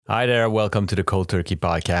Hi there, welcome to the Cold Turkey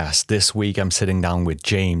Podcast. This week I'm sitting down with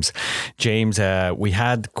James. James, we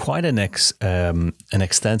had quite an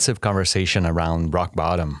extensive conversation around rock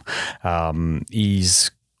bottom.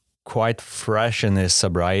 He's quite fresh in his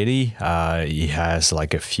sobriety. He has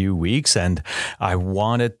like a few weeks, and I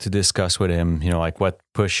wanted to discuss with him, like what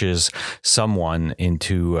pushes someone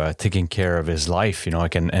into taking care of his life,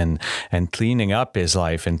 like and cleaning up his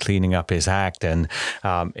life and cleaning up his act. And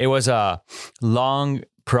it was a long,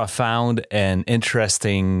 profound and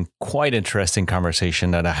quite interesting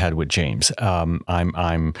conversation that I had with James.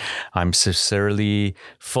 I'm sincerely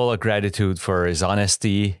full of gratitude for his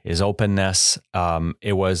honesty, his openness.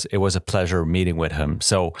 It was a pleasure meeting with him.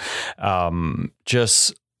 So,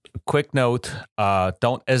 just a quick note: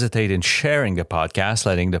 don't hesitate in sharing the podcast,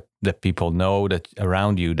 letting the people know that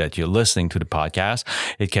around you that you're listening to the podcast.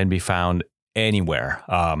 It can be found anywhere,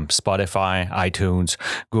 Spotify, iTunes,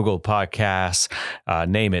 Google Podcasts,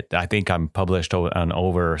 name it. I think I'm published on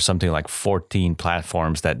over something like 14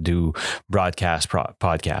 platforms that do broadcast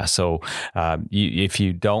podcasts. So if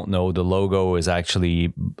you don't know, the logo is actually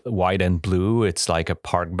white and blue. It's like a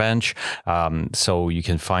park bench. So you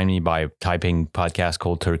can find me by typing podcast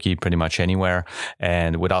Cold Turkey pretty much anywhere.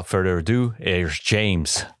 And without further ado, here's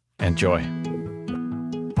James. Enjoy.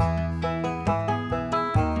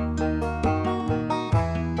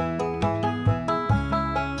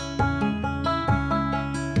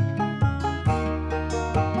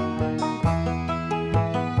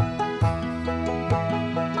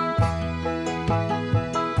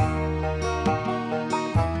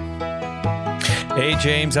 Hey,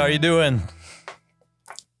 James, how are you doing?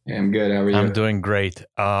 Yeah, I'm good. How are you? I'm doing great.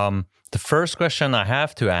 The first question I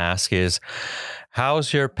have to ask is,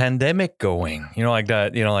 how's your pandemic going? Like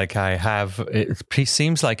that, like I have, it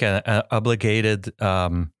seems like an obligated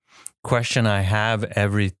question I have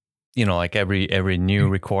every new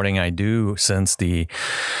recording I do since the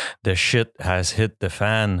shit has hit the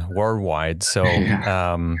fan worldwide. So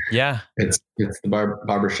yeah. It's the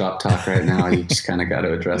barbershop talk right now. You just kind of got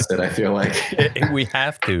to address it. I feel like we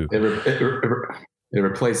have to. It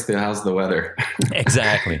replaced the how's the weather.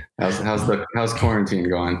 Exactly. how's quarantine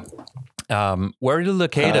going? Where are you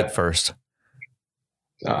located first?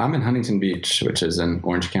 I'm in Huntington Beach, which is in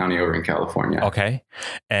Orange County over in California. Okay.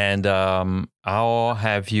 And how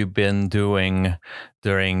have you been doing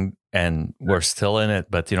during, and we're still in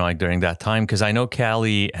it, but like during that time? Because I know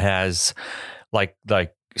Cali has like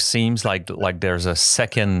seems like there's a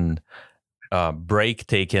second break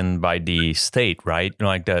taken by the state, right?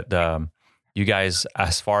 Like the you guys,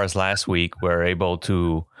 as far as last week, were able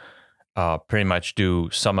to pretty much do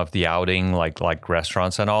some of the outing, like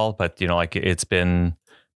restaurants and all, but like it's been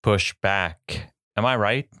pushed back. Am I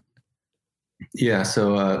right? Yeah.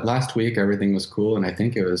 So last week everything was cool, and I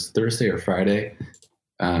think it was Thursday or Friday.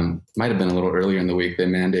 Might have been a little earlier in the week. They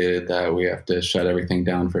mandated that we have to shut everything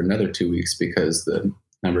down for another 2 weeks because the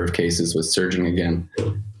number of cases was surging again,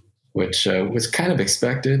 which was kind of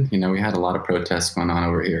expected. We had a lot of protests going on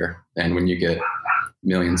over here, and when you get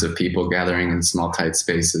millions of people gathering in small, tight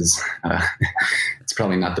spaces, it's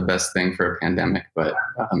probably not the best thing for a pandemic, but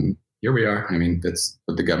here we are. I mean, that's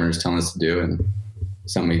what the governor's telling us to do, and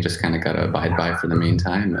something we just kind of got to abide by for the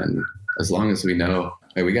meantime. And as long as we know,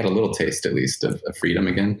 we got a little taste at least of freedom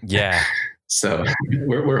again. Yeah. So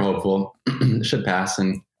we're hopeful it should pass,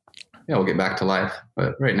 and we'll get back to life.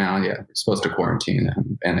 But right now, we're supposed to quarantine.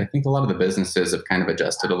 And I think a lot of the businesses have kind of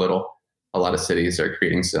adjusted a little. A lot of cities are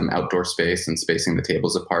creating some outdoor space and spacing the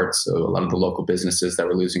tables apart. So a lot of the local businesses that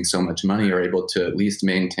were losing so much money are able to at least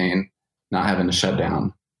maintain not having to shut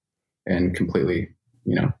down and completely,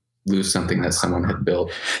 lose something that someone had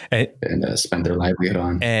built and spend their livelihood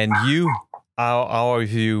on. And how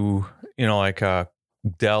have you,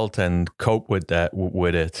 dealt and cope with that,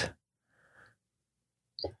 with it?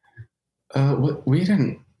 We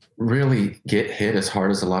didn't really get hit as hard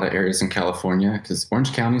as a lot of areas in California because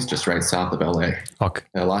Orange County is just right south of LA. Okay.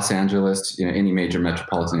 Los Angeles, any major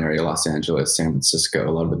metropolitan area, Los Angeles, San Francisco,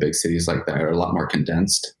 a lot of the big cities like that are a lot more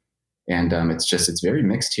condensed. And it's very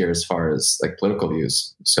mixed here as far as like political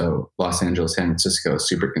views. So Los Angeles, San Francisco is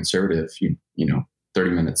super conservative.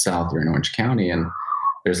 30 minutes south, you're in Orange County, and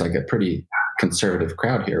there's like a pretty conservative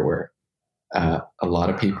crowd here where a lot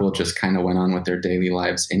of people just kind of went on with their daily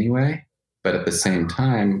lives anyway. But at the same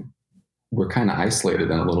time, we're kind of isolated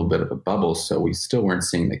in a little bit of a bubble. So we still weren't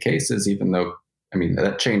seeing the cases, even though,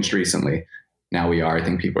 that changed recently. Now we are. I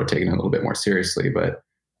think people are taking it a little bit more seriously. But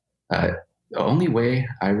the only way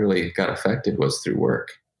I really got affected was through work.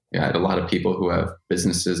 I had a lot of people who have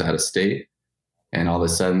businesses out of state, and all of a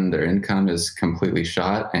sudden their income is completely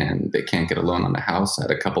shot and they can't get a loan on the house. I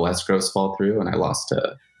had a couple escrows fall through, and I lost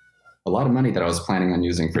a lot of money that I was planning on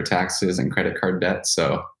using for taxes and credit card debt.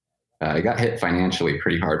 So I got hit financially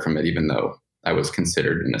pretty hard from it, even though I was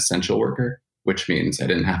considered an essential worker, which means I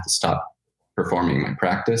didn't have to stop performing my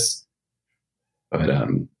practice. But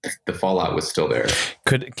the fallout was still there.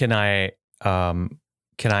 Can I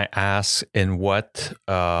ask in what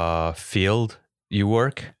field you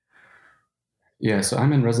work? Yeah, so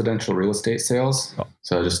I'm in residential real estate sales.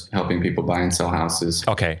 So just helping people buy and sell houses.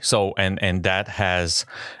 Okay, so and that has,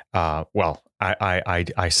 well,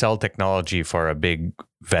 I sell technology for a big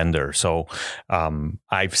vendor, so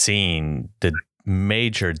I've seen the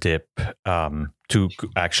major dip to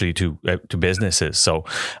businesses. So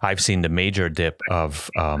I've seen the major dip of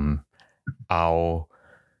how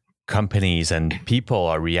companies and people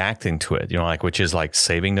are reacting to it, like, which is like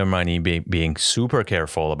saving their money, being super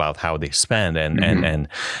careful about how they spend, and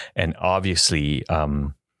obviously,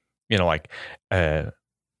 like,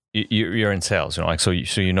 you're in sales, like, so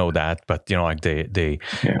you know that, but like they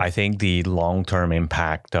yeah. I think the long-term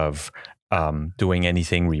impact of doing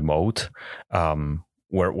anything remote,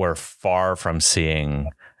 we're far from seeing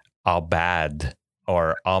how bad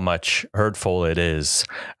or how much hurtful it is.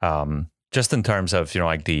 Just in terms of,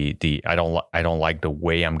 like the I don't like the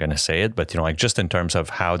way I'm going to say it, but, like, just in terms of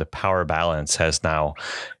how the power balance has now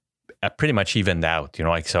pretty much evened out,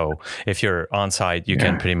 like, so if you're on site, you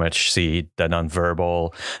can pretty much see the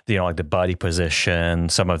nonverbal, like the body position,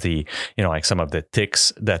 some of the, like some of the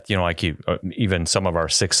tics that, like you, even some of our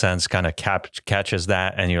sixth sense kind of catches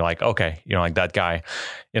that. And you're like, okay, like that guy,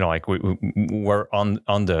 like we're on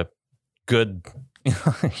the good,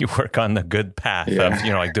 you work on the good path of,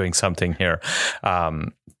 like doing something here.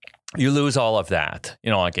 You lose all of that,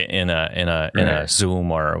 like in a Zoom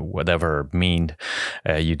or whatever mean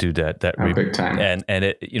you do that big time. And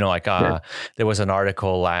it, like there was an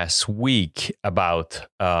article last week about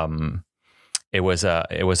it was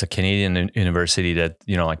a Canadian university that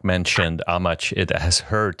like mentioned how much it has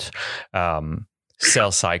hurt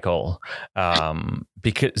sales cycle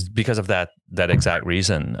because of that exact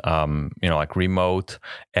reason. Like remote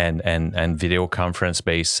and video conference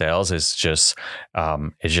based sales is just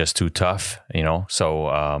it's just too tough, so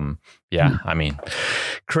I mean,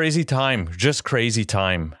 crazy time.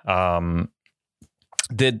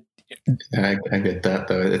 I get that,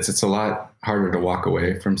 though. It's a lot harder to walk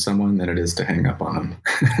away from someone than it is to hang up on them.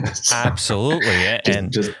 So, absolutely.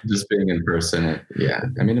 And just being in person.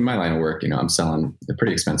 I mean, in my line of work, I'm selling the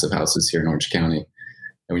pretty expensive houses here in Orange County.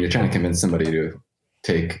 And when you're trying to convince somebody to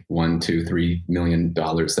take $1, $2, $3 million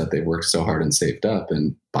that they've worked so hard and saved up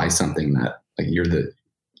and buy something that, like, you're the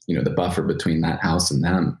buffer between that house and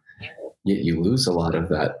them, you lose a lot of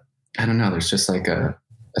that. I don't know. There's just like a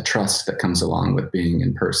trust that comes along with being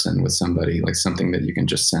in person with somebody, like something that you can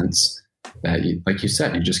just sense that you, like you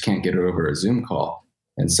said, you just can't get it over a Zoom call.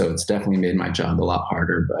 And so it's definitely made my job a lot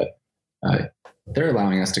harder, but they're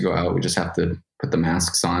allowing us to go out. We just have to put the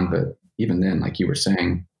masks on. But even then, like you were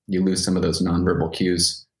saying, you lose some of those nonverbal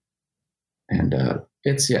cues, and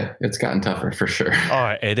it's gotten tougher for sure.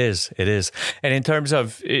 Oh, it is. And in terms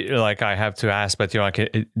of, like, I have to ask, but like,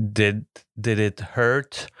 did it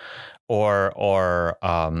hurt? Or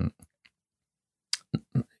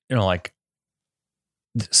like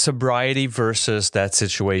sobriety versus that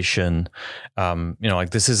situation, like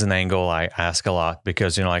this is an angle I ask a lot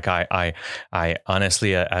because, like I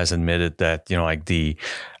honestly has admitted that, like the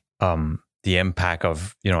impact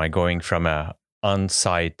of, like going from a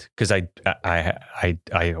on-site, because I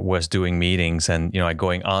was doing meetings and, like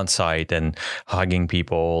going on-site and hugging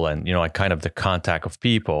people and, like kind of the contact of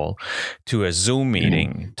people, to a Zoom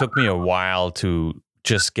meeting. Took me a while to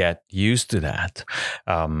just get used to that.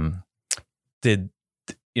 Did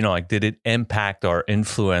it impact or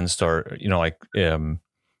influenced or, kind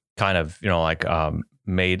of,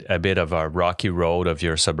 made a bit of a rocky road of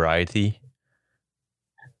your sobriety?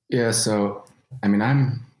 Yeah. So, I mean,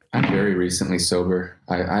 I'm very recently sober.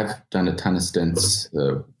 I've done a ton of stints,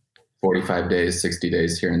 45 days, 60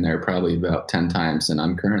 days here and there, probably about 10 times. And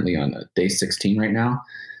I'm currently on day 16 right now.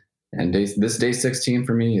 And this day 16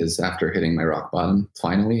 for me is after hitting my rock bottom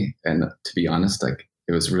finally. And to be honest, like,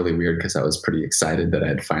 it was really weird because I was pretty excited that I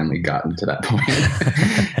had finally gotten to that point.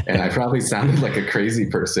 And I probably sounded like a crazy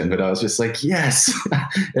person, but I was just like, yes,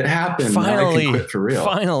 it happened. Finally, now I can quit for real.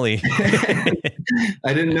 Finally.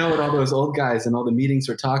 I didn't know what all those old guys and all the meetings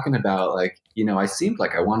were talking about. Like, I seemed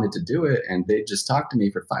like I wanted to do it, and they just talked to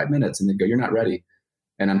me for 5 minutes and they'd go, "You're not ready."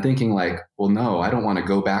 And I'm thinking like, well, no, I don't want to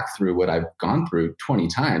go back through what I've gone through 20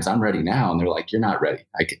 times. I'm ready now. And they're like, "You're not ready.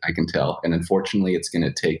 I can tell. And unfortunately, it's going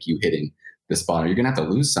to take you hitting this spot, or you're going to have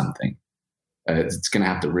to lose something. It's going to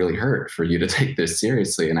have to really hurt for you to take this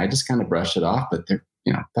seriously." And I just kind of brushed it off. But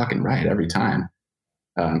fucking right every time.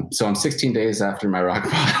 So I'm 16 days after my rock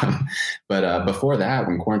bottom, but before that,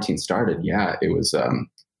 when quarantine started, it was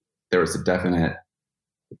there was a definite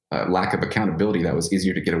lack of accountability that was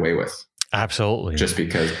easier to get away with. Absolutely. Just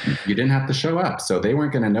because you didn't have to show up. So they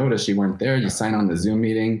weren't going to notice you weren't there. You sign on the Zoom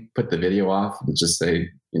meeting, put the video off, and just say,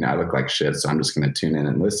 I look like shit, so I'm just going to tune in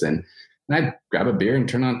and listen. And I'd grab a beer and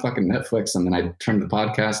turn on fucking Netflix, and then I'd turn the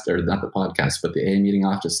podcast, or not the podcast, but the AA meeting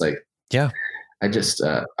off, just like, I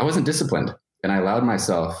wasn't disciplined. And I allowed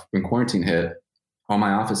myself, when quarantine hit, all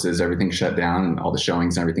my offices, everything shut down, and all the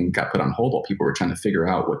showings and everything got put on hold while people were trying to figure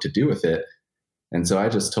out what to do with it. And so I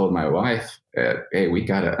just told my wife, hey, we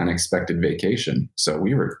got an unexpected vacation. So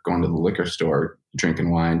we were going to the liquor store,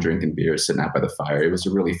 drinking wine, drinking beer, sitting out by the fire. It was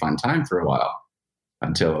a really fun time for a while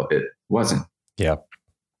until it wasn't. Yeah.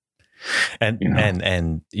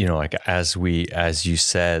 And like as you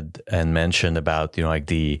said and mentioned about, like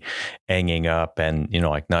the hanging up and,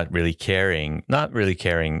 like not really caring,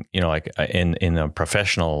 like in a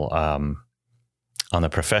professional, on a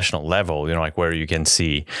professional level, like where you can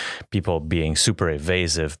see people being super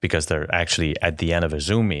evasive because they're actually at the end of a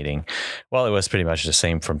Zoom meeting. Well, it was pretty much the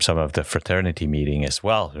same from some of the fraternity meeting as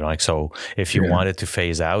well. Like, so if you wanted to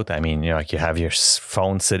phase out, I mean, like you have your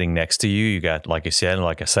phone sitting next to you, you got, like you said,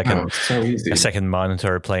 like a second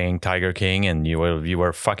monitor playing Tiger King, and you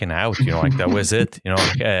were fucking out, like that was it,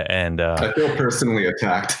 and I feel personally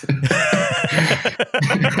attacked.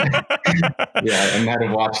 I might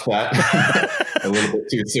have watched that a little bit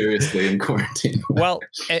too seriously in quarantine. Well,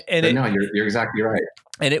 no, you're exactly right.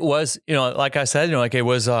 And it was, like I said, like it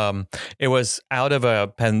was out of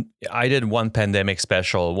I did one pandemic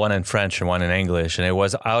special, one in French and one in English. And it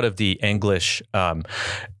was out of the English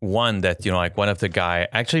one that, like one of the guy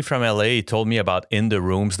actually from LA told me about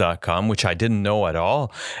intherooms.com, which I didn't know at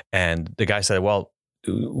all. And the guy said, well,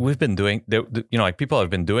 we've been doing, like people have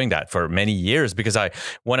been doing that for many years, because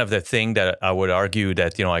one of the things that I would argue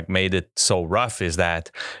that, like made it so rough is that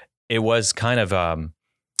it was kind of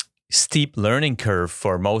steep learning curve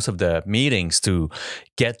for most of the meetings to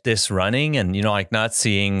get this running, and, like not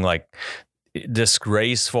seeing like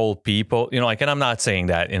disgraceful people, like, and I'm not saying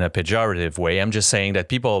that in a pejorative way. I'm just saying that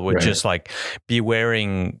people would just like be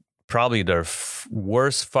wearing probably their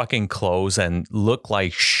worst fucking clothes and look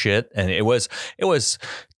like shit. And it was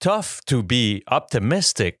tough to be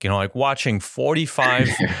optimistic, like watching 45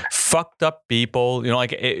 fucked up people,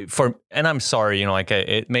 like and I'm sorry, like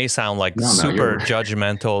it may sound like super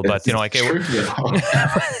judgmental, but like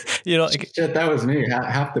shit, that was me.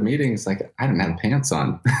 Half the meetings, like I didn't have pants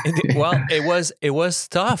on. Well, it was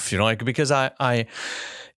tough, like because I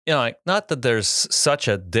like not that there's such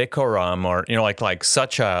a decorum or, like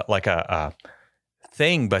such a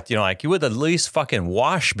thing, but, like you would at least fucking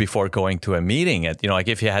wash before going to a meeting at, like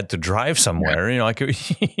if you had to drive somewhere, like.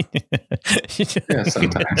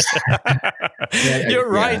 Sometimes. You're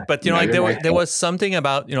right. But, like there was something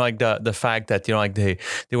about, like the fact that, like they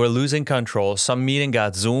were losing control. Some meeting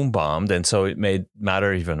got Zoom bombed. And so it made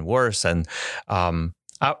matter even worse. And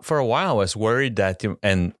for a while I was worried that,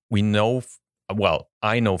 and we know, well,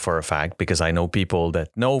 I know for a fact, because I know people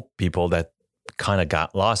that kind of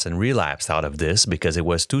got lost and relapsed out of this because it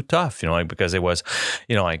was too tough, because it was,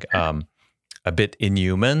 a bit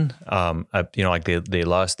inhuman. Like they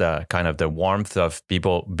lost the kind of the warmth of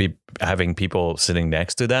having people sitting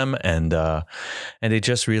next to them, and they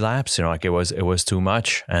just relapsed. Like it was too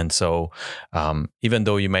much. And so even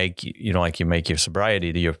though you make your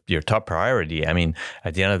sobriety your top priority, I mean,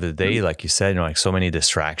 at the end of the day, like you said, like so many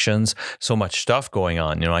distractions, so much stuff going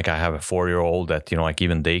on. Like I have a 4-year-old that like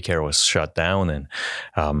even daycare was shut down, and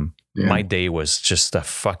my day was just a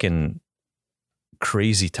fucking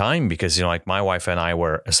crazy time because like my wife and I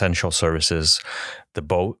were essential services,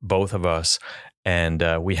 both of us, and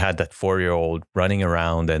we had that 4-year-old running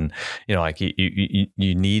around, and like you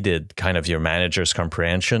needed kind of your manager's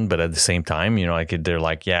comprehension, but at the same time, like they're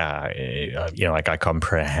like, like I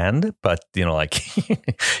comprehend, but like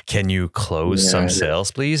can you close some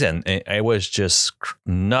sales, please? And it was just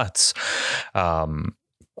nuts. I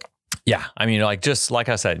mean, like just like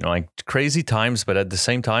I said, like crazy times, but at the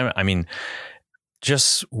same time, I mean,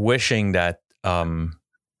 just wishing that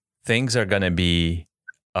things are going to be,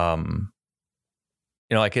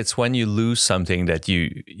 like it's when you lose something that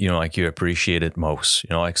like you appreciate it most,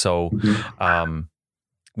 like, so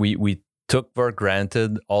we took for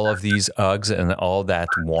granted all of these hugs and all that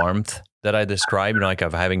warmth that I described, like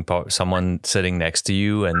of having someone sitting next to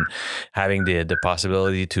you and having the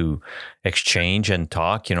possibility to exchange and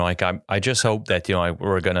talk, like I just hope that,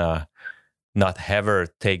 we're going to not ever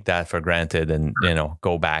take that for granted, and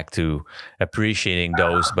go back to appreciating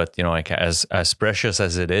those. But like as precious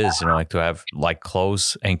as it is, like to have like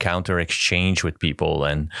close encounter exchange with people,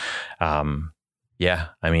 and I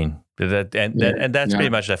mean that's pretty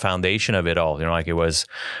much the foundation of it all. Like it was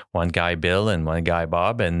one guy Bill and one guy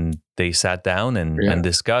Bob, and they sat down and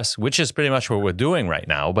discussed, which is pretty much what we're doing right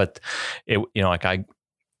now. But it like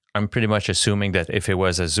I'm pretty much assuming that if it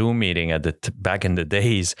was a Zoom meeting at back in the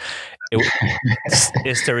days,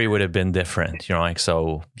 history would have been different, like,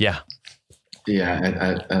 so, yeah.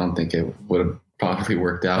 Yeah, I don't think it would have probably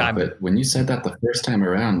worked out. But when you said that the first time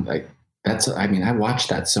around, like, I watched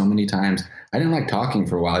that so many times. I didn't like talking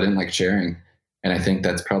for a while. I didn't like sharing. And I think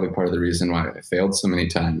that's probably part of the reason why I failed so many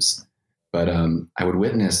times. But I would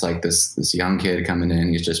witness like this young kid coming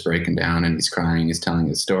in, he's just breaking down and he's crying, he's telling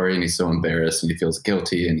his story, and he's so embarrassed and he feels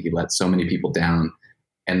guilty and he let so many people down.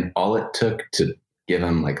 And all it took to give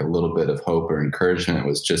him like a little bit of hope or encouragement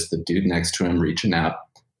was just the dude next to him reaching out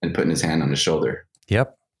and putting his hand on his shoulder.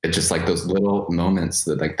 Yep. It's just like those little moments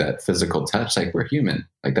that like that physical touch, like we're human.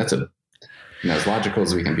 Like that's as logical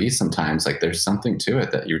as we can be sometimes, like there's something to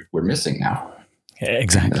it that we're missing now.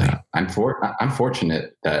 Exactly. And, I'm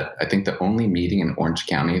fortunate that I think the only meeting in Orange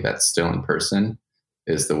County that's still in person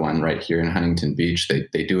is the one right here in Huntington Beach.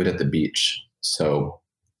 They do it at the beach. So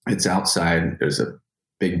it's outside. There's a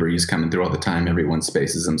big breeze coming through all the time. Everyone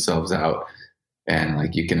spaces themselves out. And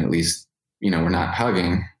like you can at least, we're not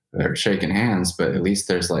hugging or shaking hands, but at least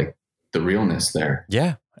there's like the realness there.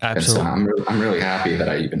 Yeah, absolutely. And so I'm really happy that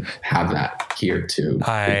I even have that here to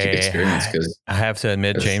experience, because I have to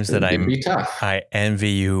admit, James, that I envy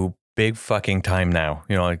you big fucking time now.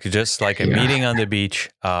 Like just like a meeting on the beach.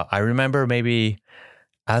 I remember maybe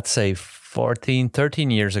I'd say 13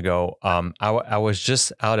 years ago. I was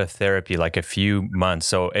just out of therapy like a few months.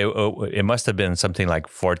 So it must have been something like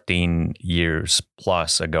 14 years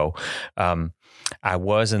plus ago. I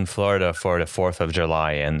was in Florida for the 4th of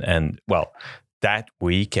July and that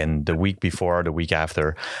week and the week before, the week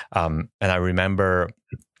after. And I remember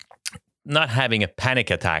not having a panic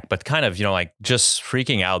attack, but kind of, like just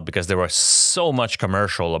freaking out because there was so much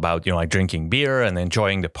commercial about, like drinking beer and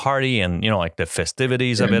enjoying the party and, like the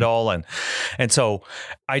festivities of it all. And so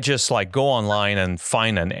I just like go online and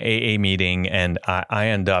find an AA meeting, and I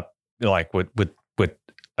end up like with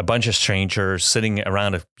a bunch of strangers sitting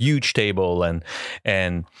around a huge table.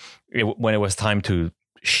 And when it was time to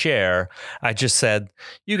share, I just said,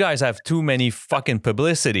 you guys have too many fucking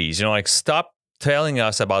publicities, like stop telling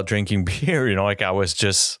us about drinking beer. Like I was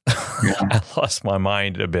just, I lost my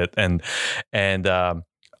mind a bit. And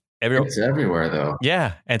it's everywhere though.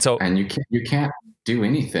 Yeah. And so, and you can't do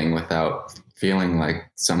anything without feeling like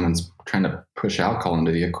someone's trying to push alcohol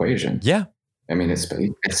into the equation. Yeah. I mean, it's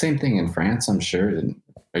the same thing in France, I'm sure.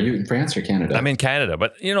 Are you in France or Canada? I'm in Canada,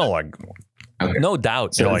 but like, okay. No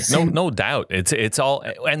doubt. So like no doubt. It's all,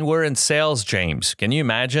 and we're in sales, James. Can you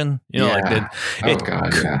imagine?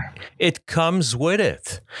 It comes with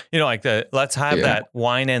it. Like let's have that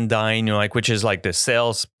wine and dine, like, which is like the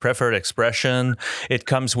sales preferred expression. It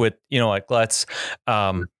comes with, like, let's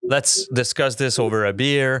discuss this over a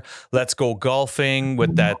beer. Let's go golfing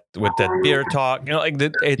with that beer talk. Like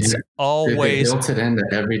it's always they built it into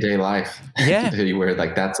everyday life. Yeah. Where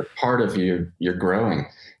like that's a part of your growing.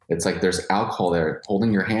 It's like there's alcohol there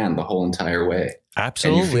holding your hand the whole entire way.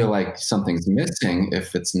 Absolutely. And you feel like something's missing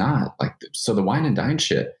if it's not. Like, so the wine and dine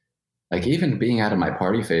shit, like even being out of my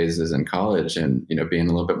party phases in college and, being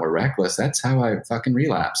a little bit more reckless, that's how I fucking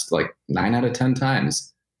relapsed like 9 out of 10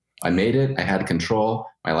 times. I made it. I had control.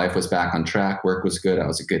 My life was back on track. Work was good. I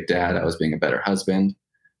was a good dad. I was being a better husband.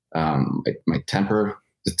 My temper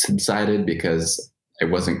subsided because it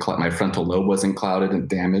wasn't, my frontal lobe wasn't clouded and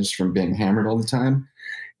damaged from being hammered all the time.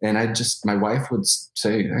 And my wife would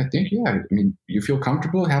say, I think, you feel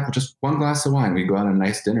comfortable? Have just one glass of wine. We go on a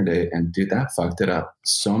nice dinner date, and dude, that fucked it up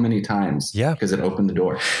so many times. Yeah. Because it opened the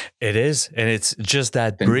door. It is. And it's just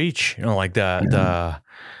that breach, like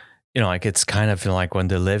like it's kind of like when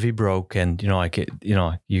the levee broke and,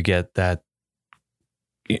 you get that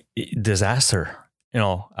disaster,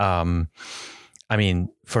 I mean,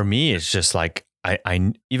 for me, it's just like,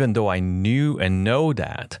 I even though I knew and know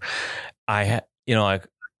that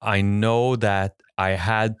I know that I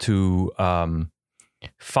had to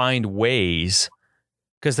find ways,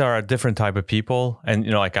 because there are different type of people, and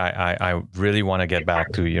like I really want to get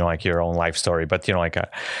back to like your own life story, but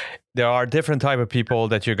there are different type of people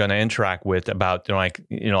that you're going to interact with about like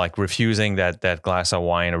refusing that glass of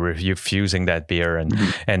wine or refusing that beer,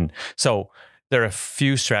 and so there are a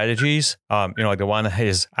few strategies. Like the one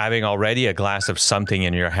is having already a glass of something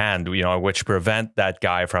in your hand, which prevent that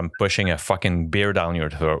guy from pushing a fucking beer down your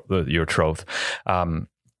throat.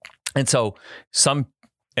 And so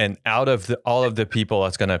out of all of the people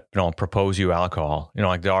that's going to, propose you alcohol,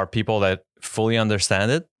 like there are people that fully understand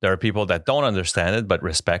it. There are people that don't understand it, but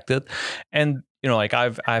respect it. And, like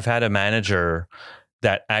I've had a manager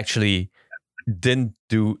that actually didn't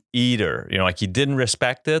do either, like he didn't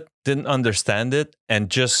respect it, didn't understand it,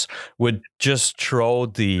 and would throw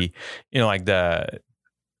the, the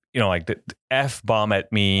F-bomb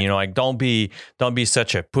at me, like don't be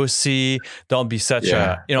such a pussy, don't be such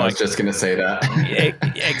a, I was just gonna say that.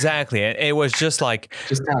 Exactly. And it was just like,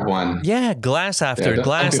 just have one. Yeah, glass after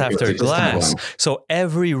glass after glass. So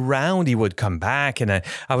every round he would come back, and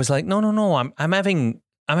I was like, no, I'm having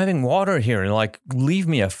water here, and like, leave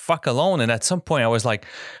me a fuck alone. And at some point I was like,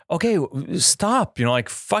 okay, stop, like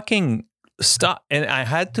fucking stop. And I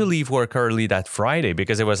had to leave work early that Friday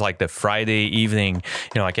because it was like the Friday evening,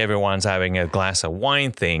 like everyone's having a glass of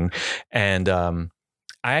wine thing. And I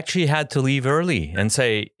actually had to leave early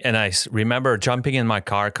and I remember jumping in my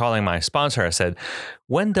car, calling my sponsor. I said,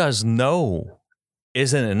 when does no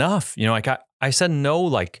isn't enough? Like I said no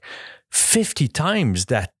like 50 times.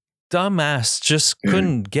 That dumbass just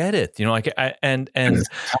couldn't get it, and it's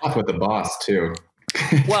tough with the boss too.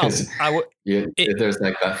 Well, there's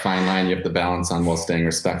like that fine line you have to balance on while staying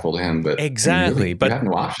respectful to him. But exactly, but you have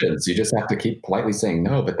no options. You just have to keep politely saying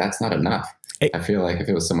no, but that's not enough. I feel like if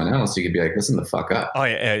it was someone else, you could be like, listen the fuck up. Oh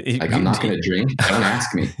yeah, like I'm not going to drink. Don't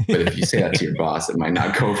ask me. But if you say that to your boss, it might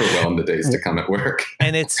not go over well in the days to come at work.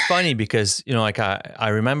 And it's funny because like I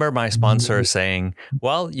remember my sponsor saying,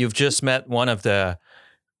 "Well, you've just met one of the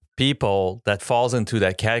people that falls into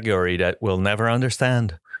that category that will never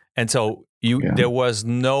understand." And so there was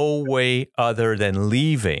no way other than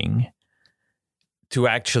leaving to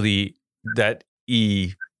actually that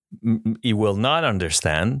he will not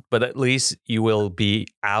understand, but at least you will be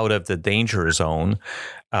out of the danger zone.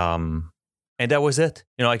 And that was it.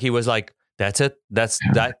 Like he was like, that's it. That's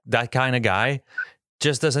that kind of guy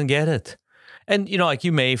just doesn't get it. And, like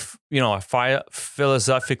you may,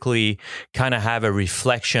 philosophically kind of have a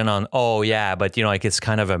reflection on, oh, yeah, but, like it's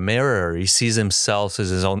kind of a mirror. He sees himself as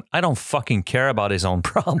his own. I don't fucking care about his own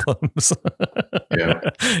problems. Yeah.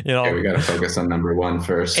 We got to focus on number one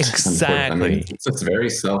first. Exactly. It's a very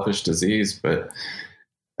selfish disease, but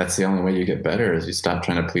that's the only way you get better is you stop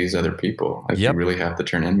trying to please other people. Like you really have to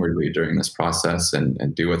turn inwardly during this process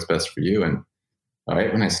and do what's best for you. And all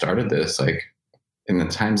right, when I started this, like, in the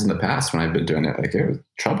times in the past when I've been doing it, like it was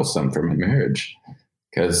troublesome for my marriage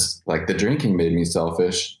because like the drinking made me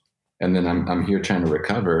selfish. And then I'm here trying to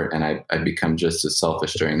recover and I become just as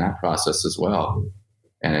selfish during that process as well.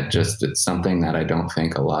 And it's something that I don't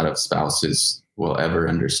think a lot of spouses will ever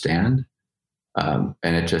understand. And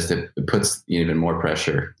it puts even more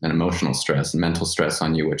pressure and emotional stress and mental stress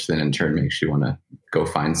on you, which then in turn makes you want to go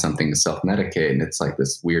find something to self-medicate. And it's like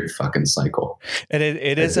this weird fucking cycle. And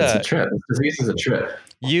it's a trip. This disease is a trip.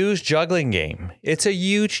 Huge juggling game. It's a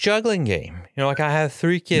huge juggling game. Like I have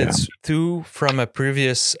 3 kids, 2 from a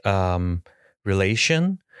previous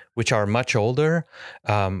relation, which are much older.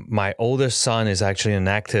 My oldest son is actually an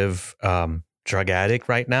active drug addict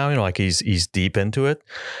right now. Like he's deep into it.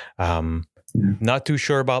 Not too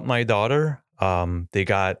sure about my daughter. They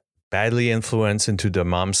got badly influenced into the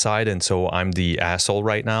mom side, and so I'm the asshole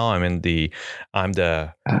right now. I'm the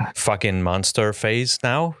fucking monster phase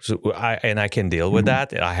now. So I can deal with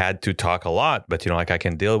that. I had to talk a lot, but like I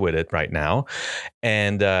can deal with it right now.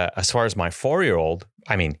 And as far as my 4-year-old,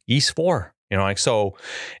 I mean, he's 4. Like so,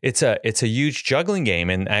 it's a huge juggling game.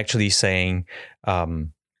 And actually saying, I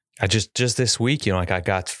just this week, like I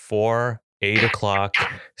got 4 8:00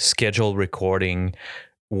 scheduled recording,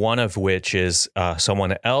 one of which is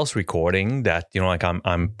someone else recording that, like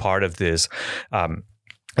I'm part of this.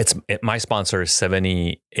 My sponsor is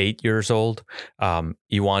 78 years old.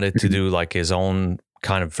 He wanted to do like his own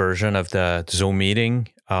kind of version of the Zoom meeting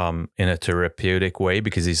in a therapeutic way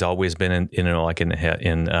because he's always been in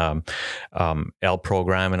L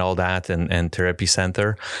program and all that and therapy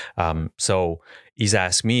center. So he's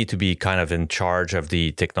asked me to be kind of in charge of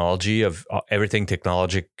the technology of everything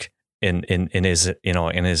in his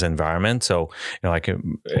in his environment. So like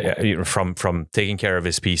from taking care of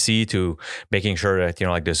his PC to making sure that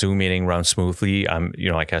like the Zoom meeting runs smoothly. I'm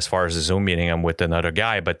like as far as the Zoom meeting, I'm with another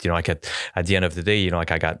guy, but like at the end of the day,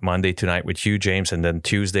 like I got Monday tonight with you, James, and then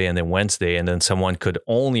Tuesday, and then Wednesday, and then someone could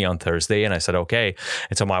only on Thursday, and I said okay,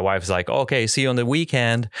 and so my wife's like, okay, see you on the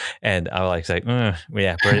weekend, and I was like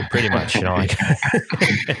yeah, pretty much, like.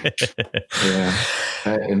 Yeah,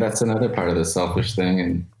 and that's another part of the selfish thing,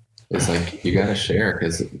 and it's like you got to share,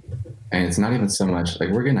 because and it's not even so much like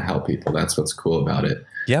we're going to help people. That's what's cool about it.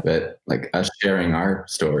 Yep. But like us sharing our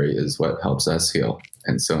story is what helps us heal.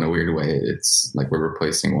 And so in a weird way, it's like we're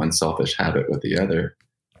replacing one selfish habit with the other.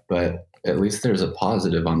 But at least there's a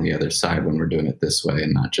positive on the other side when we're doing it this way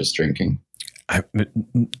and not just drinking.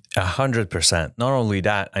 100%. Not only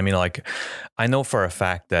that, I mean, like, I know for a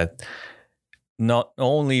fact that not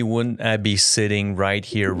only wouldn't I be sitting right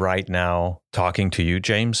here, right now, talking to you,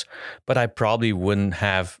 James, but I probably wouldn't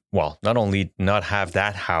have, well, not only not have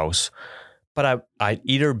that house, but I'd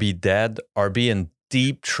either be dead or be in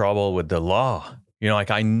deep trouble with the law.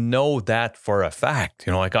 Like I know that for a fact.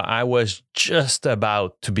 Like I was just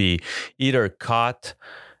about to be either caught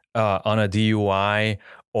on a DUI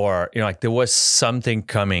or, like there was something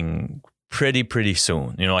coming pretty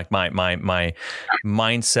soon. Like my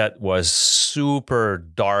mindset was super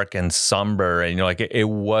dark and somber, and like it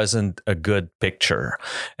wasn't a good picture.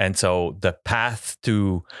 And so the path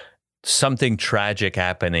to something tragic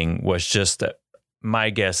happening was just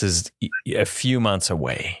my guess is a few months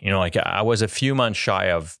away. Like I was a few months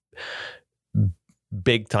shy of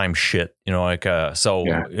big time shit, like so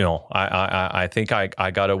yeah. I think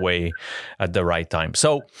I got away at the right time.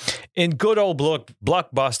 So in good old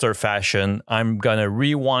blockbuster fashion, I'm gonna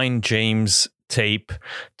rewind James' tape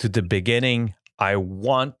to the beginning. I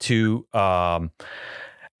want to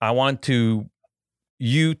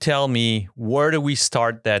you tell me, where do we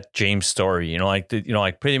start that James story?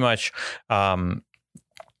 Like pretty much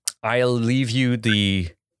I'll leave you the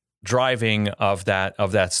driving of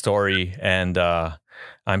that story, and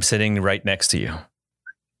I'm sitting right next to you.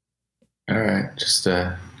 All right, just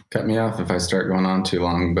cut me off if I start going on too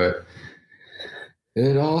long. But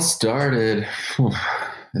it all started,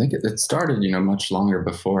 I think it started, much longer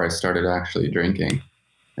before I started actually drinking.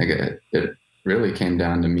 Like it really came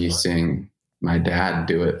down to me seeing my dad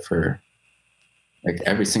do it for like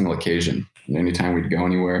every single occasion. And anytime we'd go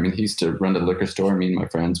anywhere, I mean, he used to run to the liquor store. Me and my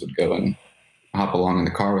friends would go and hop along in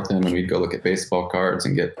the car with him, and we'd go look at baseball cards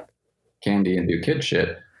and get candy and do kid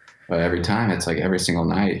shit. But every time, it's like every single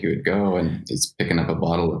night he would go and he's picking up a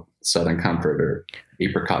bottle of Southern Comfort or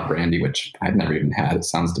apricot brandy, which I'd never even had. It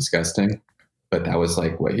sounds disgusting, but that was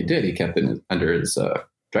like what he did. He kept it under his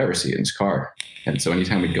driver's seat in his car. And so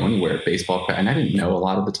anytime we'd go anywhere, baseball, and I didn't know a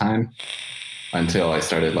lot of the time until I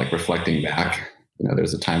started like reflecting back.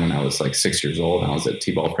 There's a time when I was like 6 years old and I was at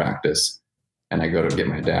t-ball practice, and I go to get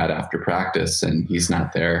my dad after practice and he's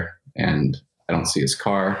not there, and I don't see his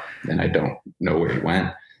car and I don't know where he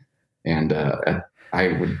went. And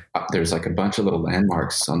there's like a bunch of little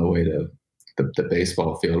landmarks on the way to the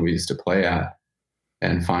baseball field we used to play at.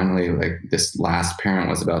 And finally, like this last parent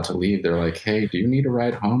was about to leave. They're like, "Hey, do you need a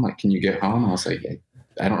ride home? Like, can you get home?" I was like,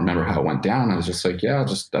 I don't remember how it went down. I was just like, yeah,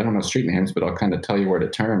 I don't know street names, but I'll kind of tell you where to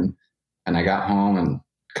turn. And I got home and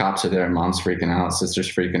cops are there, mom's freaking out,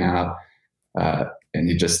 sister's freaking out. And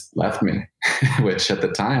he just left me, which at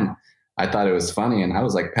the time I thought it was funny. And I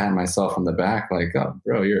was like patting myself on the back, like, "Oh,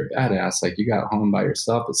 bro, you're a badass. Like you got home by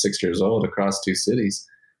yourself at 6 years old across 2 cities."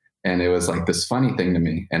 And it was like this funny thing to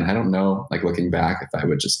me. And I don't know, like looking back, if I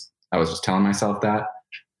was just telling myself that.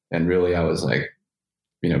 And really I was like,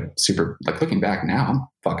 super, like looking back now, I'm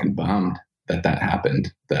fucking bummed that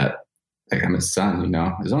happened, that like I'm his son,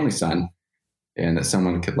 his only son, and that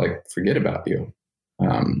someone could like forget about you.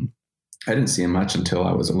 I didn't see him much until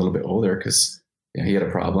I was a little bit older, because he had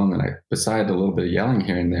a problem, and besides a little bit of yelling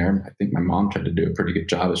here and there, I think my mom tried to do a pretty good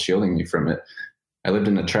job of shielding me from it. I lived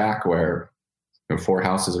in a tract where 4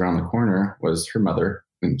 houses around the corner was her mother,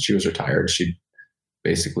 and she was retired. She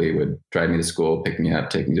basically would drive me to school, pick me up,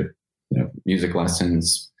 take me to music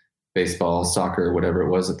lessons, baseball, soccer, whatever it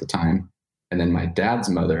was at the time. And then my dad's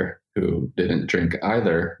mother, who didn't drink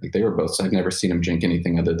either, like they were both, so I've never seen them drink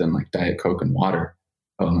anything other than like Diet Coke and water.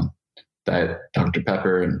 Diet Dr.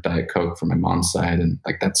 Pepper and Diet Coke from my mom's side. And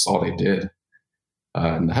like, that's all they did.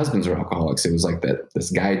 And the husbands were alcoholics. It was like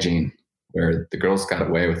this guy gene where the girls got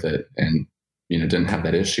away with it and, didn't have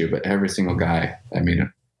that issue, but every single guy, I mean,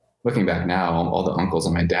 looking back now, all the uncles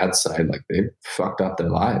on my dad's side, like they fucked up their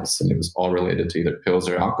lives, and it was all related to either pills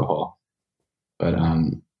or alcohol. But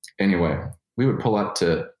anyway, we would pull up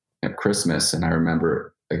to Christmas, and I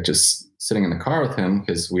remember like just sitting in the car with him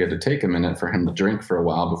because we had to take a minute for him to drink for a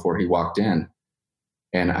while before he walked in.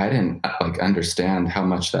 And I didn't like understand how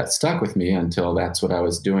much that stuck with me until that's what I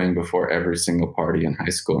was doing before every single party in high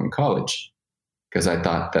school and college, because I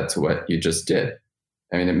thought that's what you just did.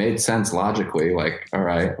 I mean, it made sense logically, like, all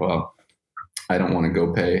right, well, I don't want to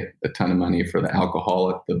go pay a ton of money for the alcohol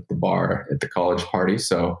at the bar at the college party.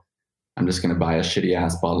 So I'm just going to buy a shitty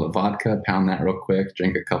ass bottle of vodka, pound that real quick,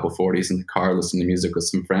 drink a couple 40s in the car, listen to music with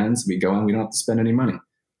some friends. We go and we don't have to spend any money.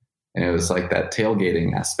 And it was like that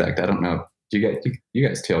tailgating aspect. I don't know. You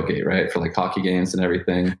guys tailgate, right? For like hockey games and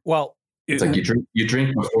everything. Well, it's like you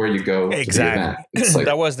drink before you go exactly. to the event. It's like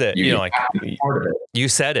that was the, like part of it. You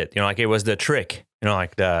said it, like it was the trick,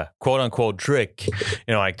 like the quote unquote trick,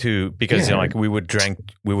 like because like we would drink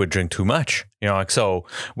too much, like, so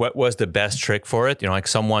what was the best trick for it? Like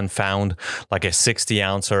someone found like a 60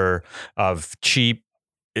 ouncer of cheap,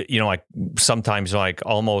 like sometimes like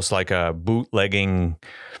almost like a bootlegging,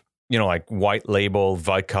 like white label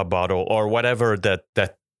vodka bottle or whatever that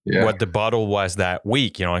what the bottle was that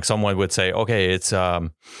week, like someone would say, okay, it's I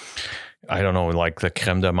don't know, like the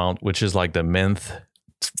crème de menthe, which is like the mint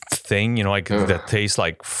thing, like that tastes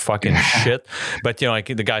like fucking shit. But like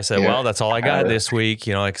the guy said, well, that's all I got this week,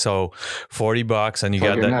 like, so $40 and you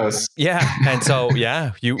got that. Nose. Yeah. And so,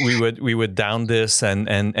 we would down this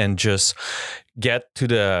and just get to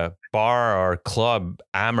the bar or club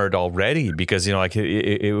hammered already because, like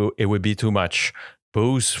it would be too much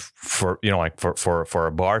booze for like for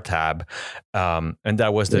a bar tab, and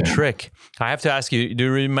that was the trick. I have to ask you, do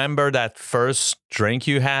you remember that first drink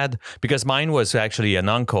you had? Because mine was actually an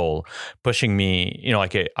uncle pushing me,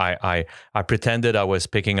 like I pretended I was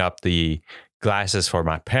picking up the glasses for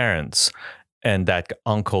my parents, and that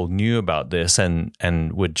uncle knew about this and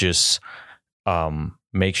would just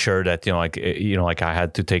make sure that like I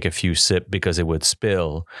had to take a few sips because it would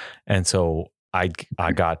spill. And so I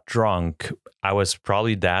got drunk. I was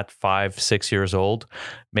probably that 5-6 years old,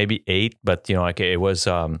 maybe 8, but like it was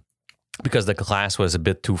because the class was a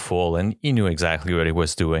bit too full and he knew exactly what he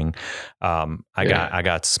was doing. I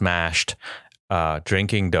got smashed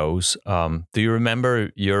drinking those. Do you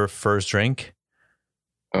remember your first drink?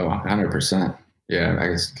 Oh, 100%. Yeah, I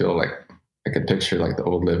just feel like I could picture like the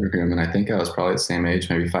old living room, and I think I was probably the same age,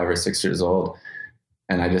 maybe 5 or 6 years old.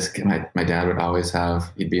 And I just, my dad would always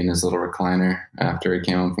he'd be in his little recliner after he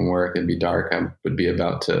came home from work. It'd be dark. I would be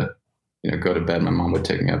about to, go to bed. My mom would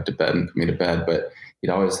take me up to bed and put me to bed. But he'd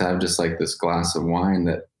always have just like this glass of wine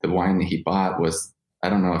that the wine that he bought was, I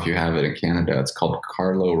don't know if you have it in Canada. It's called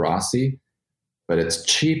Carlo Rossi, but it's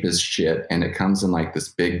cheap as shit. And it comes in like this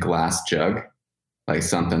big glass jug, like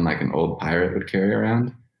something like an old pirate would carry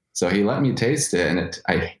around. So he let me taste it.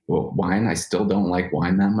 And wine, I still don't like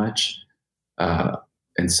wine that much.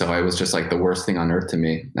 And so it was just like the worst thing on earth to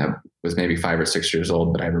me. I was maybe 5 or 6 years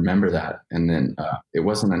old, but I remember that. And then it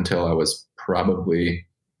wasn't until I was probably,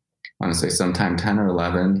 honestly, sometime 10 or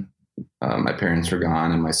 11, my parents were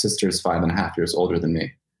gone, and my sister's 5.5 years older than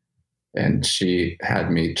me. And she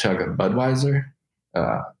had me chug a Budweiser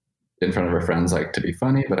in front of her friends, like to be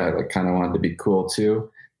funny, but I like kind of wanted to be cool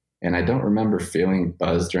too. And I don't remember feeling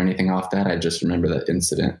buzzed or anything off that. I just remember that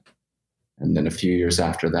incident. And then a few years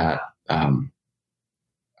after that,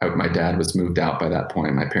 my dad was moved out by that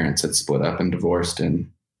point. My parents had split up and divorced, and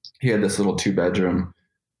he had this little 2-bedroom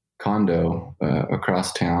condo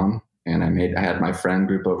across town. And I had my friend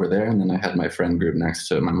group over there, and then I had my friend group next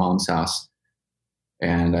to my mom's house.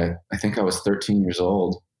 And I think I was 13 years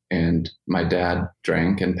old, and my dad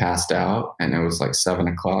drank and passed out, and it was like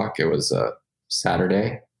 7:00. It was a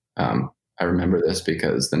Saturday. I remember this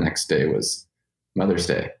because the next day was Mother's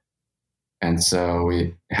Day. And so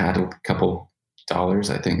we had a couple dollars,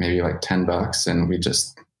 I think maybe like $10, and we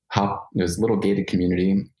just hopped. It was a little gated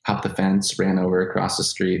community, hopped the fence, ran over across the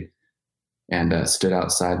street, and stood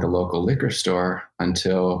outside the local liquor store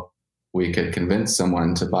until we could convince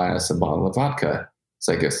someone to buy us a bottle of vodka.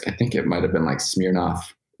 So I think it might have been like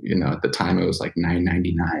Smirnoff. At the time it was like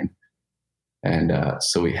 $9.99, and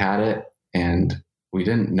so we had it, and we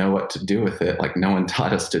didn't know what to do with it. Like no one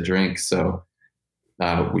taught us to drink, so.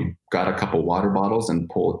 We got a couple water bottles and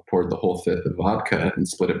poured the whole fifth of vodka and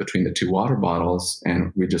split it between the 2 water bottles.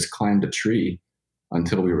 And we just climbed a tree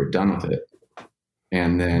until we were done with it.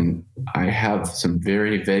 And then I have some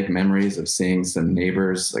very vague memories of seeing some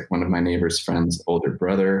neighbors, like one of my neighbor's friend's older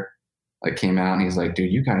brother, like came out and he's like,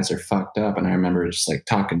 dude, you guys are fucked up. And I remember just like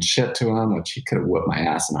talking shit to him, which he could have whooped my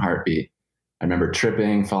ass in a heartbeat. I remember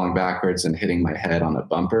tripping, falling backwards, and hitting my head on a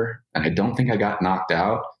bumper. And I don't think I got knocked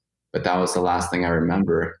out, but that was the last thing I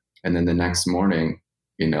remember. And then the next morning,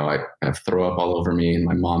 I have throw up all over me, and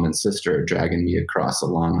my mom and sister are dragging me across the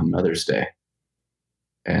lawn on Mother's Day.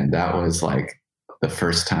 And that was like the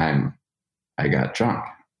first time I got drunk.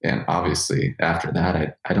 And obviously after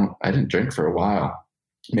that, I didn't drink for a while,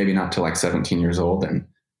 maybe not till like 17 years old. And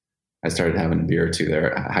I started having a beer or two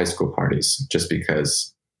there at high school parties, just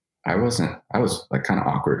because I was like kind of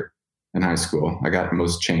awkward in high school. I got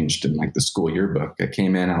most changed in like the school yearbook. I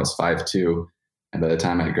came in, I was 5'2", and by the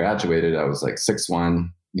time I graduated, I was like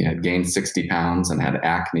 6'1", had gained 60 pounds and had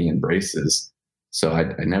acne and braces. So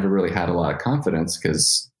I never really had a lot of confidence,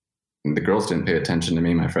 because the girls didn't pay attention to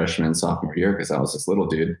me my freshman and sophomore year because I was this little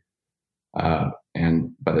dude.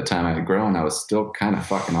 And by the time I had grown, I was still kind of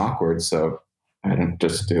fucking awkward. So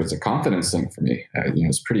it was a confidence thing for me. I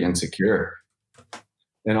was pretty insecure.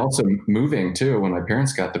 And also moving too, when my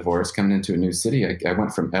parents got divorced, coming into a new city, I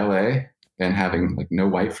went from LA and having like no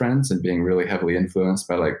white friends and being really heavily influenced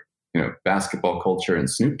by like, basketball culture and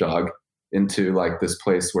Snoop Dogg, into like this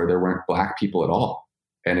place where there weren't black people at all.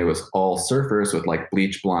 And it was all surfers with like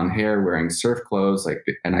bleach blonde hair, wearing surf clothes,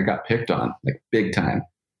 and I got picked on like big time.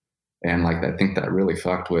 And like, I think that really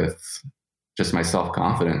fucked with just my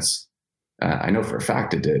self-confidence. I know for a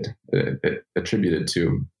fact it did. It attributed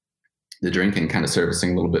to the drinking kind of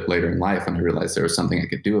surfacing a little bit later in life, when I realized there was something I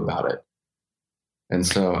could do about it. And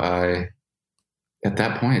so at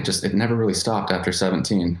that point, it never really stopped after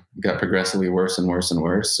 17. It got progressively worse and worse and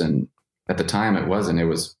worse. And at the time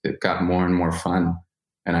it got more and more fun.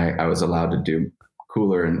 And I was allowed to do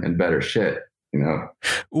cooler and better shit,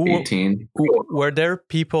 18. Were there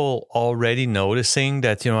people already noticing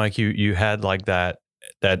that, like you had like that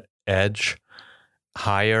edge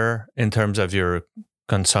higher in terms of your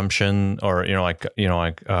consumption, or,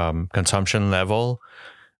 consumption level?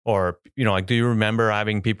 Or, do you remember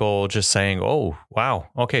having people just saying, "Oh, wow,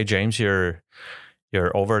 okay, James, you're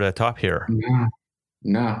over the top here"?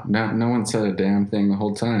 No one said a damn thing the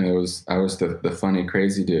whole time. I was the funny,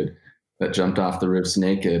 crazy dude that jumped off the roofs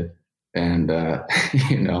naked and,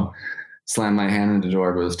 slammed my hand in the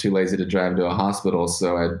door, but was too lazy to drive to a hospital.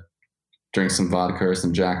 So I'd drink some vodka or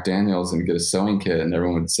some Jack Daniels and get a sewing kit, and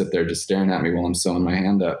everyone would sit there just staring at me while I'm sewing my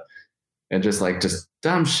hand up. And just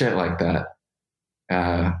dumb shit like that.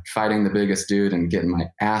 Fighting the biggest dude and getting my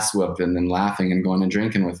ass whooped, and then laughing and going and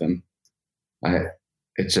drinking with him.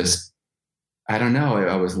 I don't know.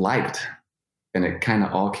 I was liked, and it kind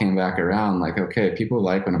of all came back around. Like, okay, people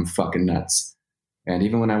like when I'm fucking nuts. And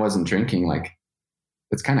even when I wasn't drinking, like,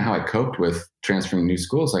 that's kind of how I coped with transferring new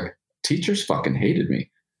schools. Like, teachers fucking hated me.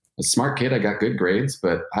 A smart kid, I got good grades,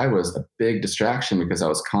 but I was a big distraction because I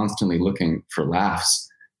was constantly looking for laughs.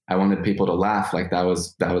 I wanted people to laugh. Like that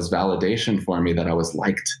was validation for me that I was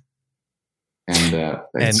liked. And that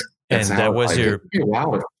was it took me a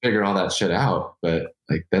while to figure all that shit out, but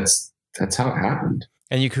like that's how it happened.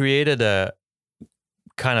 And you created a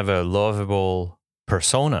kind of a lovable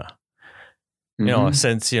persona,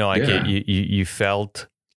 since you felt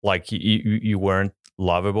like you weren't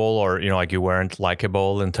lovable, or you weren't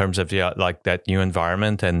likable in terms of that new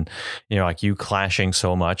environment, and you clashing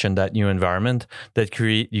so much in that new environment that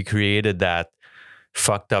you created that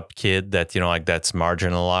fucked up kid that that's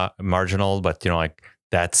marginal, but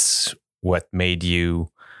that's what made you,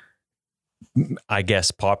 I guess,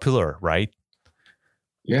 popular, right?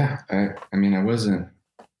 Yeah, I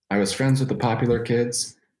was friends with the popular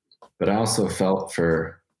kids, but I also felt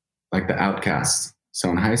for like the outcasts. So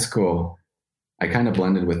in high school, I kind of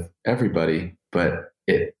blended with everybody, but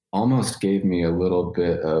it almost gave me a little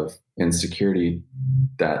bit of insecurity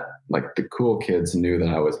that like the cool kids knew that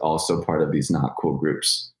I was also part of these not cool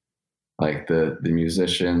groups. Like the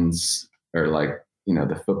musicians, or like,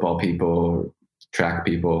 the football people, track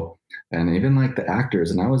people, and even like the actors.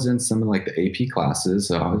 And I was in some of like the AP classes.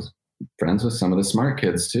 So I was friends with some of the smart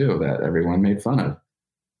kids too, that everyone made fun of.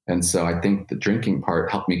 And so I think the drinking part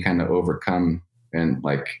helped me kind of overcome, and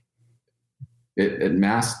like, it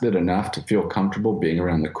masked it enough to feel comfortable being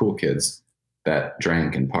around the cool kids that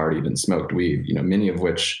drank and partied and smoked weed, many of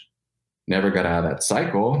which never got out of that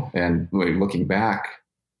cycle. And looking back,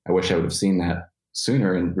 I wish I would have seen that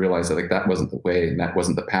sooner and realized that like that wasn't the way, and that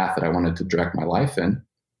wasn't the path that I wanted to direct my life in,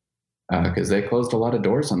 because they closed a lot of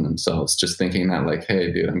doors on themselves, just thinking that like,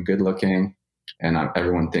 hey, dude, I'm good looking and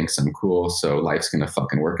everyone thinks I'm cool, so life's going to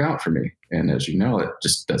fucking work out for me. And as you know, it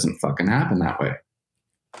just doesn't fucking happen that way.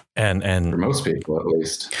 And for most people, at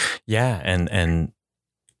least. Yeah. And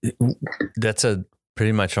that's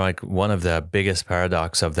pretty much like one of the biggest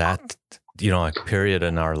paradox of that, like period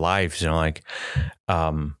in our lives,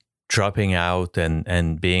 dropping out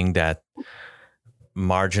and being that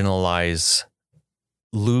marginalized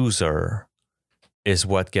loser is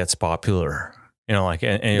what gets popular. you know, like,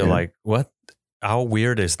 and you're like, what? How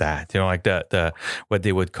weird is that? You know, like the what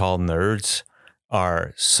they would call nerds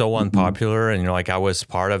are so unpopular, and you know, like I was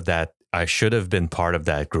part of that. I should have been part of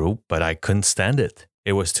that group, but I couldn't stand it.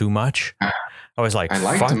 It was too much. I was like,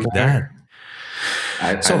 fuck that.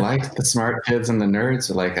 I liked the smart kids and the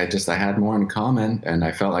nerds. Like I had more in common, and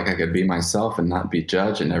I felt like I could be myself and not be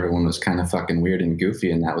judged, and everyone was kind of fucking weird and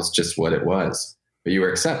goofy, and that was just what it was. But you were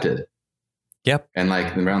accepted. Yep. And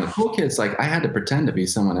like around the cool kids, like I had to pretend to be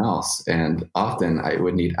someone else, and often I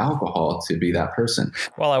would need alcohol to be that person.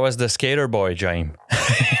 Well, I was the skater boy, James.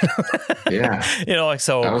 Yeah. You know, like,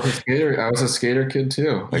 so I was a skater kid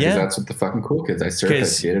too. Like, yeah. That's what the fucking cool kids. I surfed, I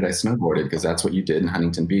skated, I snowboarded, because that's what you did in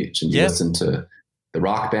Huntington Beach. And you listened to the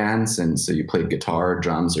rock bands, and so you played guitar,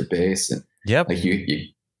 drums, or bass. And like you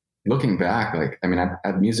looking back, like, I mean, I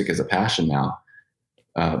have music as a passion now.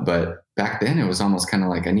 But back then it was almost kind of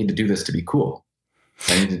like, I need to do this to be cool.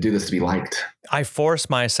 I need to do this to be liked. I forced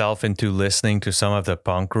myself into listening to some of the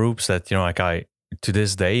punk groups that, you know, like to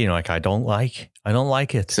this day, you know, like I don't like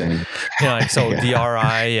it. Same. You know, like, so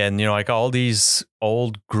DRI and, you know, like all these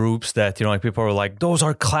old groups that, you know, like people were like, those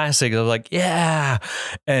are classic. I was like, yeah.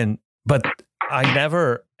 But I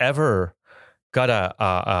never, ever got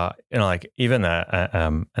you know, like even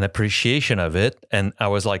an appreciation of it. And I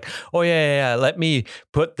was like, oh yeah, let me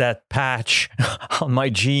put that patch on my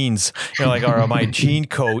jeans, you know, like, or on my jean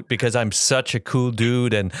coat, because I'm such a cool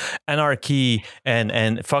dude, and anarchy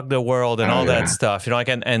and fuck the world and all that stuff, you know, like,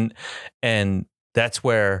 and that's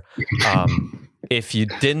where, if you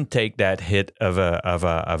didn't take that hit of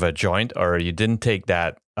a joint, or you didn't take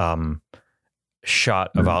that,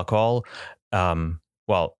 shot of alcohol,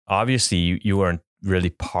 well, obviously you weren't really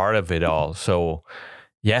part of it all. So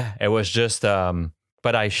yeah, it was just,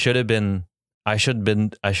 but I should have been the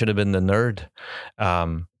nerd.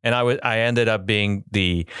 And I ended up being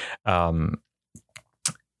the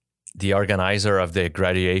organizer of the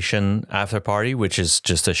graduation after party, which is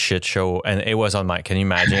just a shit show. And it was can you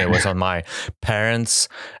imagine? It was on my parents'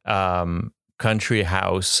 country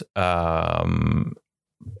house,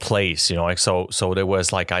 place, you know, like, so there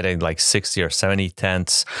was like, I think like 60 or 70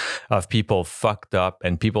 tents of people fucked up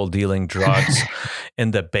and people dealing drugs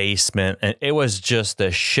in the basement, and it was just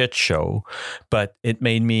a shit show. But it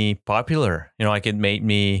made me popular, you know, like it made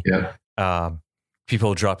me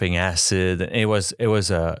people dropping acid. It was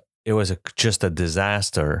just a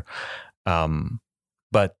disaster.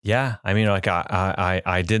 But yeah, I mean, like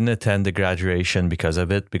I didn't attend the graduation because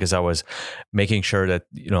of it, because I was making sure that,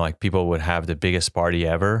 you know, like people would have the biggest party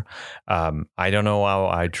ever. I don't know how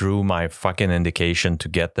I drew my fucking indication to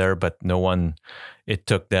get there, but it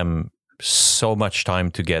took them so much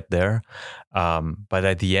time to get there. But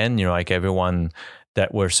at the end, you know, like everyone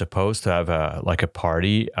that were supposed to have a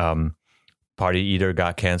party either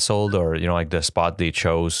got canceled, or, you know, like the spot they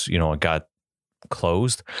chose, you know, got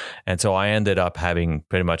closed. And so I ended up having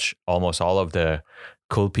pretty much almost all of the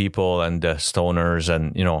cool people and the stoners,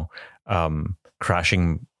 and, you know,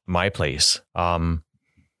 crashing my place. But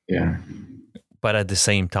at the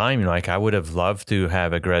same time, you know, like I would have loved to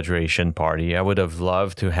have a graduation party. I would have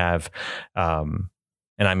loved to have, and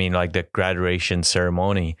I mean like the graduation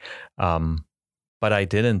ceremony. But I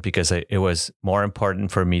didn't, because it was more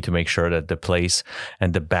important for me to make sure that the place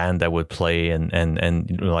and the band that would play and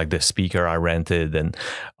you know, like the speaker I rented and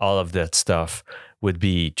all of that stuff would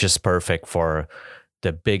be just perfect for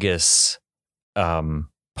the biggest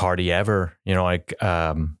party ever. You know, like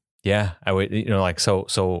yeah, I would, you know, like,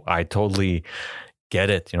 so I totally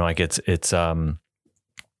get it. You know, like it's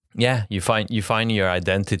yeah, you find your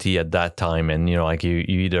identity at that time, and, you know, like you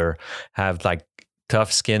either have like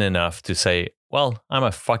tough skin enough to say, well, I'm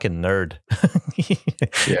a fucking nerd,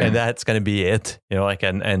 and that's going to be it, you know, like,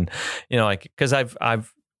 and, you know, like, cause I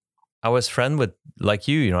was friend with, like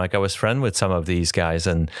you know, like I was friend with some of these guys,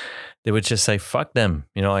 and they would just say, fuck them.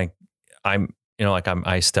 You know, like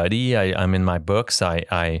I study, I'm in my books.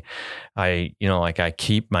 I, you know, like I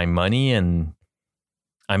keep my money, and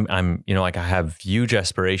I'm, you know, like I have huge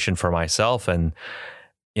aspiration for myself. And,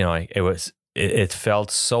 you know, it felt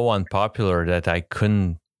so unpopular that I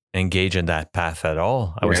couldn't engage in that path at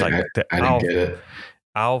all. I was like, I didn't get it.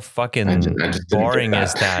 How fucking I just boring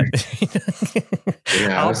is that?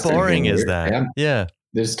 How boring is that? Yeah.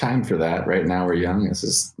 There's time for that. Right now we're young. This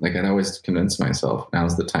is like, I'd always convince myself,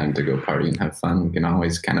 now's the time to go party and have fun. We can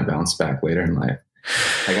always kind of bounce back later in life.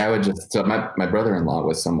 Like I would just, so my brother-in-law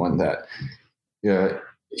was someone that,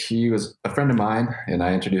 he was a friend of mine, and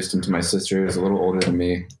I introduced him to my sister. He was a little older than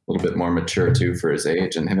me, a little bit more mature too for his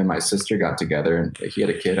age. And him and my sister got together, and he had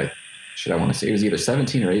a kid. I want to say he was either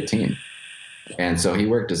 17 or 18. And so he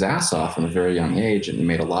worked his ass off from a very young age, and he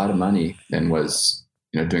made a lot of money and was,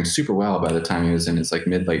 doing super well by the time he was in his like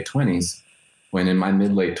mid late 20s. When in my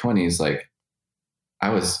mid late 20s, like I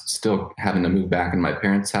was still having to move back in my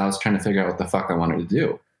parents' house, trying to figure out what the fuck I wanted to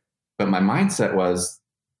do. But my mindset was,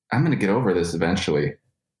 I'm going to get over this eventually.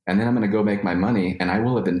 And then I'm going to go make my money, and I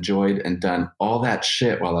will have enjoyed and done all that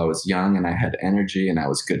shit while I was young and I had energy and I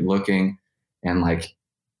was good looking. And like,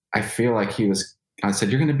 I feel like I said,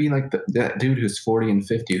 you're going to be like that dude who's 40 and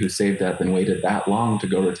 50 who saved up and waited that long to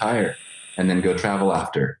go retire and then go travel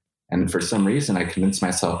after. And for some reason, I convinced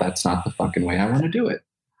myself that's not the fucking way I want to do it.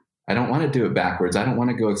 I don't want to do it backwards. I don't want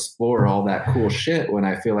to go explore all that cool shit when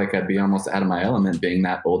I feel like I'd be almost out of my element being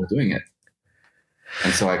that old doing it.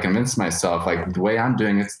 And so I convinced myself, like, the way I'm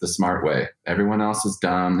doing it's the smart way. Everyone else is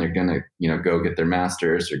dumb. They're going to, go get their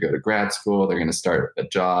master's or go to grad school. They're going to start a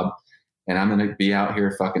job. And I'm going to be out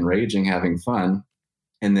here fucking raging, having fun.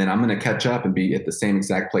 And then I'm going to catch up and be at the same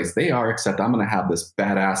exact place they are, except I'm going to have this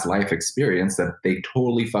badass life experience that they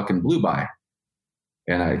totally fucking blew by.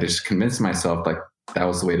 And I just convinced myself like that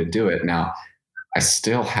was the way to do it. Now, I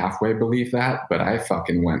still halfway believe that, but I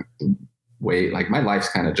fucking went like my life's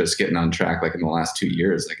kind of just getting on track like in the last 2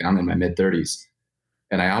 years. Like I'm in my mid 30s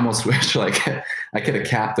and I almost wish like I could have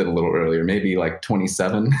capped it a little earlier, maybe like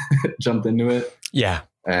 27 jumped into it. Yeah.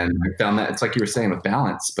 And I found that it's like you were saying with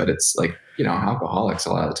balance, but it's like, alcoholics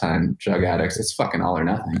a lot of the time, drug addicts, it's fucking all or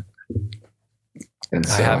nothing. And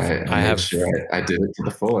so I did it to the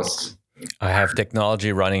fullest. I have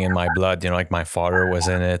technology running in my blood. Like my father was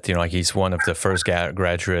in it. Like he's one of the first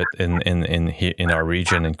graduate in our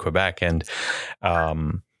region in Quebec, and I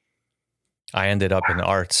ended up in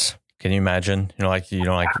arts. Can you imagine?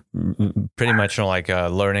 Pretty much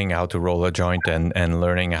learning how to roll a joint and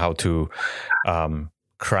learning how to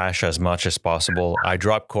crash as much as possible. I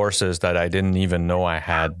dropped courses that I didn't even know I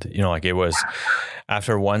had. It was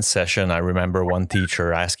after one session, I remember one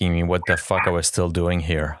teacher asking me what the fuck I was still doing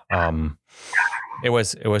here. It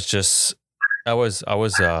was just I was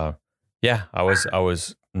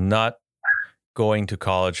not going to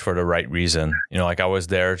college for the right reason. I was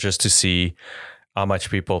there just to see how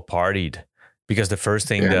much people partied, because the first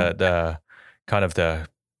thing the kind of the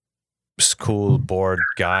school board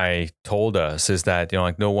guy told us is that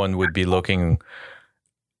no one would be looking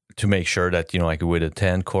to make sure that we would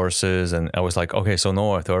attend courses. And I was like, okay, so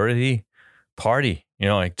no authority, party,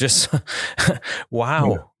 just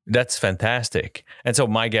wow, that's fantastic. And so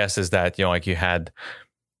my guess is that you had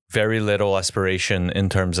very little aspiration in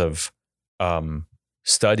terms of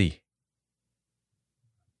study.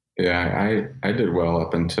 Yeah, I did well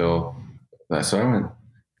up until that. So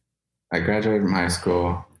I graduated from high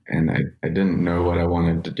school. And I didn't know what I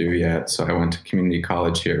wanted to do yet. So I went to community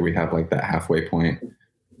college here. We have like that halfway point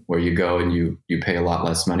where you go and you pay a lot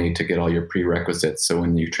less money to get all your prerequisites. So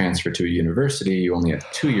when you transfer to a university, you only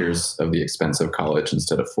have 2 years of the expense of college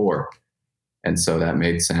instead of 4. And so that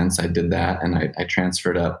made sense. I did that and I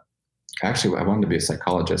transferred up. Actually, I wanted to be a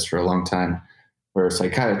psychologist for a long time, or a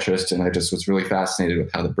psychiatrist. And I just was really fascinated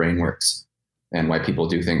with how the brain works and why people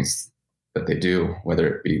do things that they do, whether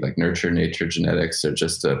it be like nurture, nature, genetics, or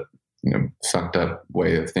just a fucked up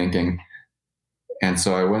way of thinking. And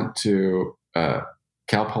so I went to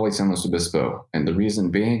Cal Poly San Luis Obispo, and the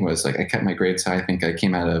reason being was like I kept my grades high. I think I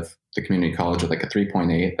came out of the community college with like a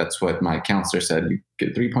 3.8. That's what my counselor said. You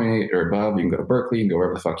get 3.8 or above, you can go to Berkeley, you can go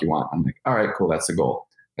wherever the fuck you want. I'm like, all right, cool, that's the goal.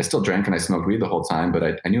 I still drank and I smoked weed the whole time, but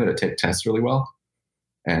I knew how to take tests really well.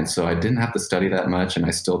 And so I didn't have to study that much, and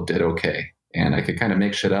I still did okay. And I could kind of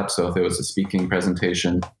make shit up. So if it was a speaking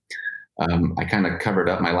presentation, I kind of covered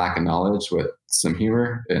up my lack of knowledge with some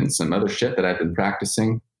humor and some other shit that I've been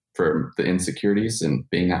practicing for the insecurities and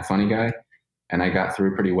being that funny guy. And I got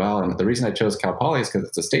through pretty well. And the reason I chose Cal Poly is because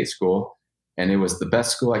it's a state school, and it was the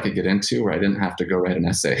best school I could get into where I didn't have to go write an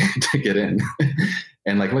essay to get in.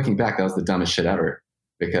 And like looking back, that was the dumbest shit ever,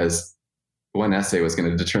 because one essay was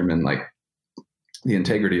going to determine like the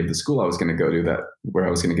integrity of the school I was going to go to, that where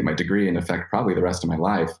I was going to get my degree and affect probably the rest of my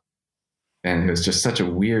life. And it was just such a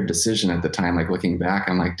weird decision at the time. Like looking back,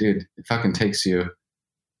 I'm like, dude, it fucking takes you,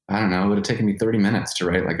 I don't know, it would have taken me 30 minutes to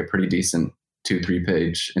write like a pretty decent 2-3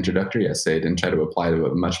 page introductory essay. Didn't try to apply to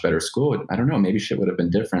a much better school. I don't know, maybe shit would have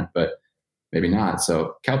been different, but maybe not.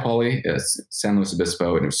 So Cal Poly is San Luis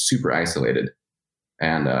Obispo, and it was super isolated.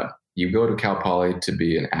 And you go to Cal Poly to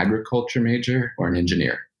be an agriculture major or an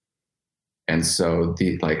engineer. And so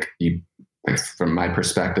from my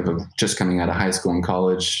perspective of just coming out of high school and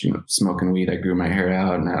college, smoking weed, I grew my hair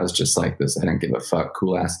out, and I was just like this, I didn't give a fuck,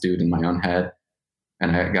 cool ass dude in my own head.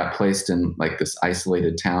 And I got placed in like this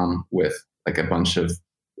isolated town with like a bunch of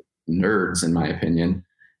nerds, in my opinion.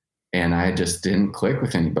 And I just didn't click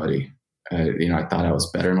with anybody. I thought I was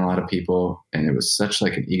better than a lot of people. And it was such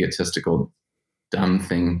like an egotistical,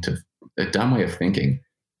 a dumb way of thinking.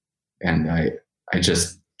 And I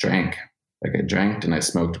just drank. Like I drank and I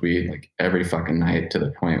smoked weed like every fucking night to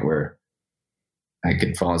the point where I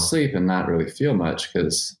could fall asleep and not really feel much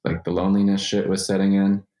because like the loneliness shit was setting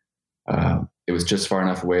in. It was just far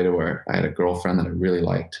enough away to where I had a girlfriend that I really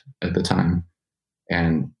liked at the time.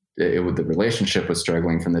 And the relationship was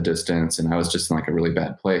struggling from the distance, and I was just in like a really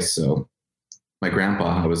bad place. So my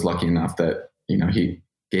grandpa, I was lucky enough that, he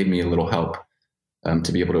gave me a little help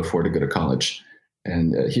to be able to afford to go to college.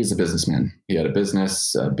 And he's a businessman. He had a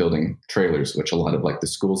business building trailers, which a lot of like the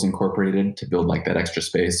schools incorporated to build like that extra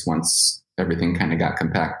space once everything kind of got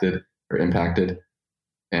compacted or impacted.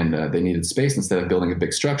 And they needed space instead of building a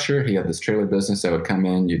big structure. He had this trailer business that would come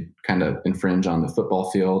in, you'd kind of infringe on the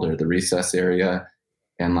football field or the recess area.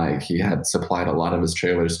 And like he had supplied a lot of his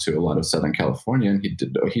trailers to a lot of Southern California, and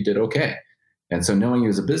he did okay. And so knowing he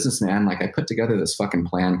was a businessman, like I put together this fucking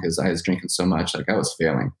plan because I was drinking so much, like I was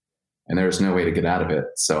failing. And there was no way to get out of it.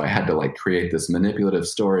 So I had to like create this manipulative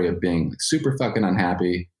story of being like super fucking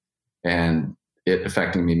unhappy and it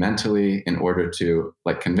affecting me mentally in order to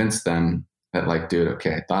like convince them that like, dude,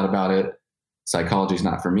 okay, I thought about it. Psychology is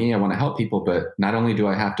not for me. I want to help people, but not only do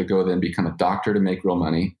I have to go then become a doctor to make real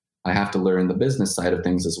money, I have to learn the business side of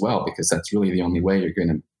things as well, because that's really the only way you're going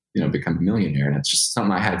to, become a millionaire. And it's just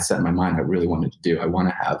something I had set in my mind I really wanted to do. I want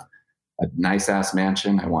to have a nice ass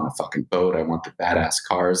mansion. I want a fucking boat. I want the badass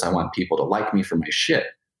cars. I want people to like me for my shit.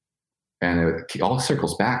 And it all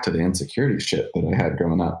circles back to the insecurity shit that I had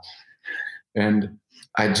growing up. And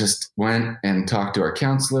I just went and talked to our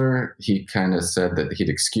counselor. He kind of said that he'd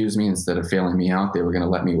excuse me instead of failing me out. They were going to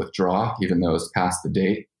let me withdraw, even though it was past the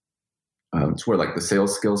date. It's where like the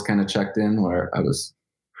sales skills kind of checked in, where I was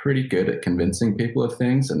pretty good at convincing people of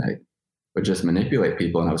things, and I would just manipulate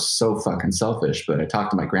people. And I was so fucking selfish. But I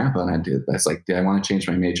talked to my grandpa, and I was like, I want to change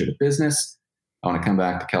my major to business. I want to come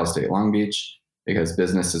back to Cal State Long Beach because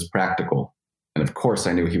business is practical. And of course,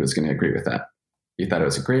 I knew he was going to agree with that. He thought it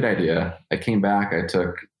was a great idea. I came back. I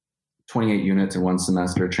took 28 units in one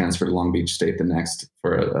semester, transferred to Long Beach State the next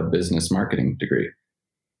for a business marketing degree.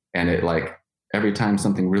 And it like every time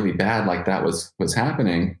something really bad like that was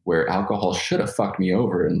happening, where alcohol should have fucked me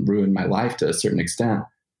over and ruined my life to a certain extent,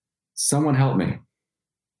 someone helped me.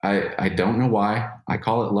 I don't know why. I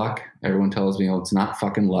call it luck. Everyone tells me, it's not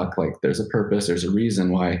fucking luck. Like there's a purpose. There's a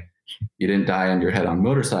reason why you didn't die on your head on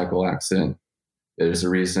motorcycle accident. There's a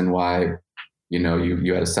reason why,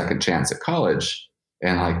 you had a second chance at college.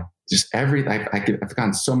 And like just I've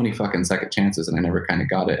gotten so many fucking second chances and I never kind of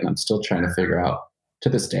got it. And I'm still trying to figure out to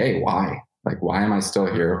this day, why? Like, why am I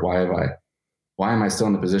still here? Why am I still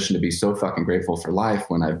in the position to be so fucking grateful for life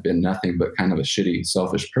when I've been nothing but kind of a shitty,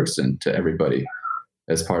 selfish person to everybody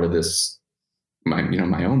as part of this, my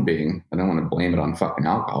own being? I don't want to blame it on fucking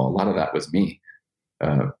alcohol. A lot of that was me.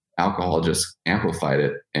 Alcohol just amplified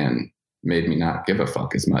it and made me not give a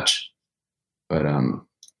fuck as much. But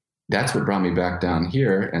that's what brought me back down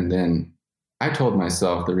here. And then I told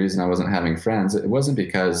myself the reason I wasn't having friends, it wasn't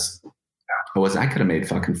because I could have made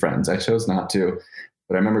fucking friends. I chose not to.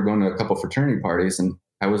 But I remember going to a couple fraternity parties and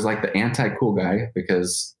I was like the anti-cool guy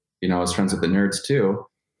because, I was friends with the nerds too.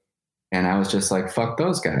 And I was just like, fuck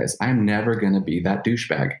those guys. I'm never going to be that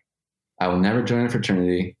douchebag. I will never join a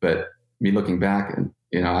fraternity. But me looking back and,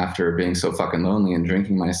 after being so fucking lonely and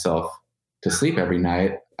drinking myself to sleep every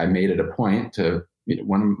night, I made it a point to,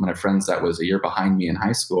 one of my friends that was a year behind me in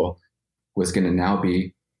high school was going to now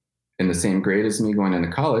be in the same grade as me going into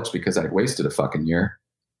college because I'd wasted a fucking year.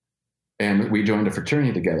 And we joined a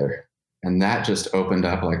fraternity together. And that just opened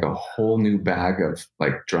up like a whole new bag of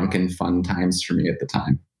like drunken fun times for me at the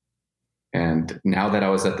time. And now that I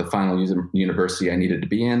was at the final university I needed to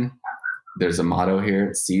be in, there's a motto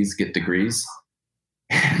here: C's get degrees.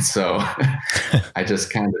 And so I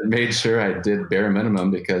just kind of made sure I did bare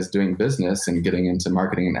minimum, because doing business and getting into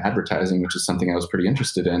marketing and advertising, which is something I was pretty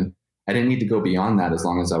interested in, I didn't need to go beyond that as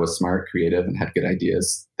long as I was smart, creative, and had good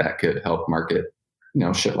ideas that could help market,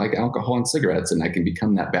 shit like alcohol and cigarettes. And I can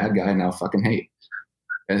become that bad guy I now fucking hate.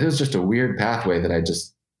 And it was just a weird pathway that I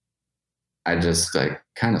just like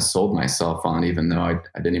kind of sold myself on, even though I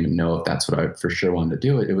didn't even know if that's what I for sure wanted to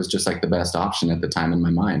do. It was just like the best option at the time in my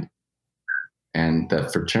mind. And the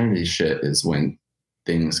fraternity shit is when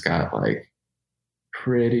things got like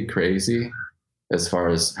pretty crazy as far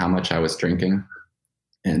as how much I was drinking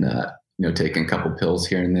and, taking a couple pills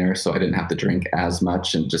here and there. So I didn't have to drink as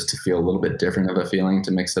much and just to feel a little bit different of a feeling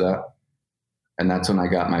to mix it up. And that's when I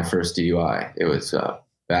got my first DUI. It was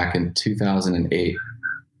back in 2008.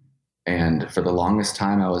 And for the longest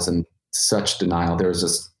time, I was in such denial. There was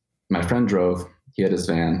this, my friend drove, he had his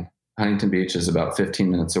van. Huntington Beach is about 15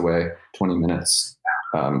 minutes away, 20 minutes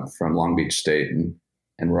from Long Beach State,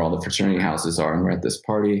 and where all the fraternity houses are. And we're at this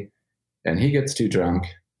party, and he gets too drunk.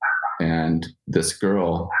 And this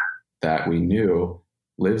girl that we knew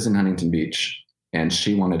lives in Huntington Beach, and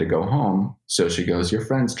she wanted to go home. So she goes, your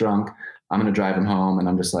friend's drunk. I'm going to drive him home. And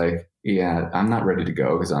I'm just like, yeah, I'm not ready to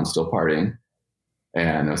go because I'm still partying.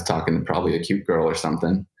 And I was talking to probably a cute girl or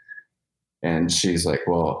something. And she's like,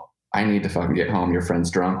 well, I need to fucking get home. Your friend's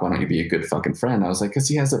drunk. Why don't you be a good fucking friend? I was like, cause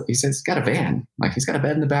he says he's got a van. Like, he's got a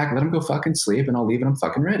bed in the back. Let him go fucking sleep and I'll leave and I'm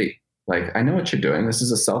fucking ready. Like, I know what you're doing. This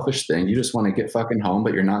is a selfish thing. You just want to get fucking home,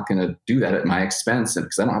 but you're not going to do that at my expense. And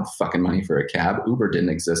because I don't have fucking money for a cab. Uber didn't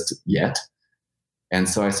exist yet. And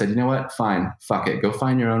so I said, you know what? Fine. Fuck it. Go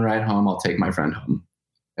find your own ride home. I'll take my friend home.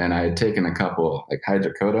 And I had taken a couple like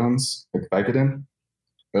hydrocodones, like Vicodin,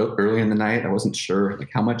 early in the night. I wasn't sure like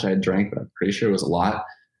how much I had drank, but I'm pretty sure it was a lot.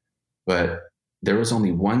 But there was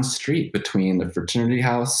only one street between the fraternity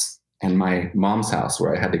house and my mom's house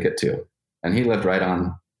where I had to get to. And he lived right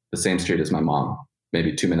on the same street as my mom,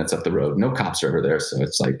 maybe 2 minutes up the road. No cops are over there. So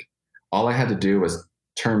it's like, all I had to do was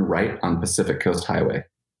turn right on Pacific Coast Highway.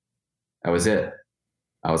 That was it.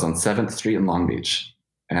 I was on 7th Street in Long Beach,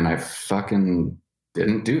 and I fucking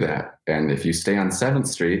didn't do that. And if you stay on 7th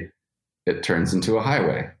Street, it turns into a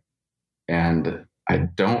highway. And I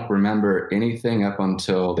don't remember anything up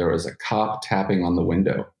until there was a cop tapping on the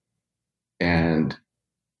window. And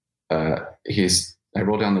I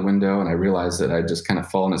rolled down the window and I realized that I'd just kind of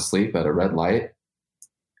fallen asleep at a red light.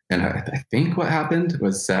 And I think what happened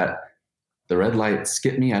was that the red light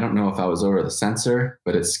skipped me. I don't know if I was over the sensor,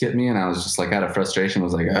 but it skipped me. And I was just like out of frustration,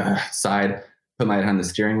 was like, sighed, put my head on the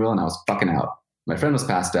steering wheel, and I was fucking out. My friend was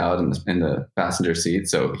passed out in the passenger seat,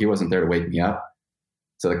 so he wasn't there to wake me up.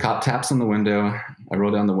 So the cop taps on the window. I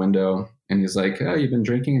roll down the window, and he's like, oh, you've been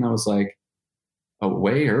drinking? And I was like, oh,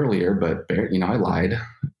 way earlier, but I lied.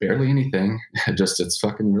 Barely anything. It's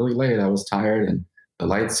fucking really late. I was tired, and the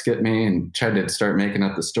light skipped me, and tried to start making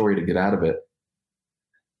up the story to get out of it.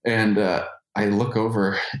 And I look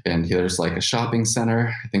over, and there's like a shopping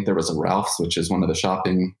center. I think there was a Ralph's, which is one of the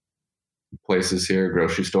shopping places here,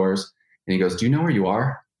 grocery stores. And he goes, do you know where you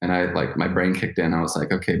are? And my brain kicked in. I was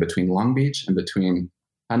like, okay, between Long Beach and between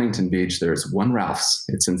Huntington Beach, there's one Ralph's.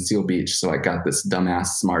 It's in Seal Beach. So I got this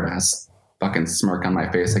dumbass, smartass fucking smirk on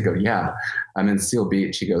my face. I go, yeah, I'm in Seal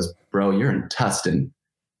Beach. He goes, bro, you're in Tustin.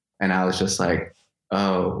 And I was just like,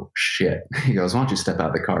 oh shit. He goes, why don't you step out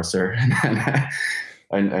of the car, sir?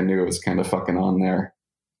 And I knew it was kind of fucking on there.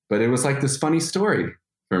 But it was like this funny story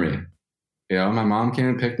for me. My mom came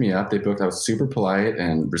and picked me up. I was super polite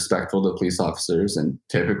and respectful to police officers. And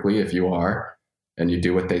typically, if you are and you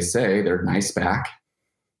do what they say, they're nice back.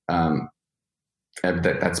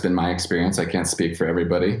 That's been my experience. I can't speak for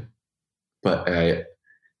everybody. But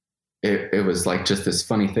it was like just this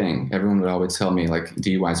funny thing. Everyone would always tell me, like,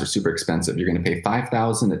 DUIs are super expensive. You're going to pay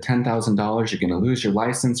 $5,000 to $10,000. You're going to lose your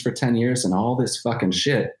license for 10 years and all this fucking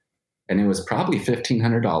shit. And it was probably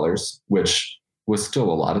 $1,500, which was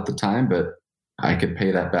still a lot at the time, but I could pay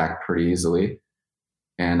that back pretty easily.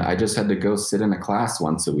 And I just had to go sit in a class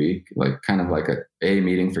once a week, like kind of like a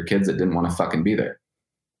meeting for kids that didn't want to fucking be there.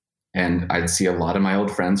 And I'd see a lot of my old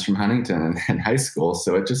friends from Huntington and high school.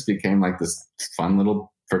 So it just became like this fun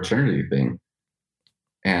little fraternity thing.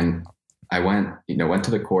 And I went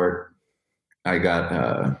to the court. I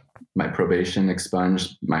got my probation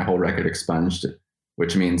expunged, my whole record expunged,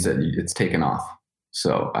 which means that it's taken off.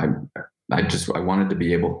 So I wanted to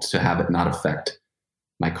be able to have it not affect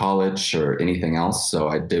my college or anything else. So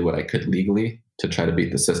I did what I could legally to try to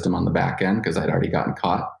beat the system on the back end because I'd already gotten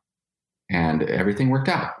caught, and everything worked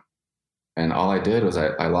out. And all I did was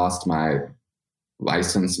I lost my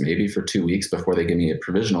license maybe for 2 weeks before they gave me a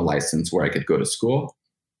provisional license where I could go to school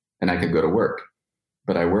and I could go to work.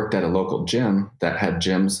 But I worked at a local gym that had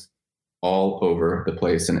gyms all over the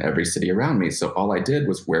place in every city around me. So all I did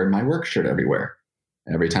was wear my work shirt everywhere.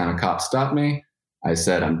 Every time a cop stopped me, I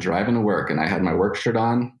said, I'm driving to work, and I had my work shirt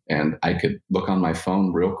on, and I could look on my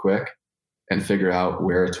phone real quick and figure out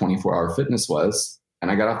where 24-hour fitness was, and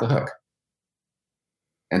I got off the hook.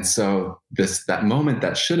 And so that moment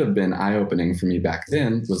that should have been eye-opening for me back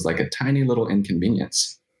then was like a tiny little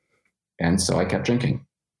inconvenience. And so I kept drinking.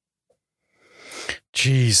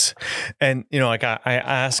 Jeez. And, like I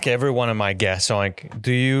ask every one of my guests, so like,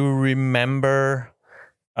 do you remember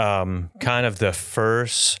kind of the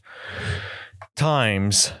first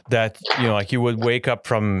times that, like you would wake up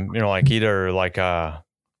from, like either like a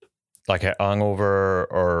hungover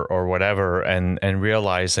or whatever, and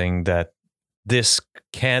realizing that this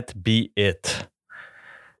can't be it.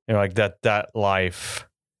 Like that life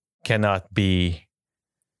cannot be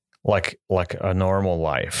like a normal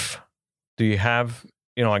life. Do you have,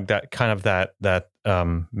 like that kind of that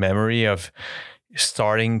memory of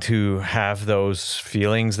starting to have those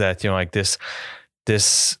feelings that, like this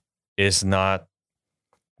is not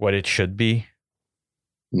what it should be?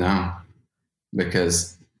 No,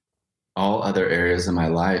 because all other areas of my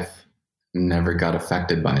life never got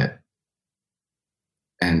affected by it.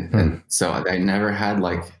 And so I never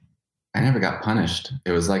got punished.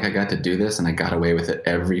 It was like I got to do this and I got away with it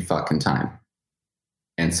every fucking time.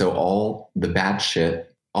 And so all the bad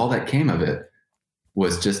shit, all that came of it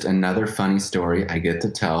was just another funny story I get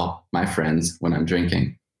to tell my friends when I'm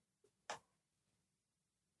drinking.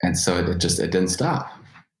 And so it didn't stop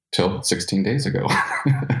till 16 days ago.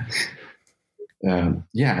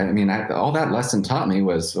 Yeah, I mean, all that lesson taught me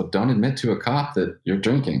was, well, don't admit to a cop that you're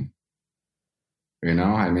drinking.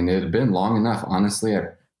 I mean, it had been long enough. Honestly, I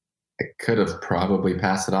could have probably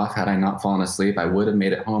passed it off had I not fallen asleep. I would have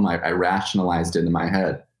made it home. I rationalized it in my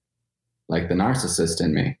head, like the narcissist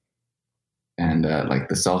in me, and like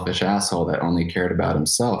the selfish asshole that only cared about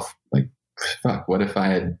himself. Like, fuck, what if I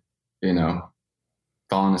had,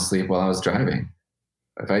 fallen asleep while I was driving?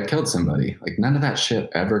 If I'd killed somebody? Like, none of that shit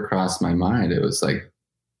ever crossed my mind. It was like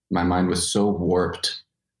my mind was so warped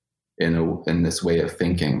in this way of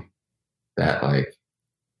thinking that, like,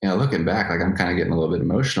 looking back, like, I'm kind of getting a little bit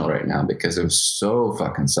emotional right now because it was so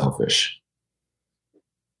fucking selfish.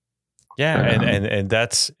 Yeah. And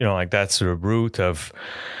that's, like, that's the root of,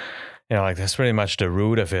 like, that's pretty much the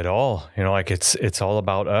root of it all. Like, it's all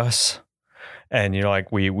about us. And,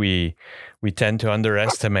 like, we tend to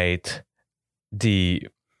underestimate the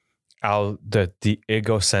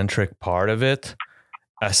egocentric part of it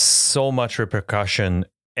has so much repercussion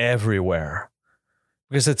everywhere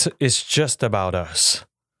because it's just about us.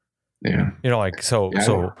 Yeah. Like, so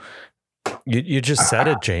you just said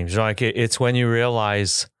it, James. Like, it's when you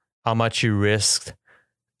realize how much you risked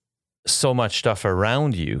so much stuff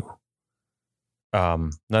around you,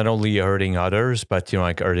 not only hurting others, but,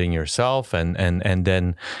 like, hurting yourself and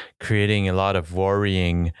then creating a lot of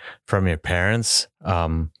worrying from your parents.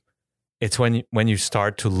 It's when you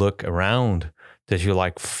start to look around that you're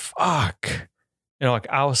like, fuck, like,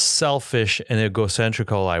 how selfish and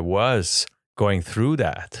egocentrical I was going through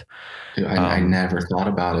that. Dude, I never thought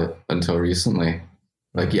about it until recently.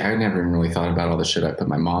 Like, I never even really thought about all the shit I put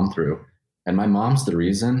my mom through. And my mom's the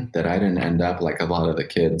reason that I didn't end up like a lot of the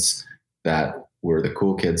kids that were the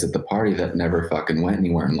cool kids at the party that never fucking went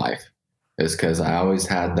anywhere in life, is because I always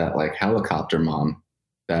had that, like, helicopter mom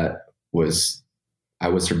that I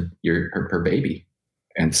was her baby.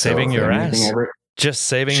 And so saving your ass. Just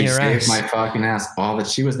saving your ass. She saved my fucking ass. Oh, but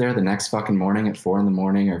she was there the next fucking morning at 4 a.m.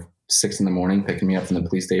 or 6 a.m, picking me up from the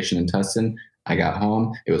police station in Tustin. I got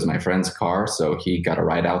home. It was my friend's car, so he got a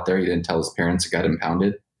ride out there. He didn't tell his parents. It got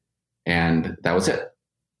impounded. And that was it.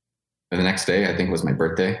 And the next day, I think, was my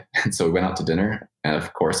birthday. And so we went out to dinner. And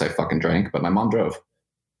of course, I fucking drank, but my mom drove.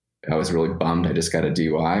 I was really bummed. I just got a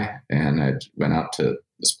DUI. And I went out to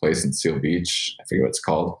this place in Seal Beach. I forget what it's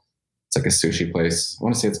called. It's like a sushi place. I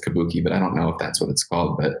want to say it's Kabuki, but I don't know if that's what it's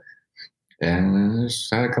called. And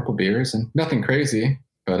just had a couple beers and nothing crazy.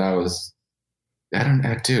 But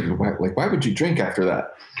dude, why would you drink after that?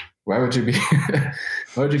 Why would you get a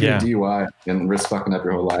DUI and risk fucking up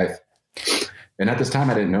your whole life? And at this time,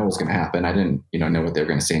 I didn't know what was going to happen. I didn't, know what they were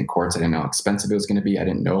going to say in courts. I didn't know how expensive it was going to be. I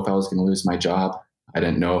didn't know if I was going to lose my job. I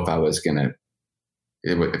didn't know if I was going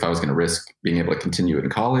to risk being able to continue in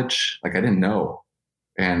college. Like, I didn't know.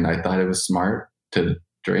 And I thought it was smart to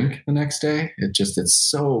drink the next day. It's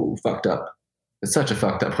so fucked up. It's such a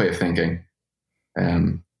fucked up way of thinking.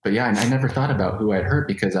 But yeah, I never thought about who I'd hurt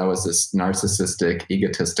because I was this narcissistic,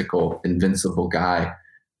 egotistical, invincible guy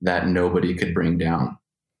that nobody could bring down.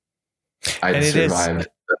 I'd survived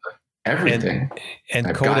everything. And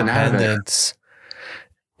codependence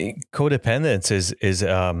is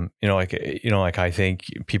like I think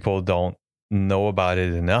people don't know about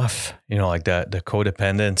it enough. Like the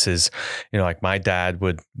codependence is, like my dad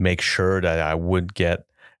would make sure that I would get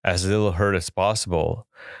as little hurt as possible,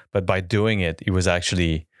 but by doing it, it was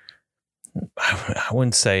actually, I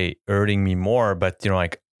wouldn't say hurting me more, but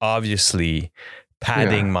like obviously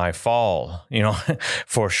padding my fall,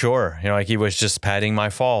 for sure. Like he was just padding my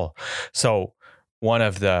fall. So one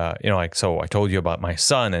of the, so I told you about my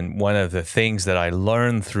son, and one of the things that I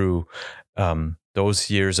learned through those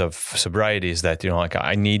years of sobriety is that, like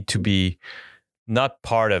I need to be not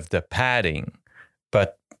part of the padding,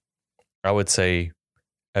 but I would say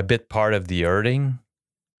a bit part of the hurting,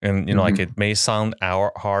 And, like it may sound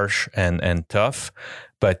harsh and tough,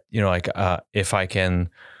 but, like if I can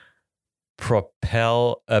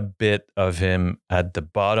propel a bit of him at the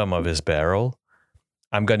bottom of his barrel,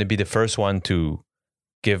 I'm going to be the first one to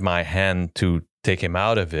give my hand to take him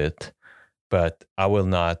out of it. But I will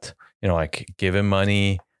not, like give him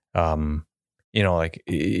money. Like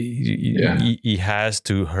he has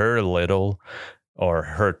to hurt a little or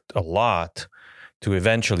hurt a lot to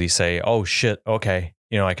eventually say, oh shit, okay,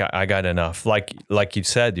 like I got enough. Like you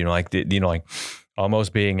said, like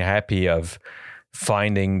almost being happy of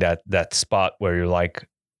finding that spot where you're like,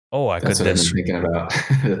 oh, That's what I've been thinking about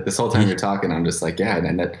this whole time you're talking. I'm just like, yeah,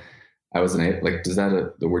 and that I wasn't like, is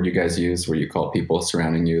that the word you guys use where you call people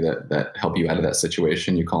surrounding you that help you out of that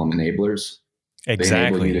situation? You call them enablers. Exactly. They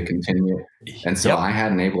enable you to continue. And so I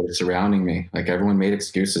had enablers surrounding me. Like everyone made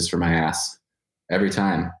excuses for my ass every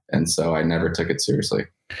time. And so I never took it seriously.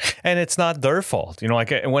 And it's not their fault.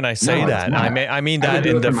 Like when I say that, I mean that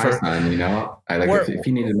in the first time, I like if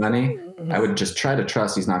he needed money, I would just try to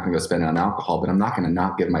trust he's not going to go spend it on alcohol, but I'm not going to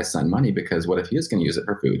not give my son money because what if he is going to use it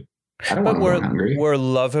for food? I don't want to go hungry. We're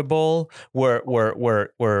lovable.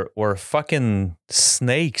 We're fucking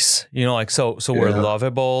snakes. Like so we're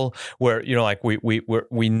lovable. We're like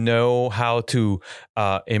we know how to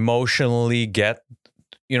emotionally get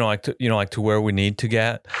to where we need to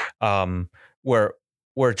get.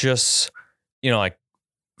 We're just like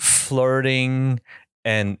flirting,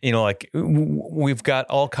 and like we've got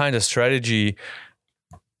all kinds of strategy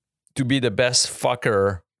to be the best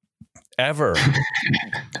fucker ever.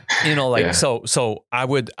 So I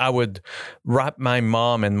would wrap my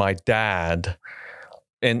mom and my dad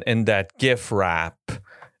in that gift wrap,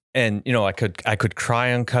 and I could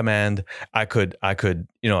cry on command. I could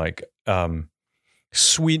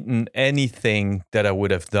sweeten anything that I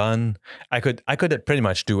would have done. I could pretty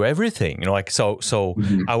much do everything. So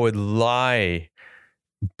I would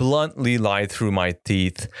bluntly lie through my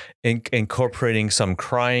teeth, incorporating some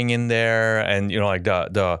crying in there, and like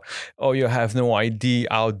the oh, you have no idea,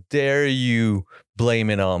 how dare you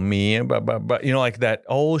blame it on me, but like that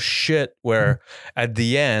whole shit where at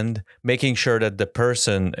the end making sure that the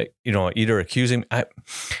person either accusing I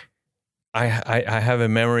have a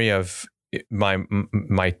memory of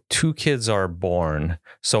my two kids are born,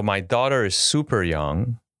 so my daughter is super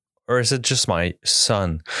young. Or is it just my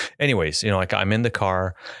son? Anyways, like I'm in the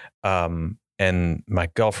car, and my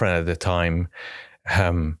girlfriend at the time,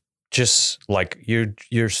 just like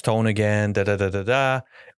you're stoned again,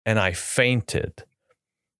 and I fainted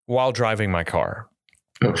while driving my car.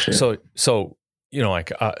 Oh shit! So so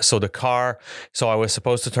the car. So I was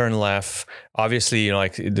supposed to turn left. Obviously,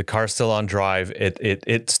 like the car's still on drive.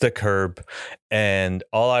 It's the curb, and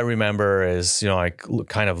all I remember is like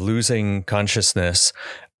kind of losing consciousness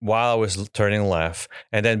while I was turning left,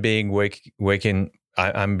 and then being waking.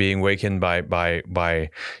 I'm being wakened by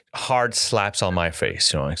hard slaps on my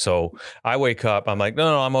face. So I wake up. I'm like,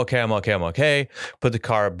 no, I'm okay. Put the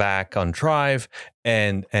car back on drive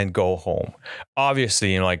and go home.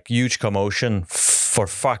 Obviously, like huge commotion. For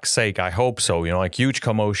fuck's sake, I hope so. Like huge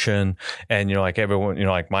commotion, and like everyone,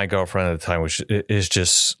 like my girlfriend at the time is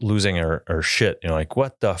just losing her shit. Like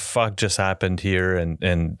what the fuck just happened here,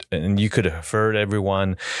 and you could have heard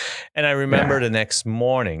everyone. And I remember the next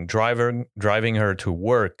morning driving her to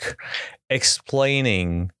work,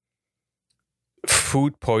 explaining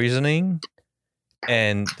food poisoning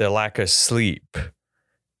and the lack of sleep,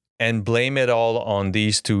 and blame it all on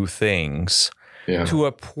these two things, to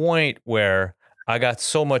a point where I got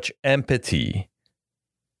so much empathy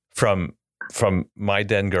from my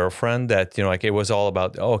then girlfriend that like it was all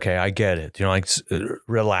about, okay, I get it, like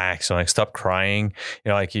relax, like stop crying,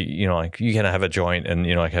 like like you can have a joint and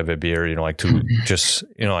like have a beer, like to just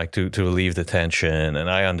like to relieve the tension, and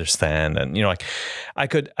I understand, and like I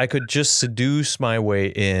could just seduce my way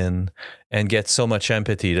in and get so much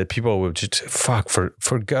empathy that people would just fuck,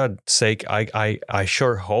 for God's sake, I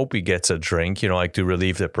sure hope he gets a drink, like to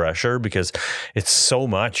relieve the pressure, because it's so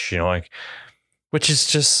much, like, which is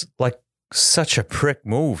just like such a prick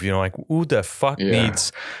move, like who the fuck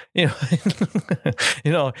needs,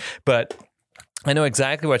 but I know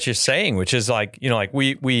exactly what you're saying, which is like, like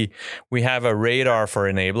we have a radar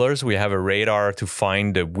for enablers. We have a radar to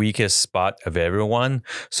find the weakest spot of everyone,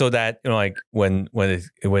 so that like when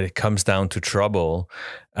it comes down to trouble,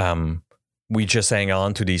 we just hang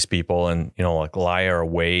on to these people and like lie our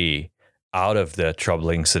way out of the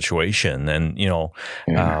troubling situation, and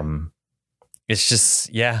it's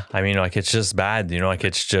just like it's just bad, like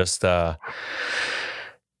it's just I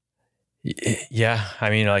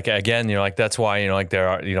mean, like again, like that's why like there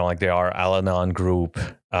are like there are Al-Anon group,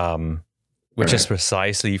 which is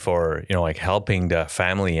precisely for, you know, like helping the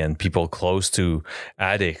family and people close to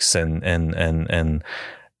addicts and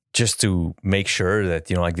just to make sure that,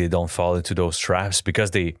 you know, like they don't fall into those traps,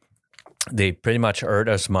 because they pretty much hurt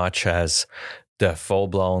as much as the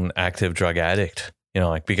full-blown active drug addict, you know,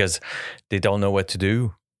 like, because they don't know what to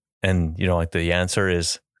do. And, you know, like the answer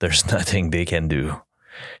is there's nothing they can do.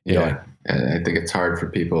 You know, like, I think it's hard for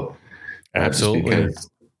people. Absolutely. Because,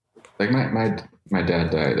 like my dad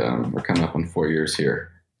died. We're coming up on 4 years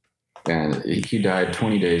here, and he died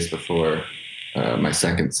 20 days before my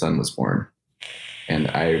second son was born. And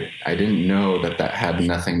I didn't know that had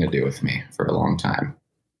nothing to do with me for a long time.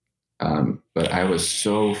 But I was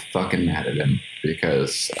so fucking mad at him,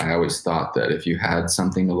 because I always thought that if you had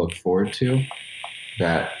something to look forward to,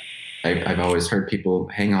 that I've always heard people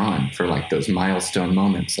hang on for like those milestone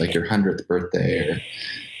moments, like your 100th birthday, or,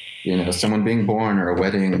 you know, someone being born, or a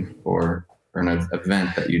wedding, or an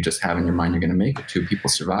event that you just have in your mind you're going to make it to. People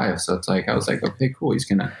survive. So it's like, I was like, okay, cool. He's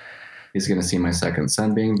gonna see my second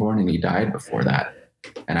son being born, and he died before that.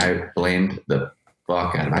 And I blamed the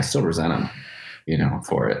fuck out of him. I still resent him, you know,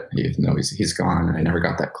 for it, even though he's gone, and I never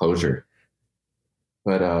got that closure.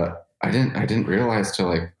 But I didn't realize till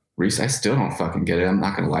like I still don't fucking get it. I'm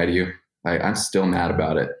not gonna lie to you. I'm still mad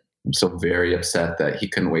about it. I'm still very upset that he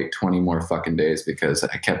couldn't wait 20 more fucking days, because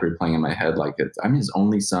I kept replaying in my head like I'm his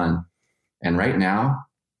only son. And right now,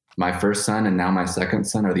 my first son and now my second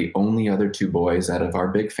son are the only other two boys out of our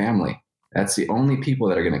big family. That's the only people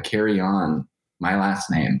that are going to carry on my last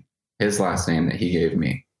name, his last name that he gave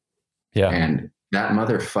me. Yeah. And that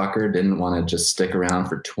motherfucker didn't want to just stick around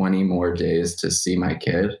for 20 more days to see my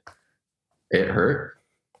kid. It hurt.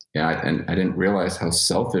 Yeah. And I didn't realize how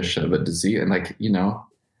selfish of a disease. And like, you know,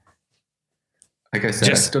 like I said,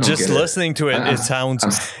 just listening to it, it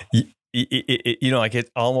sounds, you know, like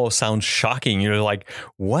it almost sounds shocking. You're like,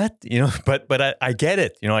 what? You know, but I get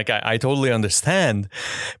it. You know, like I totally understand.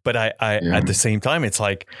 But I at the same time, it's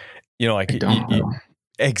like, you know, like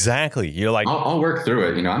exactly. You're like, I'll work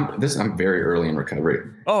through it. You know, I'm very early in recovery.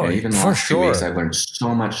 Oh, and even the last 2 weeks, I've learned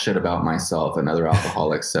so much shit about myself and other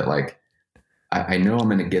alcoholics that like, I know I'm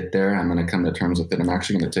going to get there. I'm going to come to terms with it. I'm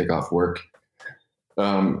actually going to take off work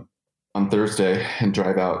on Thursday and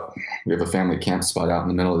drive out. We have a family camp spot out in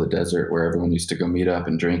the middle of the desert where everyone used to go meet up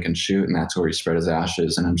and drink and shoot. And that's where he spread his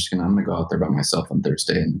ashes. And I'm going to go out there by myself on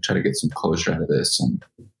Thursday and try to get some closure out of this. And,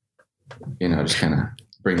 you know, just kind of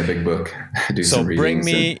bring the big book, do some readings.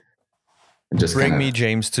 Bring me,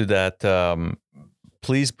 James, to that.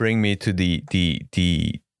 Please bring me to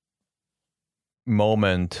the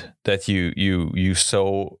moment that you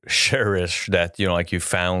so cherish, that, you know, like you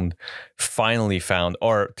finally found,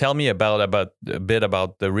 or tell me about a bit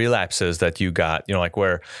about the relapses that you got, you know, like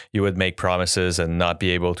where you would make promises and not be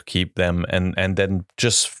able to keep them, and then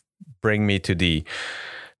just bring me to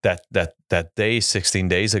that day 16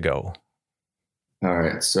 days ago. All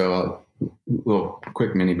right, so a little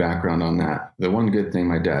quick mini background on that. The one good thing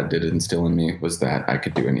my dad did instill in me was that I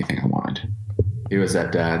could do anything I wanted. He was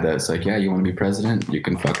that dad that's like, yeah, you want to be president? You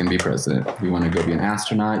can fucking be president. You want to go be an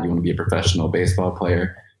astronaut? You want to be a professional baseball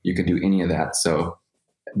player? You can do any of that. So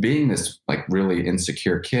being this like really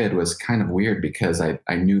insecure kid was kind of weird, because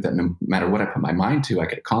I knew that no matter what I put my mind to, I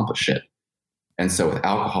could accomplish it. And so with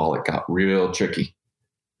alcohol, it got real tricky,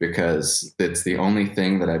 because it's the only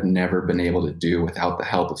thing that I've never been able to do without the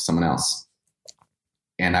help of someone else.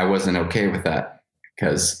 And I wasn't okay with that,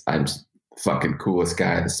 because I'm fucking coolest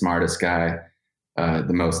guy, the smartest guy,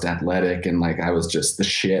 the most athletic, and like I was just the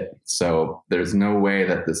shit. So there's no way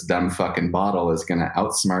that this dumb fucking bottle is going to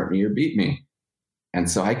outsmart me or beat me. And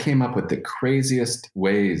so I came up with the craziest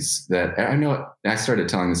ways that I know. I started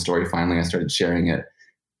telling the story. Finally, I started sharing it,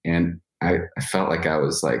 and I felt like I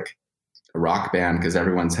was like a rock band, because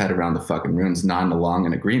everyone's head around the fucking room's nodding along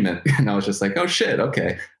in agreement. And I was just like, oh shit,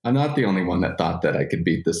 okay, I'm not the only one that thought that I could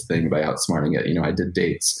beat this thing by outsmarting it. You know, I did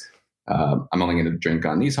dates. I'm only going to drink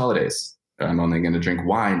on these holidays. I'm only going to drink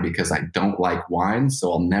wine because I don't like wine,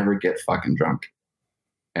 so I'll never get fucking drunk.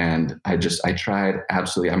 And I tried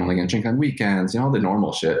absolutely, I'm only going to drink on weekends, you know, all the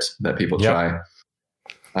normal shit that people try.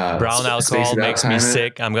 Brown alcohol makes me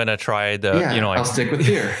sick. I'm going to try I'll stick with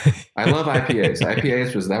beer. I love IPAs.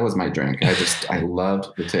 That was my drink. I loved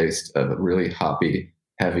the taste of a really hoppy,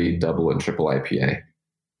 heavy double and triple IPA.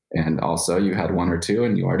 And also you had one or two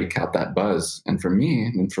and you already caught that buzz. And for me,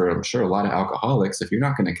 and for I'm sure a lot of alcoholics, if you're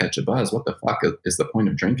not going to catch a buzz, what the fuck is the point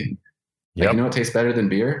of drinking? Like, you know what tastes better than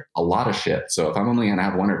beer? A lot of shit. So if I'm only going to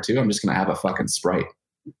have one or two, I'm just going to have a fucking Sprite.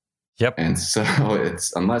 Yep. And so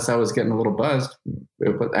it's, unless I was getting a little buzzed,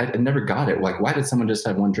 but I never got it. Like, why did someone just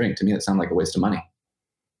have one drink? To me, it sounded like a waste of money.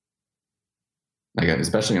 Like,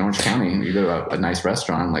 especially in Orange County, you go to a nice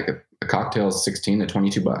restaurant, like a cocktail is $16 to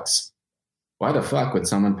 $22. Why the fuck would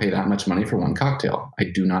someone pay that much money for one cocktail? I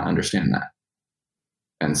do not understand that.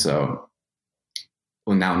 And so,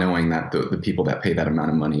 well, now knowing that the people that pay that amount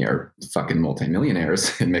of money are fucking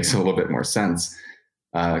multimillionaires, it makes a little bit more sense.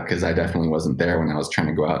 Because I definitely wasn't there when I was trying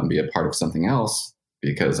to go out and be a part of something else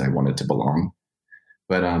because I wanted to belong.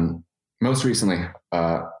 But most recently,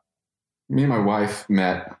 me and my wife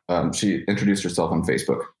met. She introduced herself on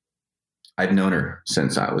Facebook. I'd known her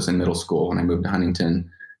since I was in middle school when I moved to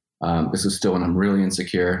Huntington. This was still when I'm really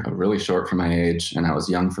insecure, really short for my age, and I was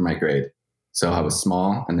young for my grade. So I was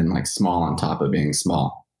small, and then like small on top of being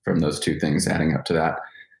small, from those two things adding up to that.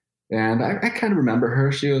 And I kind of remember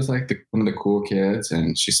her. She was like one of the cool kids,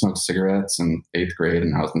 and she smoked cigarettes in 8th grade,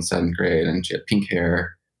 and I was in 7th grade, and she had pink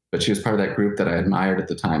hair. But she was part of that group that I admired at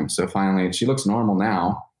the time. So finally, she looks normal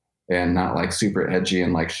now and not like super edgy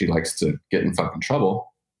and like she likes to get in fucking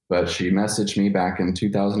trouble. But she messaged me back in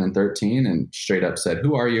 2013 and straight up said,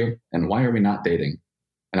 "Who are you? And why are we not dating?"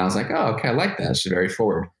 And I was like, "Oh, okay, I like that." She's very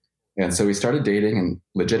forward. And so we started dating, and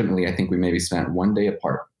legitimately, I think we maybe spent one day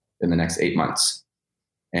apart in the next 8 months.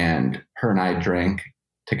 And her and I drank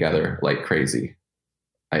together like crazy,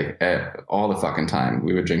 like all the fucking time.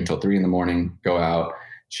 We would drink till 3 a.m, go out.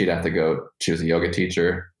 She'd have to go. She was a yoga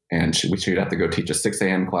teacher, and she'd have to go teach a 6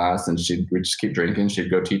 a.m. class, and we'd just keep drinking. She'd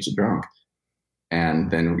go teach it drunk.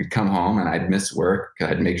 And then we'd come home, and I'd miss work.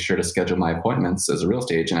 I'd make sure to schedule my appointments as a real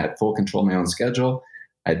estate agent. I had full control of my own schedule.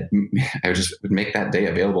 I just would make that day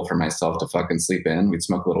available for myself to fucking sleep in. We'd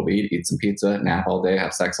smoke a little weed, eat some pizza, nap all day,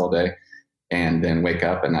 have sex all day. And then wake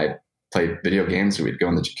up and I'd play video games, or we'd go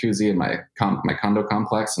in the jacuzzi in my condo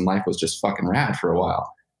complex, and life was just fucking rad for a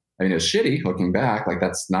while. I mean, it was shitty looking back, like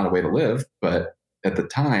that's not a way to live. But at the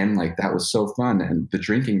time, like that was so fun. And the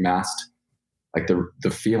drinking masked like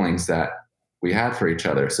the feelings that we had for each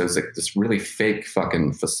other. So it was like this really fake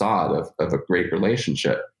fucking facade of a great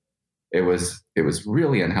relationship. It was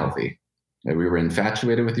really unhealthy. We were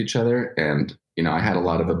infatuated with each other, and I had a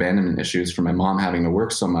lot of abandonment issues from my mom having to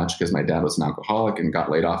work so much because my dad was an alcoholic and got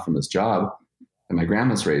laid off from his job, and my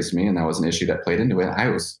grandma's raised me, and that was an issue that played into it.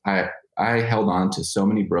 I held on to so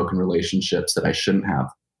many broken relationships that I shouldn't have,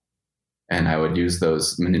 and I would use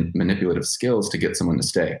those manipulative skills to get someone to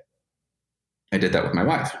stay. I did that with my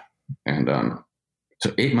wife, and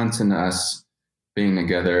so 8 months into us being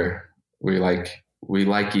together, we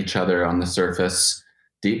like each other on the surface.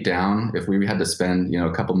 Deep down, if we had to spend,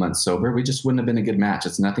 a couple months sober, we just wouldn't have been a good match.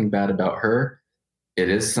 It's nothing bad about her. It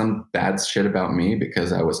is some bad shit about me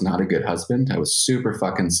because I was not a good husband. I was super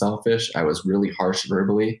fucking selfish. I was really harsh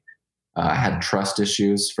verbally. I had trust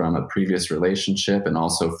issues from a previous relationship and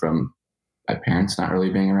also from my parents not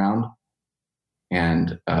really being around.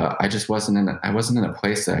 And I just wasn't in a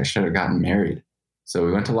place that I should have gotten married. So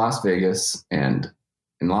we went to Las Vegas, and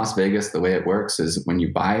in Las Vegas, the way it works is when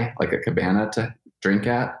you buy like a cabana to drink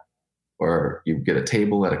at, or you get a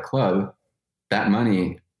table at a club, that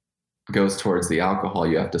money goes towards the alcohol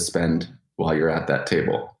you have to spend while you're at that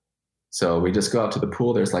table. So we just go out to the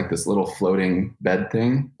pool. There's like this little floating bed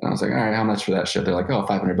thing. And I was like, all right, how much for that shit? They're like, oh,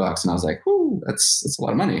 $500. And I was like, whoo, that's a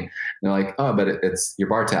lot of money. And they're like, oh, but it's your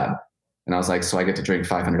bar tab. And I was like, so I get to drink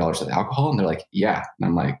 $500 of alcohol? And they're like, yeah. And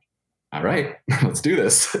I'm like, all right, let's do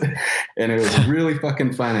this. And it was really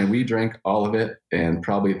fucking fun. And we drank all of it and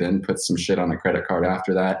probably then put some shit on a credit card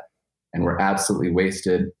after that. And we're absolutely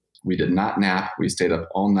wasted. We did not nap. We stayed up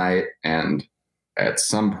all night. And at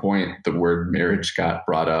some point, the word marriage got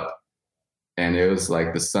brought up. And it was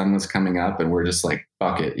like the sun was coming up, and we're just like,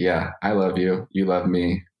 fuck it. Yeah, I love you. You love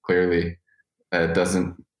me. Clearly, I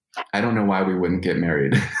don't know why we wouldn't get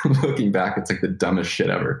married. Looking back, it's like the dumbest shit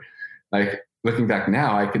ever. Like, looking back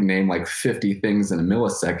now, I could name like 50 things in a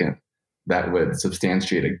millisecond that would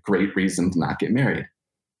substantiate a great reason to not get married.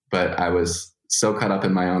 But I was so caught up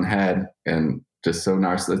in my own head and just so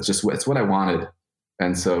narcissistic. It's what I wanted.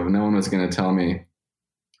 And so no one was going to tell me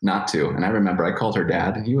not to. And I remember I called her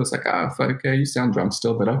dad, and he was like, oh, okay, you sound drunk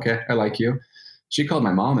still, but okay, I like you. She called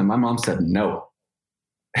my mom, and my mom said no.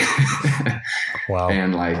 Wow.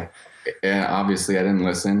 And obviously I didn't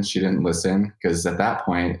listen. She didn't listen, because at that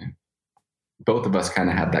point, both of us kind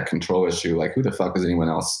of had that control issue. Like, who the fuck is anyone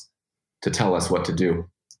else to tell us what to do?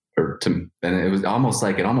 And it was almost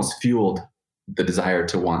like it almost fueled the desire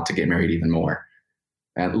to want to get married even more.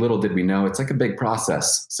 And little did we know, it's like a big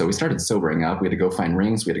process. So we started sobering up. We had to go find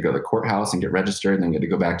rings. We had to go to the courthouse and get registered. And then we had to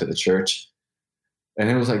go back to the church. And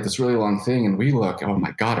it was like this really long thing. And we look, oh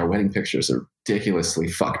my God, our wedding pictures are ridiculously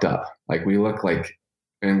fucked up. Like, we look like,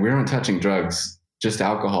 and we weren't touching drugs, just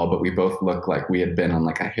alcohol, but we both looked like we had been on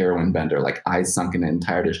like a heroin bender, like eyes sunken in,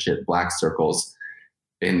 tired as shit, black circles.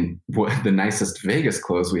 in the nicest Vegas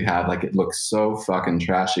clothes we had. Like, it looked so fucking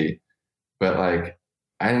trashy, but like,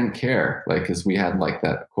 I didn't care, like, cause we had like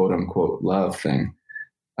that quote unquote love thing.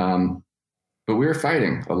 But we were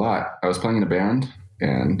fighting a lot. I was playing in a band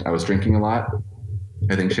and I was drinking a lot.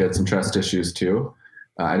 I think she had some trust issues too.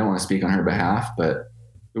 I don't want to speak on her behalf, but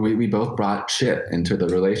we both brought shit into the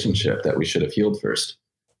relationship that we should have healed first.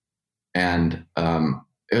 And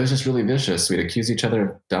it was just really vicious. We'd accuse each other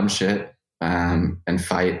of dumb shit and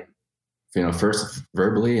fight, first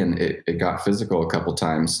verbally, and it got physical a couple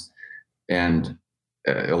times. And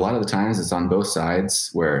a lot of the times it's on both sides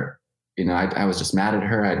where, I was just mad at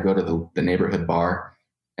her. I'd go to the neighborhood bar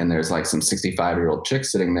and there's like some 65-year-old chick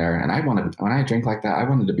sitting there. And when I drink like that, I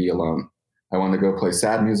wanted to be alone. I wanted to go play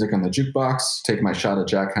sad music on the jukebox, take my shot of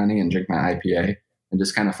Jack Honey and drink my IPA and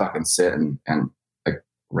just kind of fucking sit and like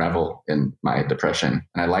revel in my depression.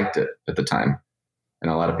 And I liked it at the time.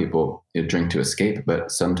 And a lot of people drink to escape,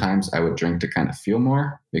 but sometimes I would drink to kind of feel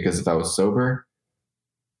more, because if I was sober,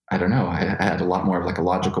 I don't know, I had a lot more of like a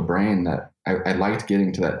logical brain that I liked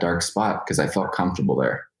getting to that dark spot because I felt comfortable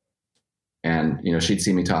there. And, she'd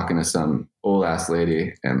see me talking to some old ass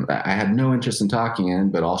lady and I had no interest in talking in,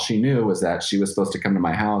 but all she knew was that she was supposed to come to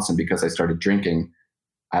my house. And because I started drinking,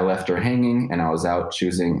 I left her hanging and I was out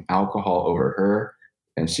choosing alcohol over her.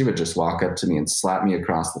 And she would just walk up to me and slap me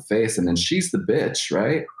across the face. And then she's the bitch,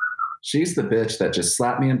 right? She's the bitch that just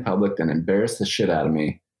slapped me in public and embarrassed the shit out of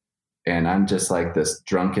me. And I'm just like this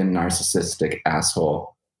drunken, narcissistic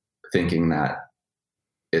asshole thinking that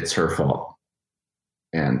it's her fault.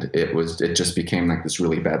 And it just became like this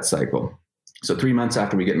really bad cycle. So 3 months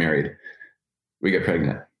after we get married, we get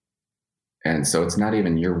pregnant. And so it's not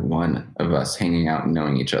even year one of us hanging out and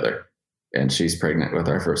knowing each other. And she's pregnant with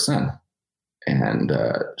our first son. And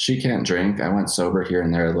she can't drink. I went sober here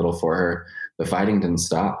and there a little for her. The fighting didn't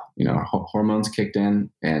stop. Hormones kicked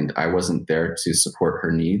in and I wasn't there to support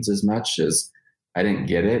her needs as much as I didn't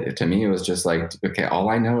get it. To me, it was just like, okay, all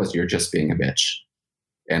I know is you're just being a bitch.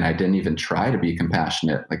 And I didn't even try to be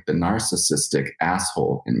compassionate. Like, the narcissistic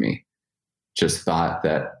asshole in me just thought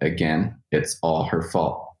that, again, it's all her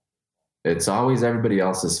fault. It's always everybody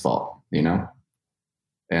else's fault,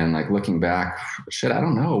 And like, looking back, shit, I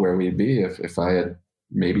don't know where we'd be if I had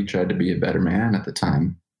maybe tried to be a better man at the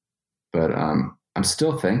time. But I'm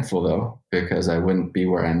still thankful though, because I wouldn't be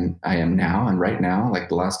where I am now. And right now, like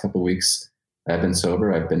the last couple of weeks I've been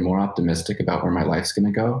sober, I've been more optimistic about where my life's going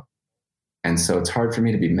to go. And so it's hard for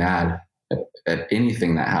me to be mad at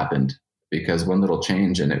anything that happened, because one little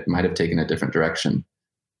change and it might have taken a different direction.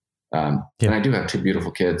 And I do have 2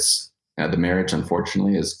 beautiful kids. The marriage,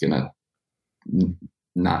 unfortunately, is going to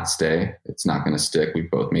not stay. It's not going to stick. We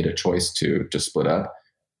both made a choice to split up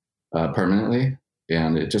permanently.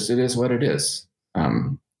 And it is what it is.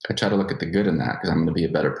 I try to look at the good in that because I'm going to be a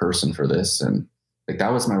better person for this. And like,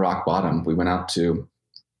 that was my rock bottom. We went out to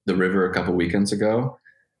the river a couple weekends ago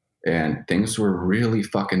and things were really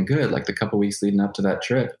fucking good. Like the couple weeks leading up to that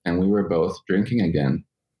trip, and we were both drinking again.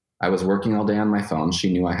 I was working all day on my phone.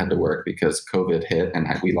 She knew I had to work because COVID hit and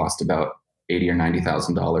we lost about $80,000 or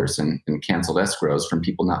 $90,000 in canceled escrows from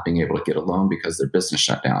people not being able to get a loan because their business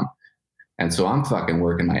shut down. And so I'm fucking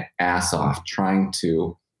working my ass off trying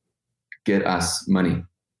to get us money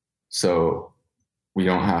so we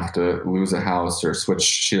don't have to lose a house or switch.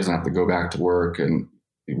 She doesn't have to go back to work and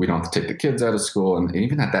we don't have to take the kids out of school. And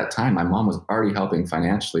even at that time, my mom was already helping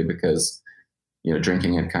financially because,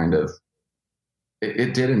 drinking it kind of,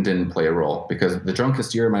 it did and didn't play a role, because the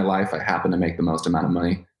drunkest year of my life, I happened to make the most amount of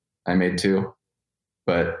money I made too.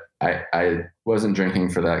 But I wasn't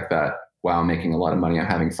drinking for that wow, making a lot of money, I'm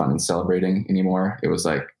having fun and celebrating anymore. It was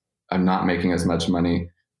like, I'm not making as much money.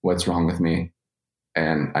 What's wrong with me?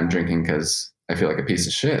 And I'm drinking because I feel like a piece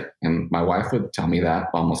of shit. And my wife would tell me that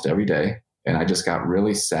almost every day. And I just got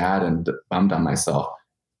really sad and bummed on myself.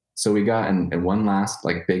 So we got in one last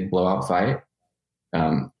like big blowout fight.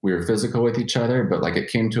 We were physical with each other, but like it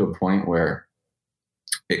came to a point where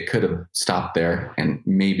it could have stopped there and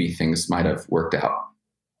maybe things might have worked out.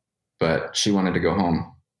 But she wanted to go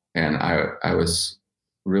home. And I was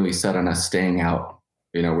really set on us staying out.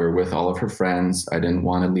 We were with all of her friends. I didn't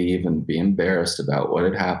want to leave and be embarrassed about what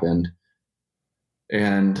had happened.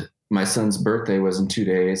 And my son's birthday was in 2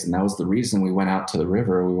 days. And that was the reason we went out to the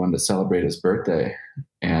river. We wanted to celebrate his birthday.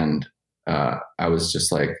 And I was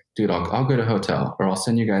just like, dude, I'll go to a hotel, or I'll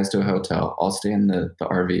send you guys to a hotel. I'll stay in the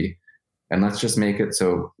RV. And let's just make it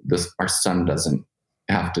so our son doesn't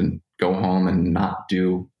have to go home and not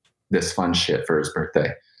do this fun shit for his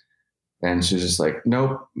birthday. And she's just like,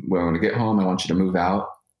 nope, when we get home, I want you to move out.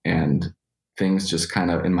 And things just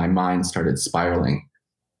kind of in my mind started spiraling.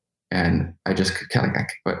 And I just kind of,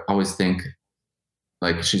 I always think,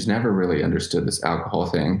 like, she's never really understood this alcohol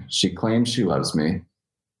thing. She claims she loves me,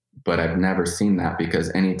 but I've never seen that,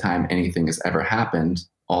 because anytime anything has ever happened,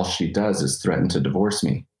 all she does is threaten to divorce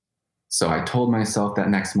me. So I told myself that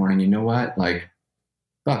next morning, you know what? Like,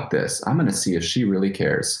 fuck this. I'm going to see if she really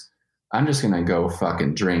cares. I'm just going to go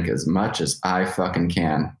fucking drink as much as I fucking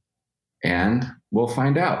can, and we'll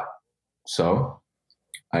find out. So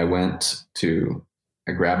I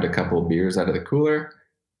grabbed a couple of beers out of the cooler,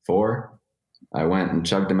 4. I went and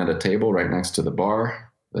chugged them at a table right next to the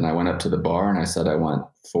bar. Then I went up to the bar and I said, I want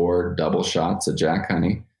 4 double shots of Jack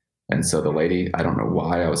Honey. And so the lady, I don't know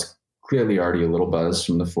why, I was clearly already a little buzzed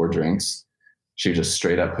from the 4 drinks. She just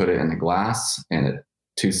straight up put it in a glass, and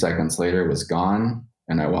 2 seconds later it was gone.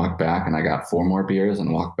 And I walked back and I got 4 more beers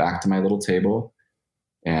and walked back to my little table.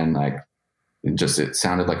 And like, it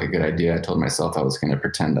sounded like a good idea. I told myself I was going to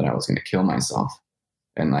pretend that I was going to kill myself.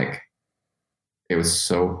 And like, it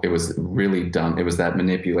was really dumb. It was that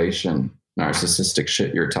manipulation, narcissistic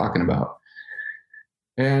shit you're talking about.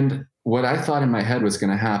 And what I thought in my head was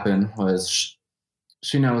going to happen was,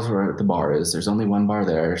 she knows where the bar is. There's only one bar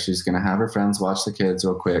there. She's going to have her friends watch the kids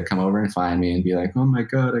real quick, come over and find me and be like, oh my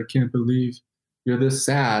God, I can't believe you're this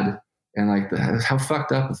sad. And like, how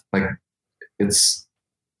fucked up, like, it's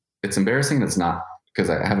embarrassing and it's not, because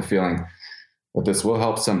I have a feeling that this will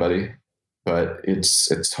help somebody. But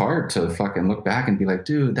it's hard to fucking look back and be like,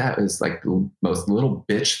 dude, that is like the most little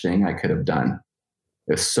bitch thing I could have done.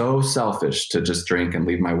 It's so selfish to just drink and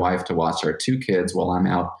leave my wife to watch our 2 kids while I'm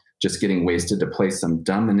out just getting wasted to play some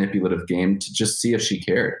dumb manipulative game to just see if she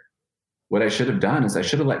cared. What I should have done is I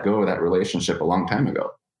should have let go of that relationship a long time ago.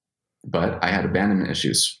 But I had abandonment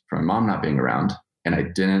issues from my mom not being around,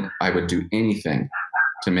 and I would do anything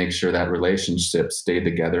to make sure that relationship stayed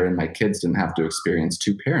together and my kids didn't have to experience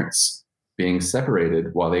 2 parents being separated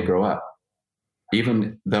while they grow up,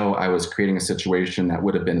 even though I was creating a situation that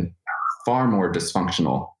would have been far more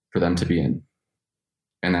dysfunctional for them to be in.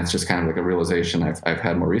 And that's just kind of like a realization I've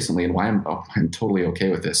had more recently, and why I'm totally okay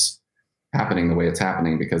with this happening the way it's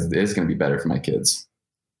happening, because it is going to be better for my kids.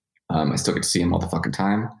 I still get to see them all the fucking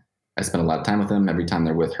time. I spend a lot of time with them. Every time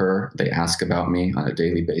they're with her, they ask about me on a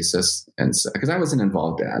daily basis. And so, because I was an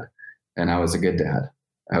involved dad, and I was a good dad,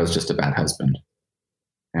 I was just a bad husband.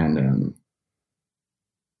 And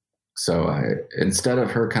so instead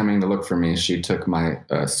of her coming to look for me, she took my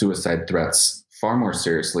suicide threats far more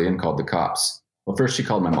seriously and called the cops. Well, first she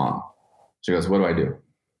called my mom. She goes, what do I do?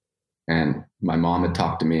 And my mom had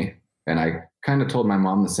talked to me, and I kind of told my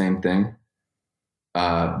mom the same thing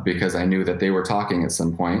because I knew that they were talking at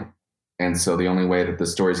some point. And so the only way that the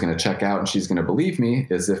story is going to check out and she's going to believe me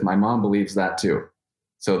is if my mom believes that too.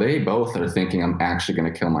 So they both are thinking I'm actually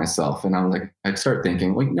going to kill myself. And I'm like, I'd start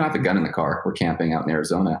thinking, well, I have a gun in the car. We're camping out in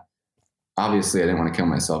Arizona. Obviously, I didn't want to kill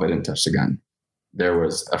myself. I didn't touch the gun. There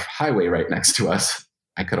was a highway right next to us.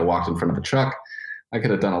 I could have walked in front of a truck. I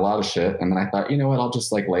could have done a lot of shit. And then I thought, you know what? I'll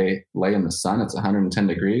just like lay in the sun. It's 110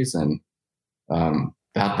 degrees. And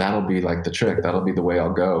that'll be like the trick. That'll be the way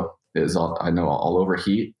I'll go. I know I'll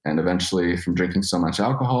overheat. And eventually from drinking so much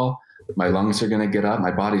alcohol, my lungs are going to get up.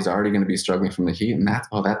 My body's already going to be struggling from the heat. And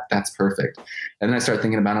that's perfect. And then I started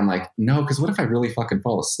thinking about it. I'm like, no, because what if I really fucking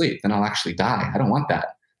fall asleep? Then I'll actually die. I don't want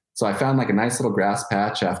that. So I found like a nice little grass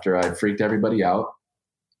patch after I freaked everybody out.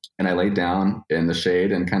 And I laid down in the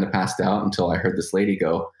shade and kind of passed out until I heard this lady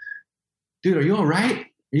go, dude, are you all right?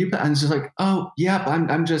 And she's like, oh, yep,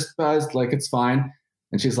 I'm just buzzed. Like, it's fine.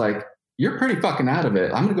 And she's like, you're pretty fucking out of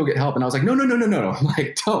it. I'm going to go get help. And I was like, no. I'm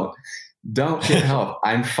like, don't get help.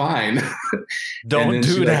 I'm fine. Don't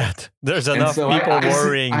do that. There's enough people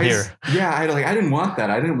worrying here. Yeah. I didn't want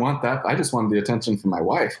that. I just wanted the attention from my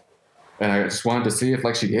wife. And I just wanted to see if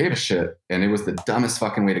like she gave a shit. And it was the dumbest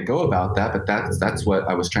fucking way to go about that. But that's what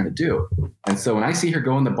I was trying to do. And so when I see her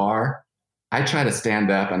go in the bar, I try to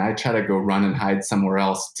stand up and I try to go run and hide somewhere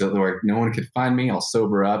else to where no one could find me. I'll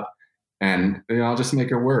sober up and I'll just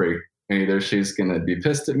make her worry. And either she's going to be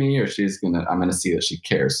pissed at me or I'm going to see that she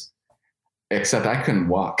cares. Except I couldn't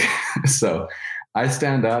walk. So I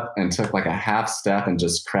stand up and took like a half step and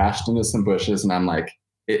just crashed into some bushes. And I'm like,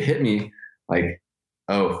 it hit me like,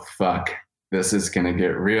 oh, fuck, this is going to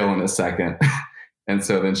get real in a second. And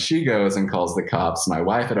so then she goes and calls the cops. My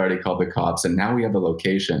wife had already called the cops and now we have a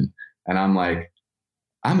location. And I'm like,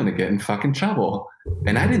 I'm going to get in fucking trouble.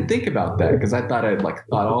 And I didn't think about that because I thought I'd like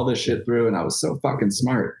thought all this shit through and I was so fucking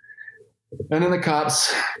smart. And then the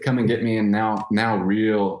cops come and get me. And now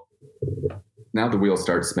the wheels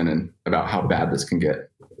start spinning about how bad this can get.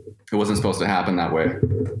 It wasn't supposed to happen that way.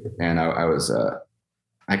 And I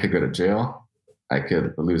could go to jail. I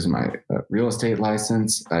could lose my real estate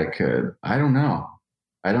license. I don't know.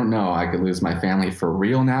 I could lose my family for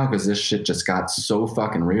real now because this shit just got so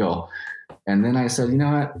fucking real. And then I said, you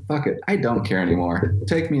know what? Fuck it. I don't care anymore.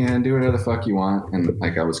 Take me in, do whatever the fuck you want. And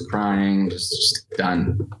like I was crying, just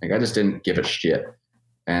done. Like I just didn't give a shit.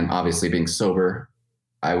 And obviously being sober,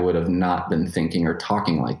 I would have not been thinking or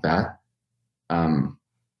talking like that.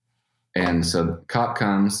 And so the cop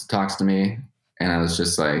comes, talks to me, and I was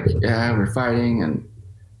just like, yeah, we're fighting. And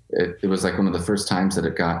it was like one of the first times that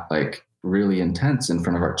it got like really intense in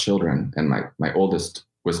front of our children. And my oldest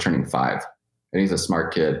was turning 5, and he's a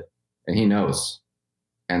smart kid and he knows.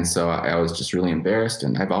 And so I was just really embarrassed,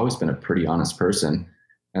 and I've always been a pretty honest person.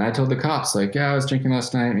 And I told the cops like, yeah, I was drinking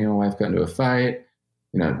last night. My wife got into a fight.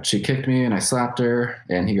 She kicked me and I slapped her.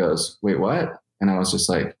 And he goes, wait, what? And I was just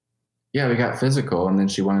like, yeah, we got physical. And then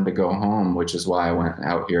she wanted to go home, which is why I went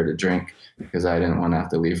out here to drink, because I didn't want to have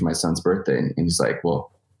to leave for my son's birthday. And he's like,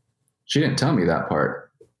 well, she didn't tell me that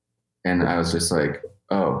part. And I was just like,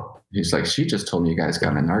 oh, he's like, she just told me you guys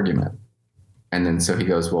got in an argument. And then so he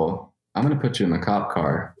goes, well, I'm going to put you in the cop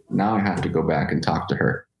car. Now I have to go back and talk to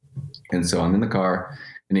her. And so I'm in the car,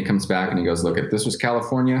 and he comes back and he goes, look, if this was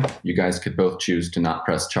California, you guys could both choose to not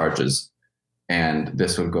press charges and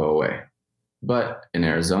this would go away. But in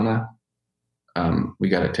Arizona, we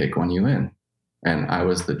got to take you in. And I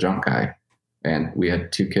was the drunk guy, and we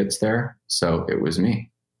had 2 kids there. So it was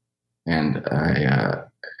me. And I,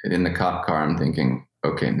 in the cop car, I'm thinking,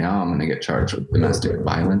 okay, now I'm going to get charged with domestic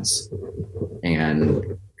violence.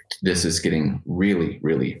 And this is getting really,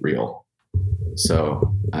 really real.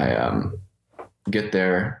 So I get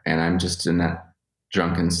there, and I'm just in that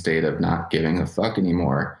drunken state of not giving a fuck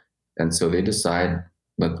anymore. And so they decide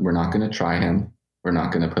that we're not going to try him. We're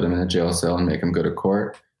not going to put him in a jail cell and make him go to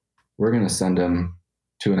court. We're going to send him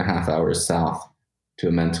 2.5 hours south to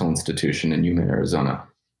a mental institution in Yuma, Arizona.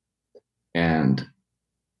 And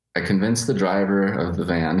I convinced the driver of the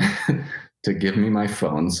van to give me my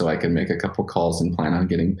phone so I could make a couple calls and plan on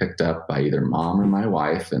getting picked up by either mom or my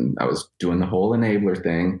wife. And I was doing the whole enabler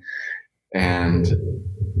thing. And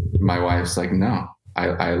my wife's like, no,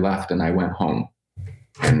 I left and I went home.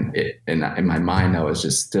 And in my mind, I was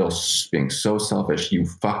just still being so selfish. You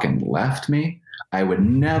fucking left me. I would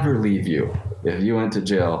never leave you if you went to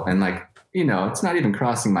jail. And like, it's not even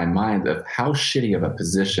crossing my mind of how shitty of a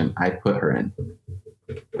position I put her in.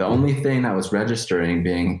 The only thing that was registering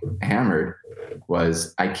being hammered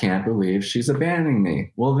was, I can't believe she's abandoning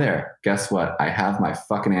me. Well, there, guess what? I have my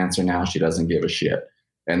fucking answer now. She doesn't give a shit.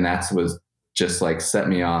 And that was just like set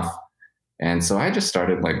me off. And so I just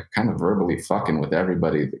started like kind of verbally fucking with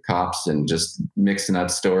everybody, the cops, and just mixing up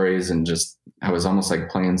stories. And just, I was almost like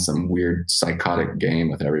playing some weird psychotic game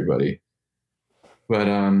with everybody. But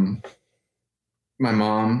my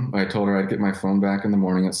mom, I told her I'd get my phone back in the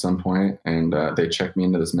morning at some point, and they checked me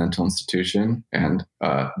into this mental institution. And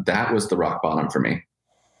that was the rock bottom for me.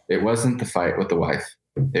 It wasn't the fight with the wife.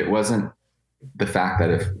 It wasn't the fact that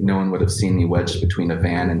if no one would have seen me wedged between a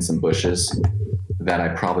van and some bushes, that I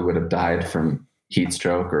probably would have died from heat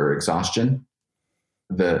stroke or exhaustion.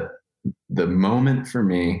 The moment for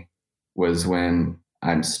me was when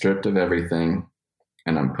I'm stripped of everything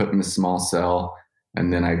and I'm put in a small cell,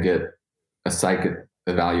 and then I get a psych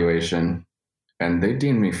evaluation, and they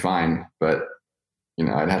deemed me fine, but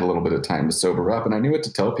I'd had a little bit of time to sober up, and I knew what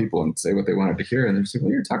to tell people and say what they wanted to hear. And they're just like,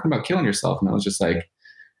 well, you're talking about killing yourself. And I was just like,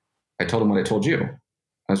 I told them what I told you.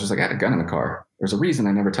 I was just like, I had a gun in the car. There's a reason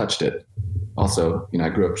I never touched it. Also, I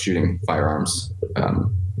grew up shooting firearms.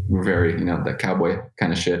 We're very, the cowboy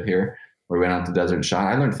kind of shit here. We went out to the desert and shot.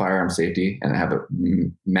 I learned firearm safety, and I have a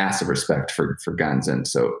massive respect for guns. And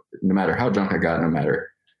so no matter how drunk I got, no matter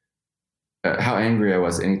how angry I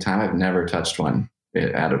was anytime, I've never touched one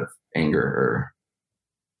out of anger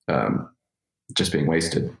or just being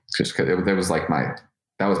wasted. It's just because that was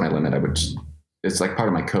my limit. It's like part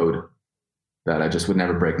of my code that I just would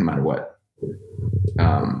never break no matter what.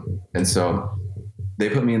 And so they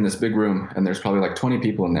put me in this big room, and there's probably like 20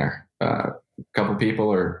 people in there. A couple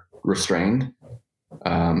people are restrained.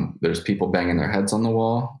 There's people banging their heads on the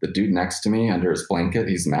wall. The dude next to me under his blanket,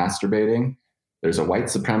 he's masturbating. There's a white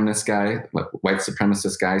supremacist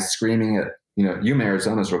guy screaming at, Yuma,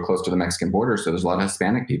 Arizona is real close to the Mexican border. So there's a lot of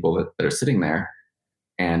Hispanic people that are sitting there.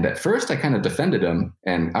 And at first I kind of defended him,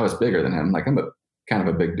 and I was bigger than him. Like I'm kind of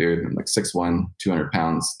a big dude. I'm like 6'1", 200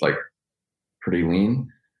 pounds, like pretty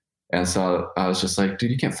lean. And so I was just like,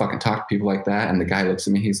 dude, you can't fucking talk to people like that. And the guy looks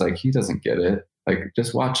at me, he's like, he doesn't get it. Like,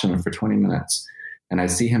 just watch him for 20 minutes. And I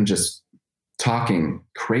see him just talking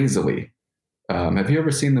crazily. Have you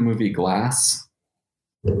ever seen the movie Glass?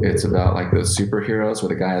 It's about like those superheroes where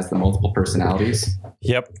the guy has the multiple personalities.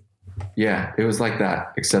 Yep. Yeah, it was like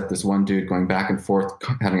that, except this one dude going back and forth,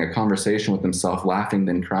 having a conversation with himself, laughing,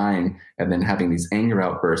 then crying, and then having these anger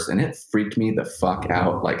outbursts. And it freaked me the fuck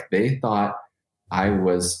out. Like they thought I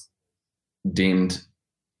was deemed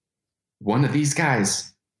one of these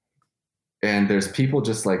guys. And there's people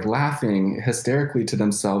just like laughing hysterically to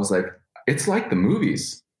themselves. Like, it's like the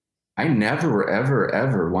movies. I never, ever,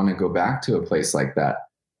 ever want to go back to a place like that.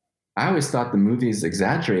 I always thought the movies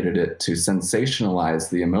exaggerated it to sensationalize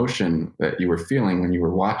the emotion that you were feeling when you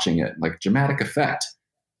were watching it, like dramatic effect.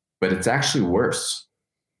 But it's actually worse.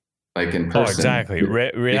 Like in person. Oh, exactly.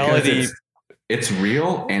 Reality. It's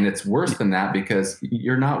real, and it's worse than that because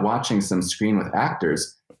you're not watching some screen with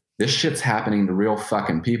actors. This shit's happening to real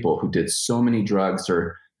fucking people who did so many drugs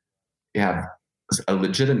or have a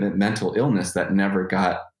legitimate mental illness that never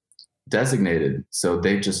got designated. So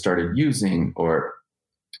they just started using, or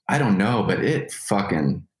I don't know, but it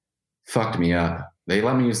fucking fucked me up. They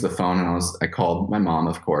let me use the phone, and I called my mom,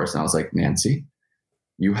 of course, and I was like, Nancy,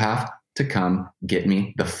 you have to come get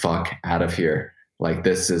me the fuck out of here. Like,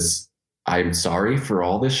 I'm sorry for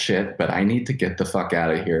all this shit, but I need to get the fuck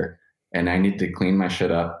out of here, and I need to clean my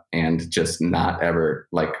shit up and just not ever,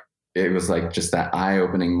 like, it was like just that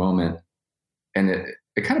eye-opening moment. And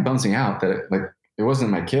it kind of bums me out that it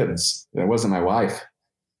wasn't my kids, it wasn't my wife,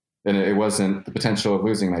 and it wasn't the potential of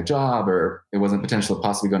losing my job, or it wasn't potential of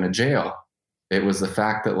possibly going to jail. It was the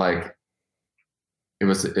fact that like, it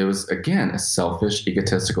was again, a selfish,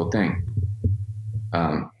 egotistical thing,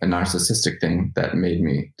 a narcissistic thing that made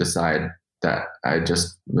me decide that I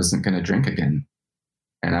just wasn't going to drink again.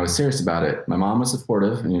 And I was serious about it. My mom was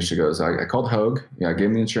supportive, and she goes, I called Hogue. Yeah, I gave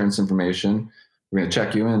him the insurance information. We're going to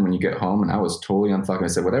check you in when you get home. And I was totally unfucking. I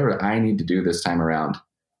said, whatever I need to do this time around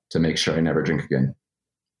to make sure I never drink again.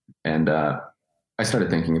 And I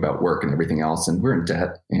started thinking about work and everything else. And we're in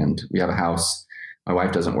debt, and we have a house. My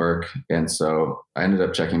wife doesn't work. And so I ended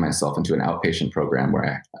up checking myself into an outpatient program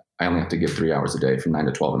where I only have to give 3 hours a day from 9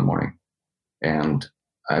 to 12 in the morning. And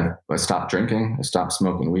I stopped drinking. I stopped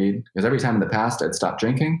smoking weed, because every time in the past I'd stopped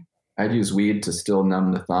drinking, I'd use weed to still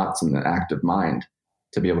numb the thoughts and the active mind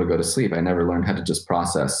to be able to go to sleep. I never learned how to just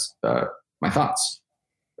process my thoughts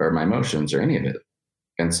or my emotions or any of it.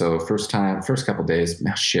 And so first couple days,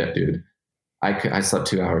 shit, dude, I slept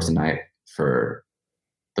 2 hours a night for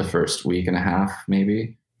the first week and a half,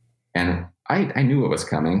 maybe. And I knew what was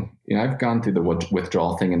coming. You know, I've gone through the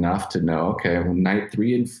withdrawal thing enough to know, okay, well, night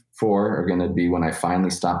 3 and 4 are going to be when I finally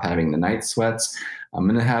stop having the night sweats. I'm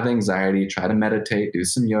going to have anxiety, try to meditate, do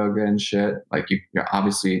some yoga and shit. Like,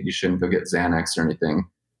 obviously you shouldn't go get Xanax or anything.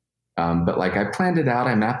 But like, I planned it out.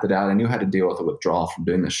 I mapped it out. I knew how to deal with the withdrawal from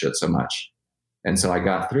doing this shit so much. And so I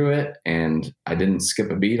got through it, and I didn't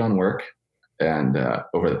skip a beat on work. And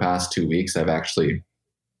over the past 2 weeks, I've actually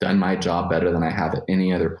done my job better than I have at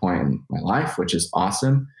any other point in my life, which is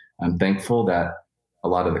awesome. I'm thankful that a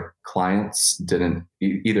lot of the clients didn't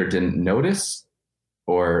notice,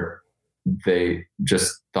 or they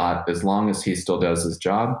just thought, as long as he still does his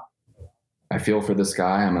job, I feel for this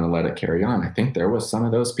guy, I'm going to let it carry on. I think there was some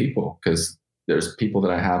of those people, because there's people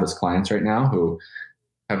that I have as clients right now who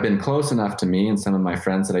have been close enough to me and some of my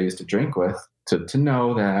friends that I used to drink with to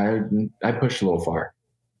know that I pushed a little far,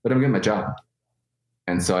 but I'm getting my job.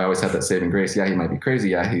 And so I always have that saving grace. Yeah, he might be crazy.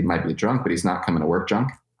 Yeah, he might be drunk, but he's not coming to work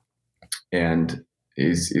drunk. And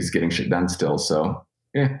he's getting shit done still. So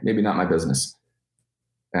yeah, maybe not my business.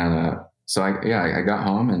 And so I got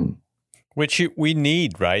home, and which we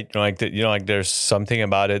need, right? Like there's something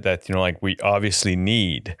about it that, like we obviously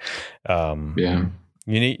need. Yeah.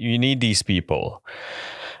 You need these people.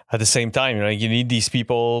 At the same time, you need these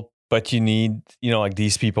people, but you need, like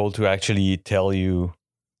these people to actually tell you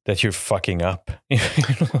that you're fucking up.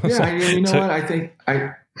 Yeah, you know what? I think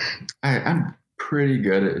I'm pretty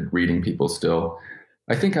good at reading people still.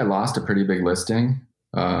 I think I lost a pretty big listing.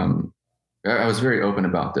 I was very open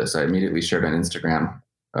about this. I immediately shared on Instagram.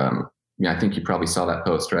 I think you probably saw that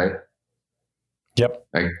post, right? Yep.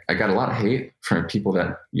 I got a lot of hate from people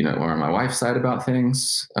that, were on my wife's side about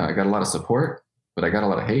things. I got a lot of support, but I got a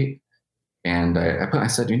lot of hate. And I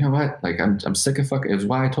said, you know what? Like, I'm sick of fucking. It was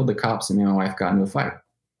why I told the cops and me and my wife got into a fight.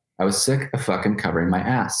 I was sick of fucking covering my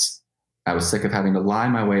ass. I was sick of having to lie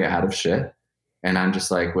my way out of shit. And I'm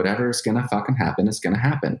just like, whatever's going to fucking happen is going to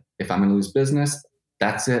happen. If I'm going to lose business,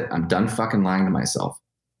 that's it. I'm done fucking lying to myself.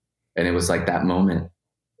 And it was like that moment.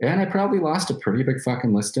 And I probably lost a pretty big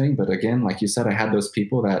fucking listing. But again, like you said, I had those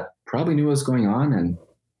people that probably knew what was going on. And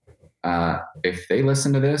if they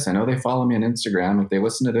listen to this, I know they follow me on Instagram. If they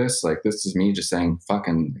listen to this, like, this is me just saying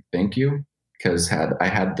fucking thank you. Because I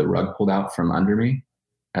had the rug pulled out from under me.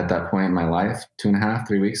 at that point in my life, 2.5,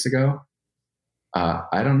 3 weeks ago,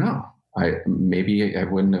 I don't know. Maybe I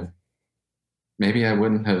wouldn't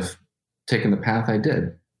have taken the path I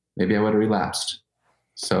did. Maybe I would have relapsed.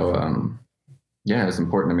 So, yeah, it's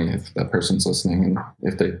important to me if that person's listening and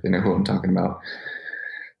if they know who I'm talking about.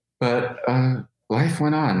 But life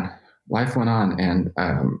went on, and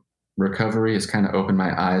recovery has kind of opened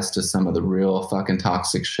my eyes to some of the real fucking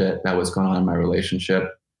toxic shit that was going on in my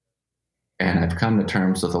relationship. And I've come to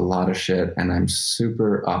terms with a lot of shit, and I'm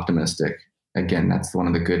super optimistic. Again, that's one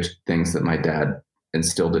of the good things that my dad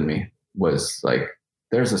instilled in me, was like,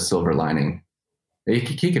 there's a silver lining.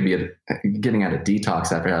 He could be getting out a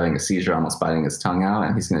detox after having a seizure, almost biting his tongue out,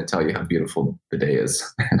 and he's going to tell you how beautiful the day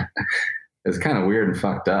is. It's kind of weird and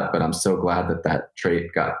fucked up, but I'm so glad that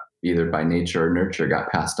trait got, either by nature or nurture,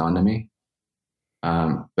 got passed on to me.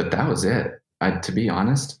 But that was it, to be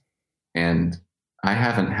honest. And I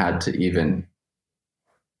haven't had to even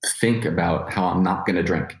think about how I'm not going to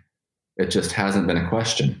drink. It just hasn't been a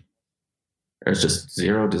question. There's just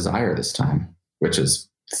zero desire this time, which is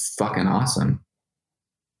fucking awesome.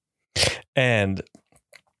 And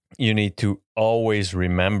you need to always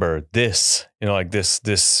remember this, like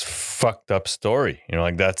this fucked up story,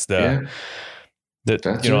 like that's the,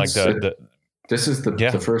 this is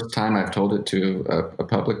the first time I've told it to a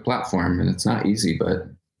public platform, and it's not easy, but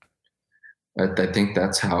I think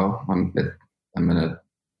that's how I'm going to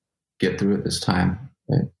get through it this time.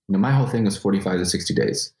 Right? My whole thing is 45 to 60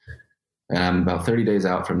 days. And I'm about 30 days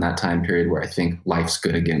out from that time period where I think life's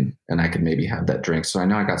good again and I could maybe have that drink. So I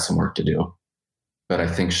know I got some work to do, but I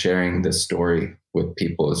think sharing this story with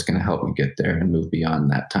people is going to help me get there and move beyond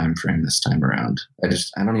that time frame this time around. I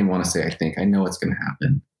don't even want to say I know it's going to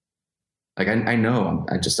happen. Like I know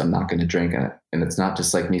I'm not going to drink it. And it's not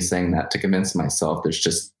just like me saying that to convince myself. There's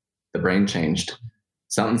just, the brain changed.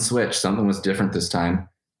 Something switched. Something was different this time.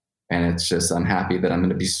 And it's just, I'm happy that I'm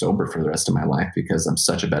going to be sober for the rest of my life because I'm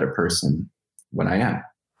such a better person when I am.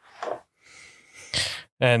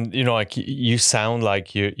 And, like you sound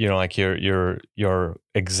like you're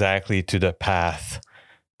exactly to the path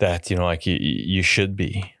that, like you should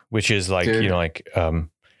be, which is like, Dude, I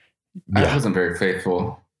wasn't very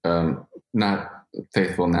faithful. Not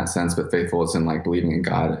faithful in that sense, but faithful as in like believing in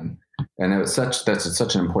God. And it was that's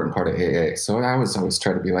such an important part of AA. So I was always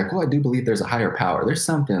trying to be like, well, I do believe there's a higher power. There's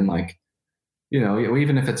something like,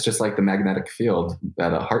 even if it's just like the magnetic field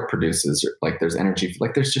that a heart produces, or like there's energy,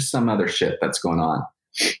 like there's just some other shit that's going on.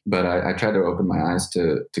 But I tried to open my eyes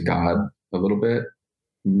to God a little bit.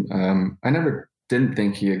 I never didn't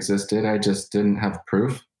think he existed. I just didn't have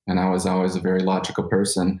proof. And I was always a very logical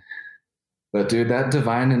person. But dude, that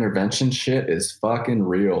divine intervention shit is fucking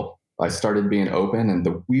real. I started being open, and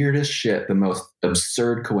the weirdest shit, the most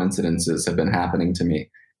absurd coincidences have been happening to me,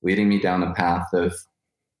 leading me down the path of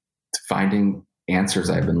finding answers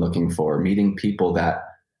I've been looking for, meeting people that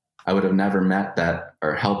I would have never met that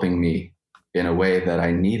are helping me in a way that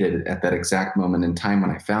I needed at that exact moment in time when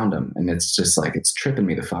I found them. And it's just like, it's tripping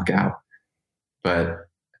me the fuck out. But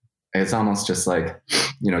it's almost just like,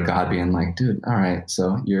 God being like, dude, all right,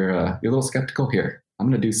 so you're a little skeptical here. I'm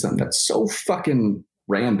going to do something that's so fucking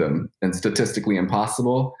random and statistically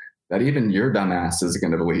impossible that even your dumbass is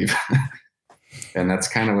going to believe. And that's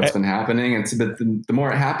kind of what's been happening. And so the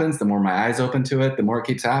more it happens, the more my eyes open to it, the more it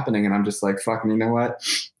keeps happening. And I'm just like, fucking, you know what?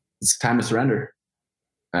 It's time to surrender.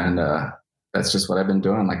 And that's just what I've been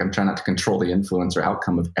doing. Like, I'm trying not to control the influence or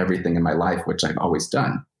outcome of everything in my life, which I've always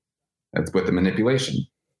done. That's with the manipulation.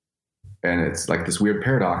 And it's like this weird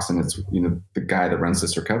paradox. And it's, the guy that runs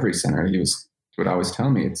this recovery center, he would always tell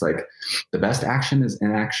me, it's like the best action is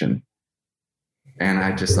inaction. And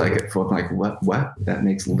I just like it felt like, what? That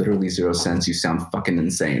makes literally zero sense. You sound fucking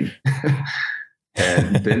insane.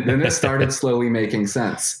 And then it started slowly making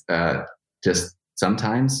sense. Just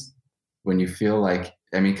sometimes when you feel like,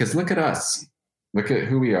 because look at us, look at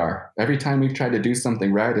who we are. Every time we've tried to do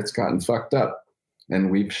something right, it's gotten fucked up and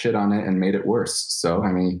we've shit on it and made it worse. So,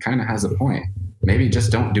 he kind of has a point. Maybe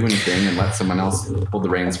just don't do anything and let someone else hold the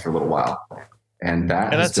reins for a little while. And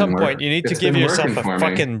at some point, you need to give yourself a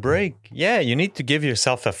fucking break. Yeah, you need to give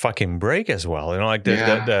yourself a fucking break as well. Like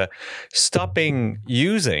the stopping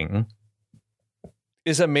using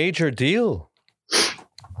is a major deal.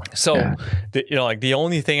 So, the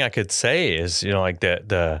only thing I could say is,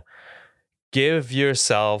 the give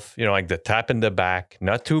yourself, the tap in the back,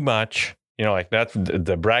 not too much. Not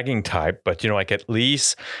the bragging type, but at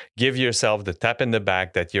least give yourself the tap in the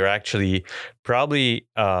back that you're actually probably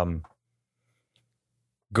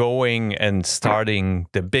going and starting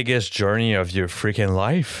the biggest journey of your freaking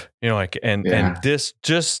life, and this it's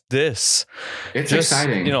just,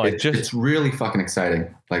 exciting, it's really fucking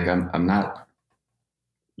exciting. Like I'm not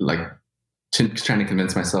like trying to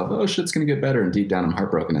convince myself, oh, shit's gonna get better, and deep down I'm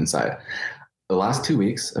heartbroken inside. The last 2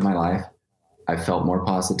 weeks of my life, I felt more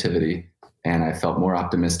positivity, and I felt more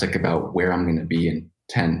optimistic about where I'm going to be in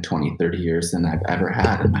 10, 20, 30 years than I've ever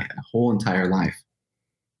had in my whole entire life.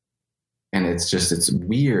 And it's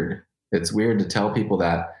weird. It's weird to tell people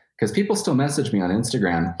that, because people still message me on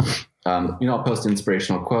Instagram. I'll post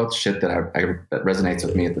inspirational quotes, shit that that resonates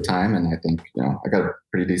with me at the time. And I think, I got a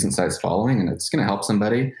pretty decent sized following, and it's going to help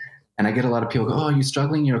somebody. And I get a lot of people go, oh, are you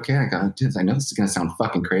struggling? You're okay? I go, dude, I know this is going to sound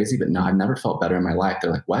fucking crazy, but no, I've never felt better in my life. They're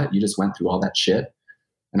like, what? You just went through all that shit?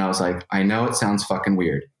 And I was like, I know it sounds fucking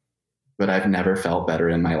weird, but I've never felt better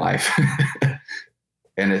in my life.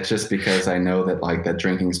 And it's just because I know that like that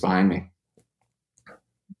drinking's behind me.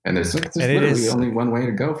 And there's literally only one way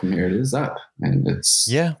to go from here. It is up. And it's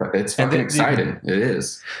fucking exciting. It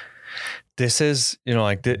is. This is,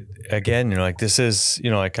 this is,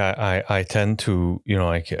 I tend to,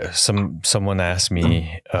 someone asked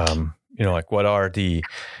me, what are the,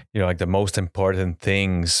 the most important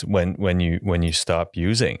things when you stop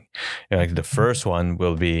using? The first one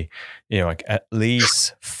will be, at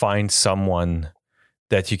least find someone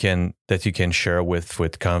that you can share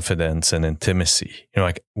with confidence and intimacy.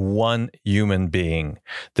 One human being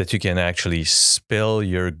that you can actually spill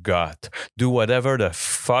your gut, do whatever the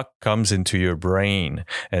fuck comes into your brain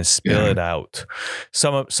and spill it out.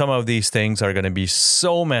 Some of these things are going to be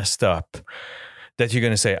so messed up that you're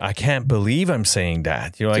going to say, I can't believe I'm saying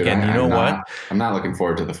that. Dude, what? I'm not looking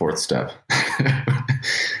forward to the fourth step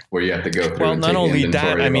where you have to go through. Well, not only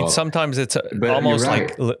that, I mean, sometimes it's almost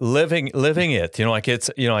like living it,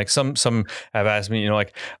 it's, some have asked me,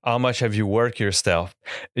 how much have you worked your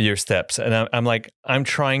steps? And I'm like, I'm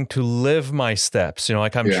trying to live my steps,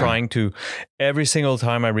 I'm trying to, every single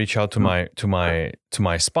time I reach out to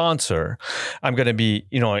my sponsor, I'm going to be,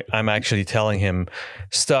 I'm actually telling him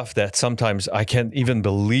stuff that sometimes I can't even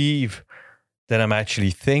believe that I'm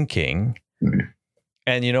actually thinking. Mm-hmm.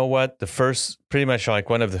 And you know what? Pretty much like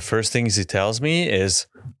one of the first things he tells me is,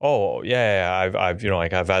 "Oh yeah,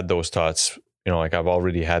 I've had those thoughts. I've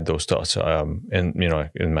already had those thoughts.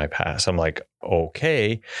 In my past." I'm like,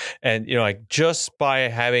 okay, and just by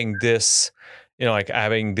having this,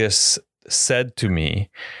 having this said to me,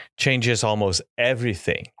 changes almost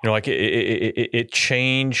everything. It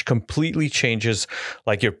completely changes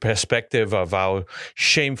like your perspective of how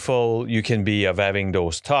shameful you can be of having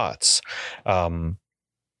those thoughts. I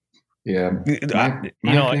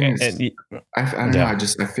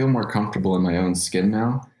feel more comfortable in my own skin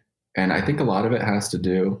now, and I think a lot of it has to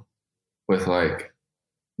do with like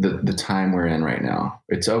the time we're in right now.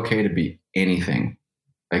 It's okay to be anything.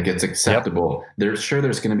 Like it's acceptable. Yep.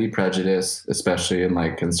 There's going to be prejudice, especially in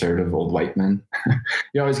like conservative old white men.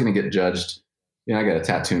 You're always going to get judged. I got a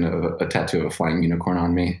tattoo of a flying unicorn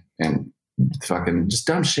on me, and fucking just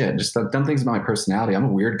dumb shit, just dumb things about my personality. I'm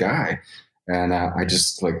a weird guy. And I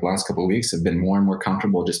just like last couple of weeks have been more and more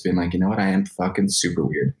comfortable just being like, I am fucking super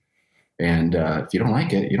weird. And if you don't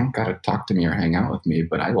like it, you don't got to talk to me or hang out with me,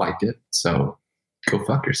 but I like it. So go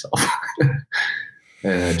fuck yourself.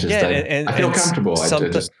 And I feel comfortable.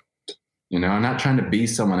 I'm not trying to be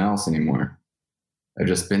someone else anymore. I've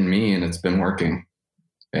just been me, and it's been working.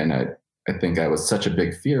 And I think I was such a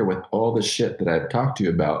big fear with all the shit that I've talked to you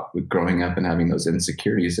about with growing up and having those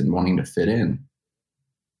insecurities and wanting to fit in.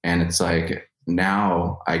 And it's like,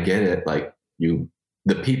 now I get it. Like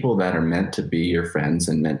the people that are meant to be your friends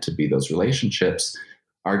and meant to be those relationships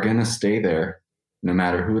are going to stay there no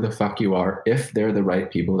matter who the fuck you are, if they're the right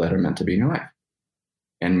people that are meant to be in your life.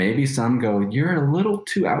 And maybe some go, you're a little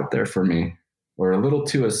too out there for me, or a little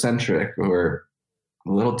too eccentric, or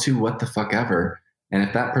a little too what the fuck ever. And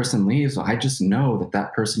if that person leaves, I just know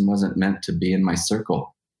that person wasn't meant to be in my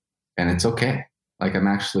circle. And it's okay. Like I'm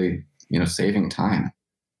actually, saving time.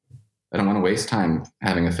 I don't want to waste time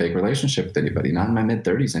having a fake relationship with anybody, not in my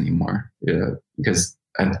mid-30s anymore, because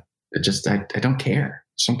I don't care. I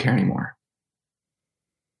just don't care anymore.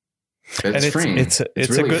 It's freeing. It's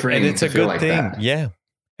really a good, freeing, and it's a good like thing. That. Yeah.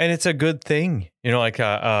 And it's a good thing, like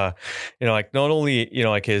not only,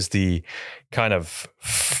 is the kind of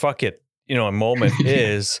fuck it, a moment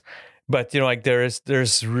is, but,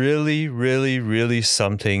 there's really, really, really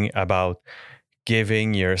something about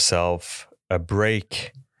giving yourself a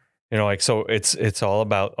break. So it's all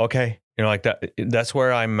about, okay, that's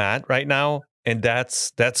where I'm at right now. And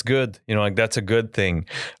that's good. That's a good thing.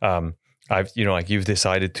 You've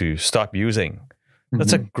decided to stop using.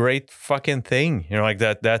 That's a great fucking thing. You know, like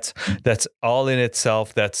that's all in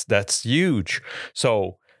itself. That's huge.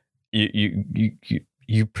 So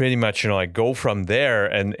you pretty much, you know, like go from there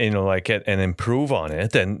and, you know, like and improve on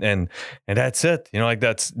it. And that's it. You know, like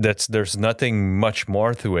that's there's nothing much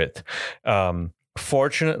more to it.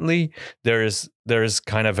 Fortunately, there is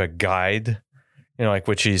kind of a guide, you know, like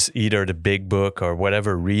which is either the big book or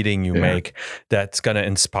whatever reading you make that's going to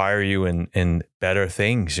inspire you in better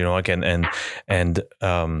things, you know, like, and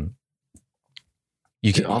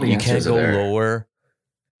you can't go lower.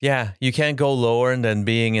 Yeah. You can't go lower than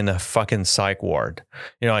being in a fucking psych ward,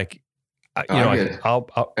 you know, like,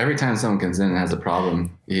 I'll every time someone comes in and has a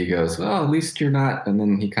problem, he goes, well, at least you're not. And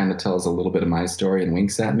then he kind of tells a little bit of my story and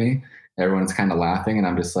winks at me. Everyone's kind of laughing. And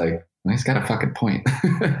I'm just like, well, he's got a fucking point.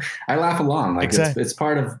 I laugh along. Like it was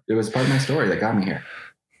part of my story that got me here.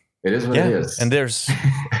 It is what it is. And there's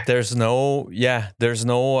no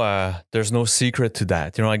secret to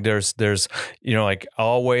that. You know, like there's, you know, like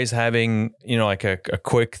always having, you know, like a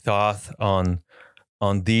quick thought on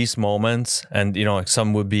these moments. And, you know, like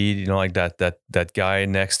some would be, you know, like that guy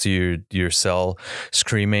next to your cell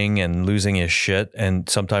screaming and losing his shit. And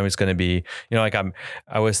sometimes it's going to be, you know, like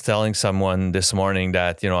I was telling someone this morning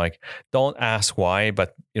that, you know, like don't ask why,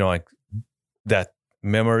 but, you know, like that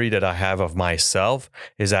memory that I have of myself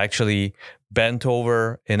is actually bent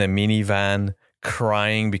over in a minivan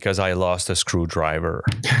crying because I lost a screwdriver.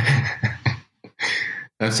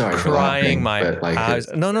 I'm sorry, crying my eyes.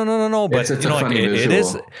 No. But it's you know, like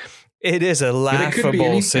it is a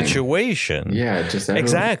laughable situation. Yeah, just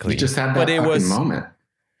exactly. You just had that moment.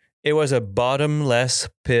 It was a bottomless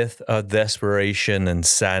pit of desperation and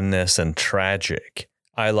sadness and tragic.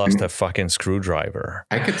 I lost a fucking screwdriver.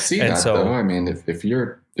 I could see that though. I mean, if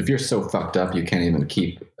you're so fucked up, you can't even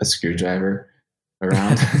keep a screwdriver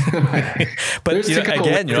around. But you know,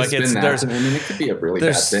 again, you know, like I mean, it could be a really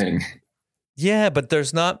bad thing. Yeah, but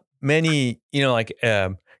there's not many, you know, like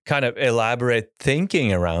kind of elaborate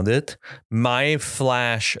thinking around it. My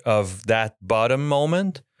flash of that bottom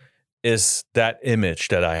moment is that image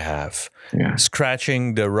that I have,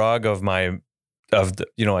 scratching the rug of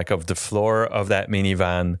the floor of that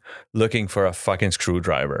minivan, looking for a fucking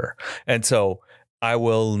screwdriver. And so I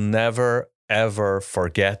will never, ever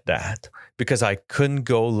forget that because I couldn't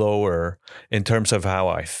go lower in terms of how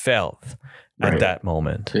I felt. At that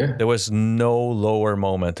moment. Yeah. There was no lower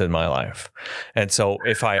moment in my life. And so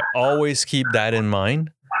if I always keep that in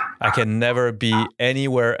mind, I can never be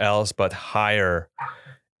anywhere else but higher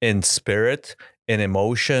in spirit, in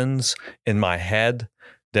emotions, in my head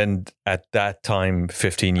than at that time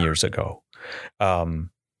 15 years ago.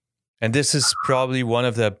 And this is probably one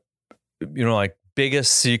of the, you know, like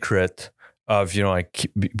biggest secret of, you know, like,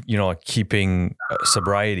 you know, like keeping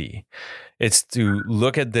sobriety. It's to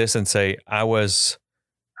look at this and say, I was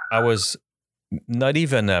not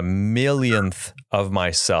even a millionth of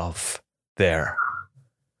myself there.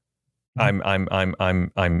 I'm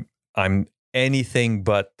anything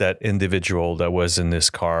but that individual that was in this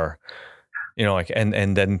car, you know, like,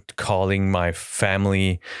 and then calling my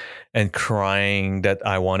family and crying that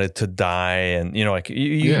I wanted to die. And, you know, like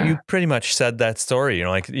you pretty much said that story, you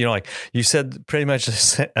know, like you said pretty much a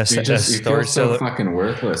story. You feel so fucking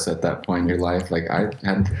worthless at that point in your life. Like I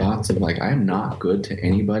had thoughts of like, I'm not good to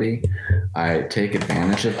anybody. I take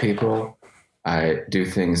advantage of people. I do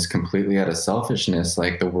things completely out of selfishness.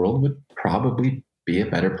 Like the world would probably be a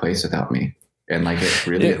better place without me. And like it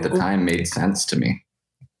really at the time made sense to me.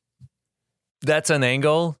 That's an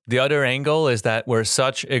angle. The other angle is that we're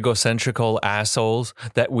such egocentrical assholes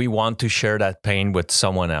that we want to share that pain with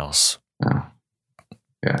someone else. Oh.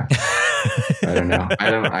 Yeah. I don't know.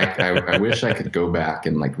 I wish I could go back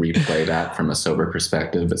and like replay that from a sober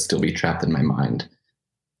perspective, but still be trapped in my mind.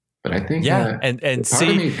 But I think, and see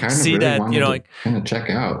really that, you know, like kind of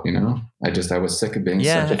check out, you know, I was sick of being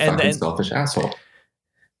such a fucking selfish asshole.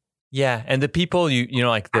 Yeah, and the people you know,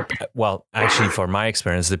 like actually, for my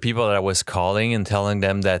experience, the people that I was calling and telling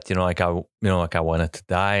them that, you know, like I wanted to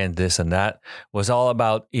die and this and that was all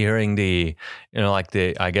about hearing the, you know, like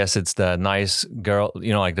I guess it's the nice girl,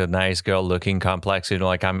 you know, like the nice girl looking complex, you know,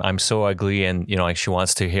 like I'm so ugly, and, you know, like she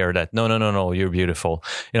wants to hear that no, you're beautiful,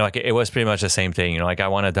 you know, like it was pretty much the same thing, you know, like I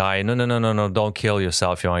want to die, no, don't kill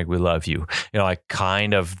yourself, you know, like we love you, you know, like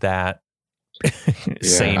kind of that.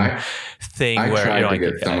 Same thing. I where, tried you know, to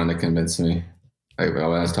get someone to convince me. When I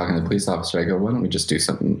was talking to the police officer, I go, why don't we just do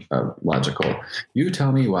something logical? You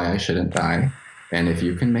tell me why I shouldn't die. And if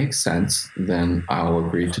you can make sense, then I'll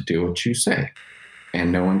agree to do what you say.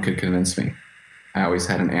 And no one could convince me. I always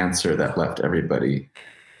had an answer that left everybody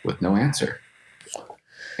with no answer.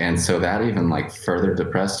 And so that even like further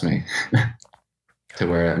depressed me. to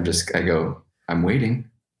where I'm waiting.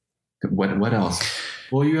 What else?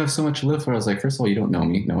 Well, you have so much to live for. I was like, first of all, you don't know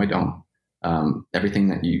me. No, I don't. Everything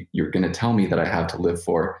that you're going to tell me that I have to live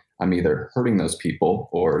for, I'm either hurting those people,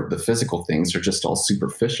 or the physical things are just all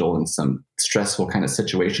superficial in some stressful kind of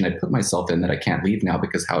situation I put myself in that I can't leave now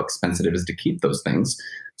because how expensive it is to keep those things.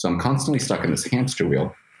 So I'm constantly stuck in this hamster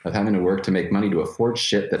wheel of having to work to make money to afford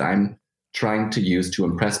shit that I'm trying to use to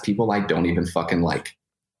impress people I don't even fucking like.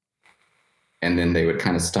 And then they would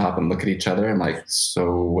kind of stop and look at each other and like,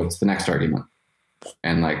 so what's the next argument?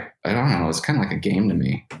 And like, I don't know, it's kind of like a game to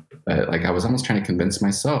me. But like, I was almost trying to convince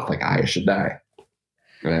myself, like, I should die.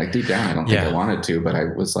 Like deep down, I don't think I wanted to, but I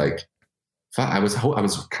was like, I was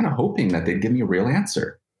kind of hoping that they'd give me a real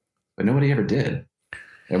answer, but nobody ever did.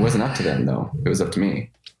 It wasn't up to them though. It was up to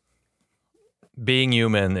me. Being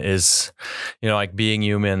human is, like being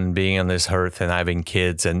human, being on this earth and having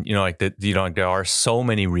kids, and there are so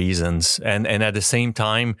many reasons, and at the same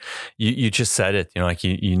time, you just said it,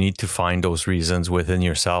 you need to find those reasons within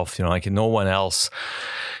yourself. Like no one else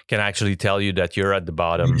can actually tell you that you're at the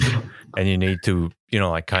bottom, and you need to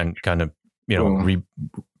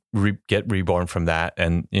get reborn from that,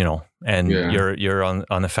 and you're on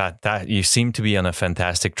a you seem to be on a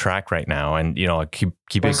fantastic track right now, and keep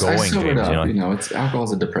it going, James. It's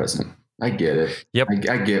alcohol's a depressant. I get it. Yep.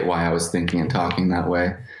 I get why I was thinking and talking that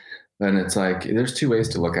way. And it's like there's two ways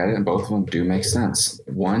to look at it, and both of them do make sense.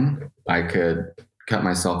 One, I could cut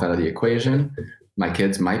myself out of the equation. My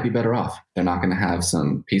kids might be better off. They're not going to have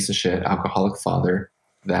some piece of shit alcoholic father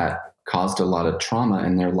that caused a lot of trauma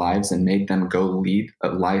in their lives and made them go lead a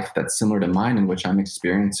life that's similar to mine, in which I'm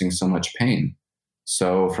experiencing so much pain.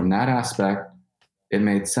 So from that aspect, it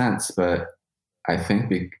made sense. But I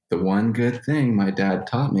think the one good thing my dad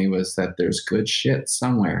taught me was that there's good shit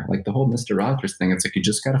somewhere. Like the whole Mr. Rogers thing, it's like, you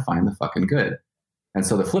just got to find the fucking good. And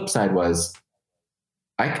so the flip side was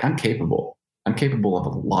I'm capable. I'm capable of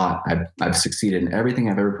a lot. I've succeeded in everything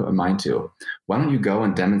I've ever put my mind to. Why don't you go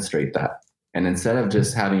and demonstrate that? And instead of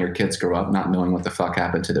just having your kids grow up not knowing what the fuck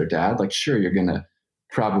happened to their dad, like, sure, you're going to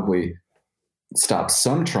probably stop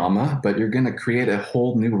some trauma, but you're going to create a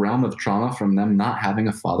whole new realm of trauma from them not having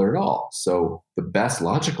a father at all. So the best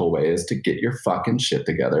logical way is to get your fucking shit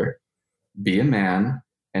together, be a man,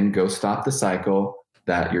 and go stop the cycle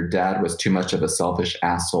that your dad was too much of a selfish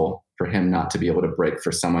asshole for him not to be able to break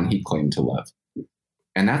for someone he claimed to love.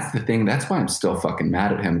 And that's the thing. That's why I'm still fucking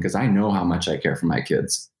mad at him, because I know how much I care for my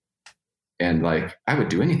kids. And like, I would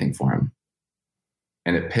do anything for him.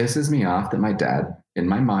 And it pisses me off that my dad, in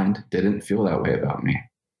my mind, didn't feel that way about me.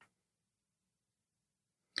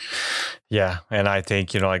 Yeah. And I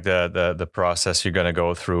think, like the process you're going to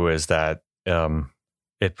go through is that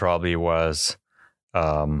it probably was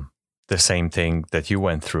the same thing that you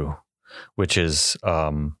went through, which is,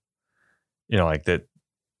 like that,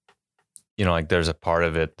 like there's a part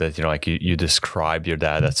of it that, like you describe your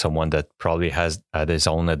dad as someone that probably has had his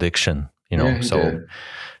own addiction, Yeah, so, did.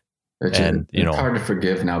 It's hard to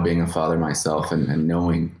forgive now being a father myself and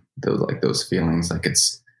knowing those feelings. Like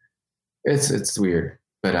it's weird,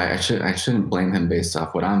 but I shouldn't blame him based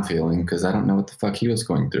off what I'm feeling, because I don't know what the fuck he was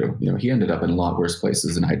going through. He ended up in a lot worse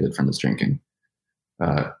places than I did from his drinking.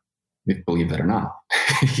 Believe that or not,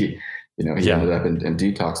 he ended up in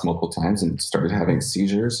detox multiple times and started having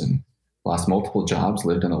seizures and lost multiple jobs,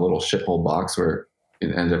 lived in a little shithole box where he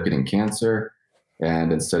ended up getting cancer.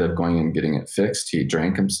 And instead of going and getting it fixed, he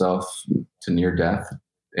drank himself to near death.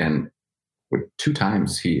 And 2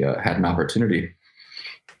 times he had an opportunity.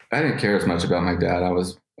 I didn't care as much about my dad. I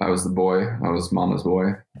was the boy. I was mama's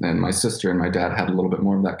boy. And my sister and my dad had a little bit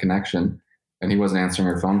more of that connection. And he wasn't answering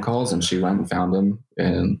her phone calls. And she went and found him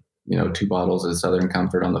and, 2 bottles of Southern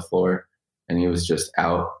Comfort on the floor. And he was just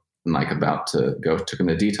out and like about to go. Took him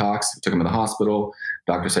to detox, took him to the hospital.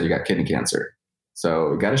 Doctor said, you got kidney cancer.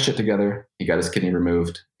 So he got his shit together. He got his kidney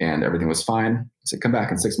removed and everything was fine. I said, come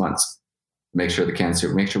back in 6 months. Make sure we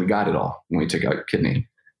got it all when we took out your kidney.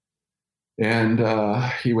 And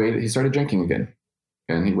he waited. He started drinking again.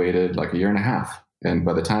 And he waited like 1.5 years. And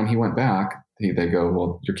by the time he went back, they go,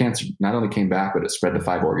 well, your cancer not only came back, but it spread to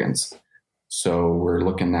 5 organs. So we're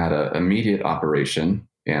looking at an immediate operation.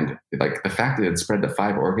 And like the fact that it spread to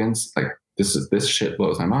 5 organs, like this shit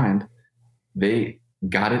blows my mind. They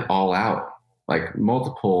got it all out. Like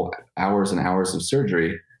multiple hours and hours of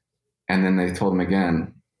surgery. And then they told him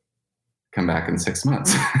again, come back in 6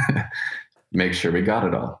 months, make sure we got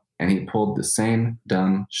it all. And he pulled the same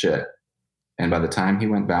dumb shit. And by the time he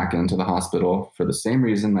went back into the hospital for the same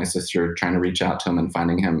reason, my sister trying to reach out to him and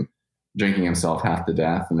finding him drinking himself half to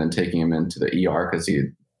death and then taking him into the ER because he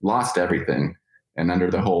had lost everything. And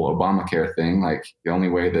under the whole Obamacare thing, like the only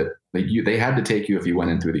way that they had to take you if you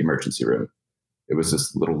went in through the emergency room. It was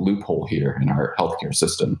this little loophole here in our healthcare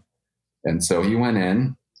system. And so he went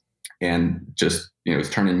in and just, it was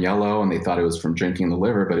turning yellow, and they thought it was from drinking the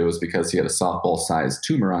liver, but it was because he had a softball-sized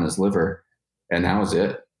tumor on his liver, and that was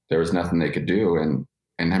it. There was nothing they could do. And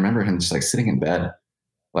I remember him just like sitting in bed,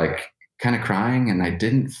 like kind of crying, and I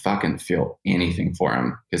didn't fucking feel anything for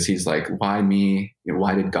him, because he's like, why me?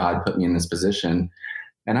 Why did God put me in this position?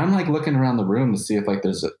 And I'm like looking around the room to see if like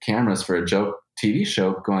there's cameras for a joke TV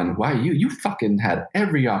show, going, why you fucking had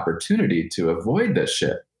every opportunity to avoid this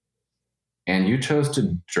shit. And you chose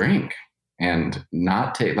to drink and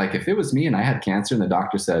not take, like if it was me and I had cancer and the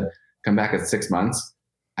doctor said, come back at 6 months,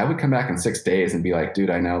 I would come back in 6 days and be like, dude,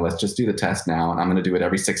 I know, let's just do the test now. And I'm going to do it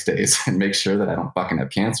every 6 days and make sure that I don't fucking have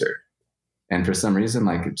cancer. And for some reason,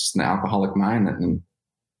 like it's just an alcoholic mind, and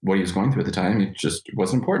what he was going through at the time, it just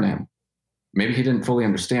wasn't important to him. Maybe he didn't fully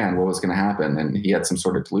understand what was going to happen, and he had some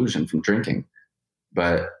sort of delusion from drinking.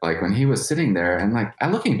 But like when he was sitting there, and like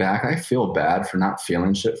looking back, I feel bad for not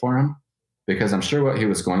feeling shit for him, because I'm sure what he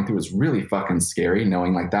was going through was really fucking scary,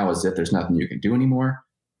 knowing like that was it. There's nothing you can do anymore.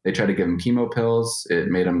 They tried to give him chemo pills. It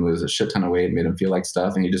made him lose a shit ton of weight, made him feel like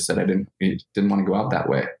stuff. And he just said, he didn't want to go out that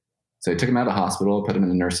way. So they took him out of the hospital, put him in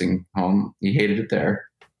a nursing home. He hated it there.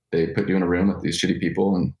 They put you in a room with these shitty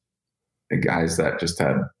people, and the guys that just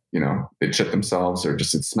had, they'd shit themselves, or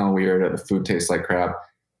just it'd smell weird, or the food tastes like crap.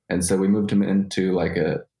 And so we moved him into like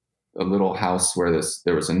a little house where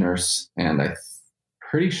there was a nurse, and I'm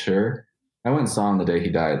pretty sure I went and saw him the day he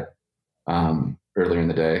died, earlier in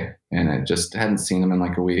the day, and I just hadn't seen him in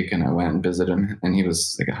like a week, and I went and visited him, and he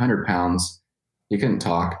was like 100 pounds. He couldn't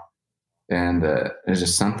talk, and there's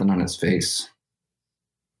just something on his face.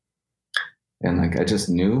 And like I just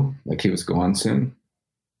knew like he was gone soon.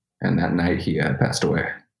 And that night he passed away.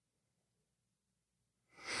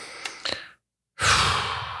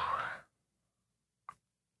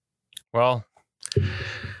 Well,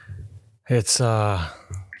 it's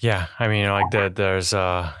yeah. I mean, like there's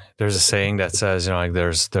a saying that says, like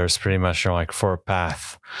there's pretty much like 4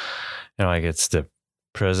 paths. Like it's the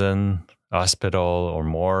prison, hospital, or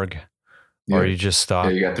morgue, or you just stop.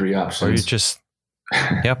 Yeah, you got 3 options. Or you just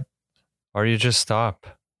yep. Or you just stop.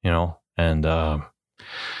 And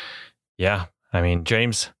yeah. I mean,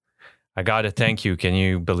 James, I got to thank you. Can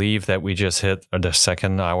you believe that we just hit the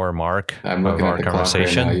 2-hour mark of our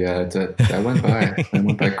conversation? Right now. Yeah, that went by. I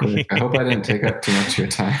went by quick. I hope I didn't take up too much of your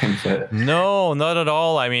time, but no, not at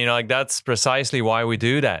all. I mean, like that's precisely why we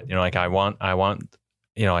do that. Like I want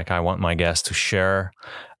my guests to share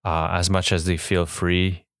as much as they feel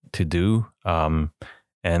free to do.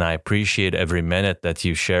 And I appreciate every minute that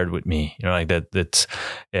you shared with me. Like that's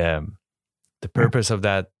the purpose of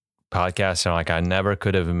that podcast. Like I never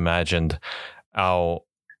could have imagined how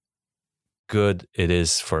good it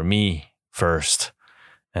is for me first,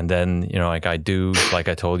 and then like I do, like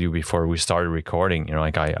I told you before we started recording,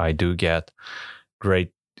 like I do get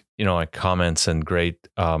great like comments and great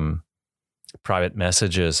private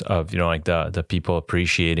messages of like the people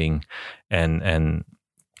appreciating and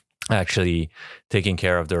actually taking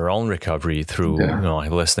care of their own recovery through like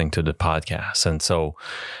listening to the podcast. And so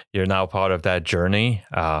you're now part of that journey.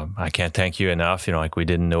 I can't thank you enough. Like we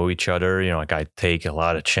didn't know each other. Like I take a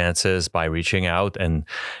lot of chances by reaching out and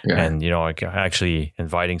like actually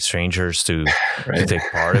inviting strangers to take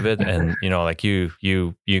part of it. And like you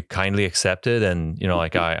kindly accepted, and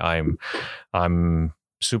like I'm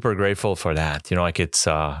super grateful for that. Like it's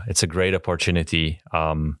a great opportunity.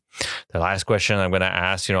 The last question I'm going to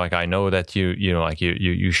ask, like I know that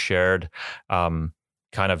you shared kind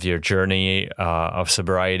of your journey of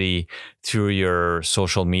sobriety through your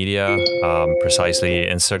social media, precisely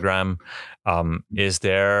Instagram. Is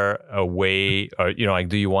there a way, or like,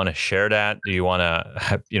 do you want to share that? Do you want to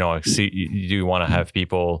have, do you want to have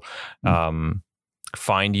people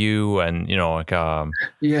find you and like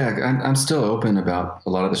I'm still open about a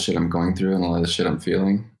lot of the shit I'm going through and a lot of the shit I'm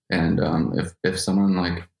feeling, and if someone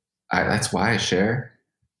like that's why I share.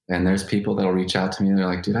 And there's people that'll reach out to me and they're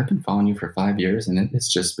like, dude, I've been following you for 5 years, and it's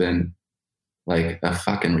just been like a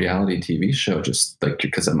fucking reality TV show, just like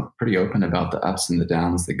because I'm pretty open about the ups and the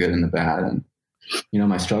downs, the good and the bad, and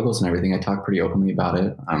my struggles and everything. I talk pretty openly about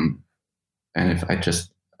it, and if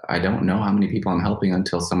I don't know how many people I'm helping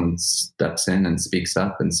until someone steps in and speaks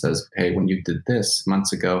up and says, hey, when you did this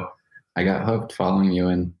months ago, I got hooked following you.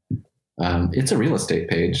 And it's a real estate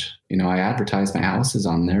page. I advertise my houses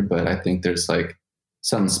on there, but I think there's like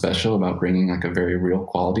something special about bringing like a very real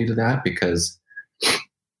quality to that, because,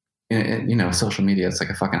 social media, it's like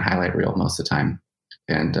a fucking highlight reel most of the time.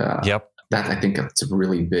 And that, I think it's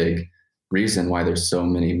really big reason why there's so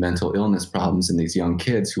many mental illness problems in these young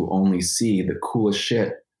kids who only see the coolest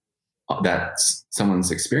shit that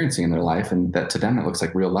someone's experiencing in their life, and that to them it looks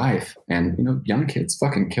like real life. And young kids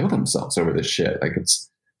fucking kill themselves over this shit. Like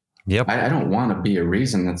yep. I don't want to be a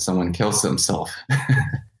reason that someone kills themselves.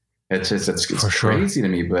 it's crazy to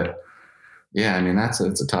me. But yeah, I mean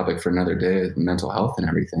it's a topic for another day, mental health and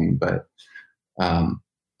everything. But I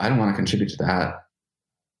don't want to contribute to that.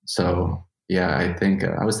 So yeah, I think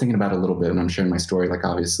I was thinking about it a little bit, and I'm sharing my story. Like,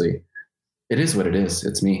 obviously, it is what it is.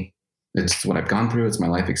 It's me. It's what I've gone through. It's my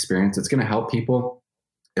life experience. It's going to help people.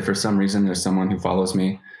 If for some reason there's someone who follows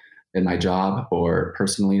me in my job or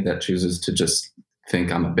personally that chooses to just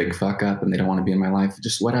think I'm a big fuck up and they don't want to be in my life,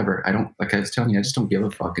 just whatever. Like I was telling you, I just don't give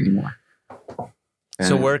a fuck anymore. And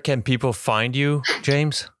so where can people find you,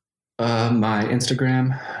 James? My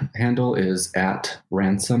Instagram handle is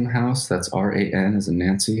 @ransomhouse. That's RAN as in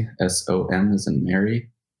Nancy, SOM as in Mary,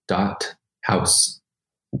 .house, HOUSE.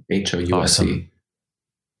 Awesome.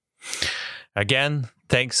 Again,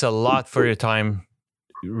 thanks a lot for your time.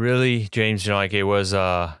 Really, James, it was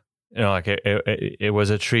it was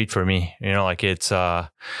a treat for me. It's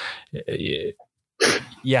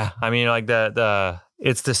yeah. I mean,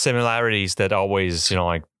 it's the similarities that always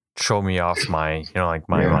throw me off my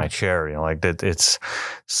my chair. That it's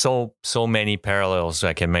so many parallels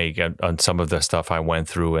I can make on some of the stuff I went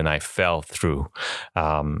through and I fell through.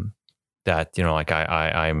 That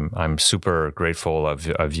I'm super grateful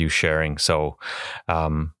of you sharing. So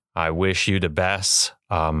I wish you the best.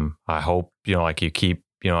 I hope you keep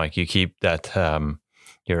that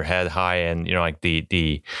your head high, and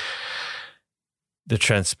the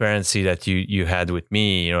transparency that you had with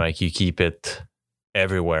me. You keep it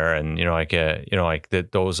everywhere, and that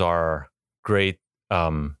those are great.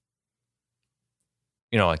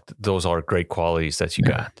 Those are great qualities that you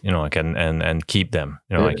got, and keep them,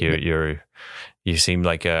 you seem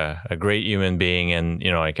like a great human being. And,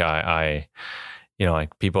 I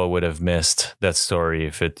people would have missed that story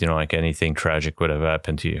if it, anything tragic would have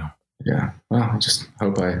happened to you. Yeah. Well, I just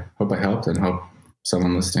hope I helped, and hope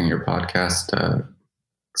someone listening to your podcast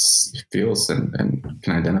feels and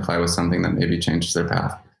can identify with something that maybe changes their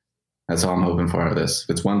path. That's all I'm hoping for out of this. If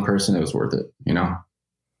it's one person, it was worth it,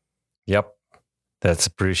 Yep. That's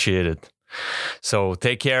appreciated. So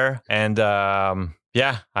take care. And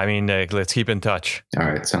let's keep in touch. All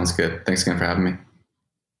right. Sounds good. Thanks again for having me.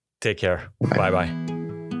 Take care. Bye-bye.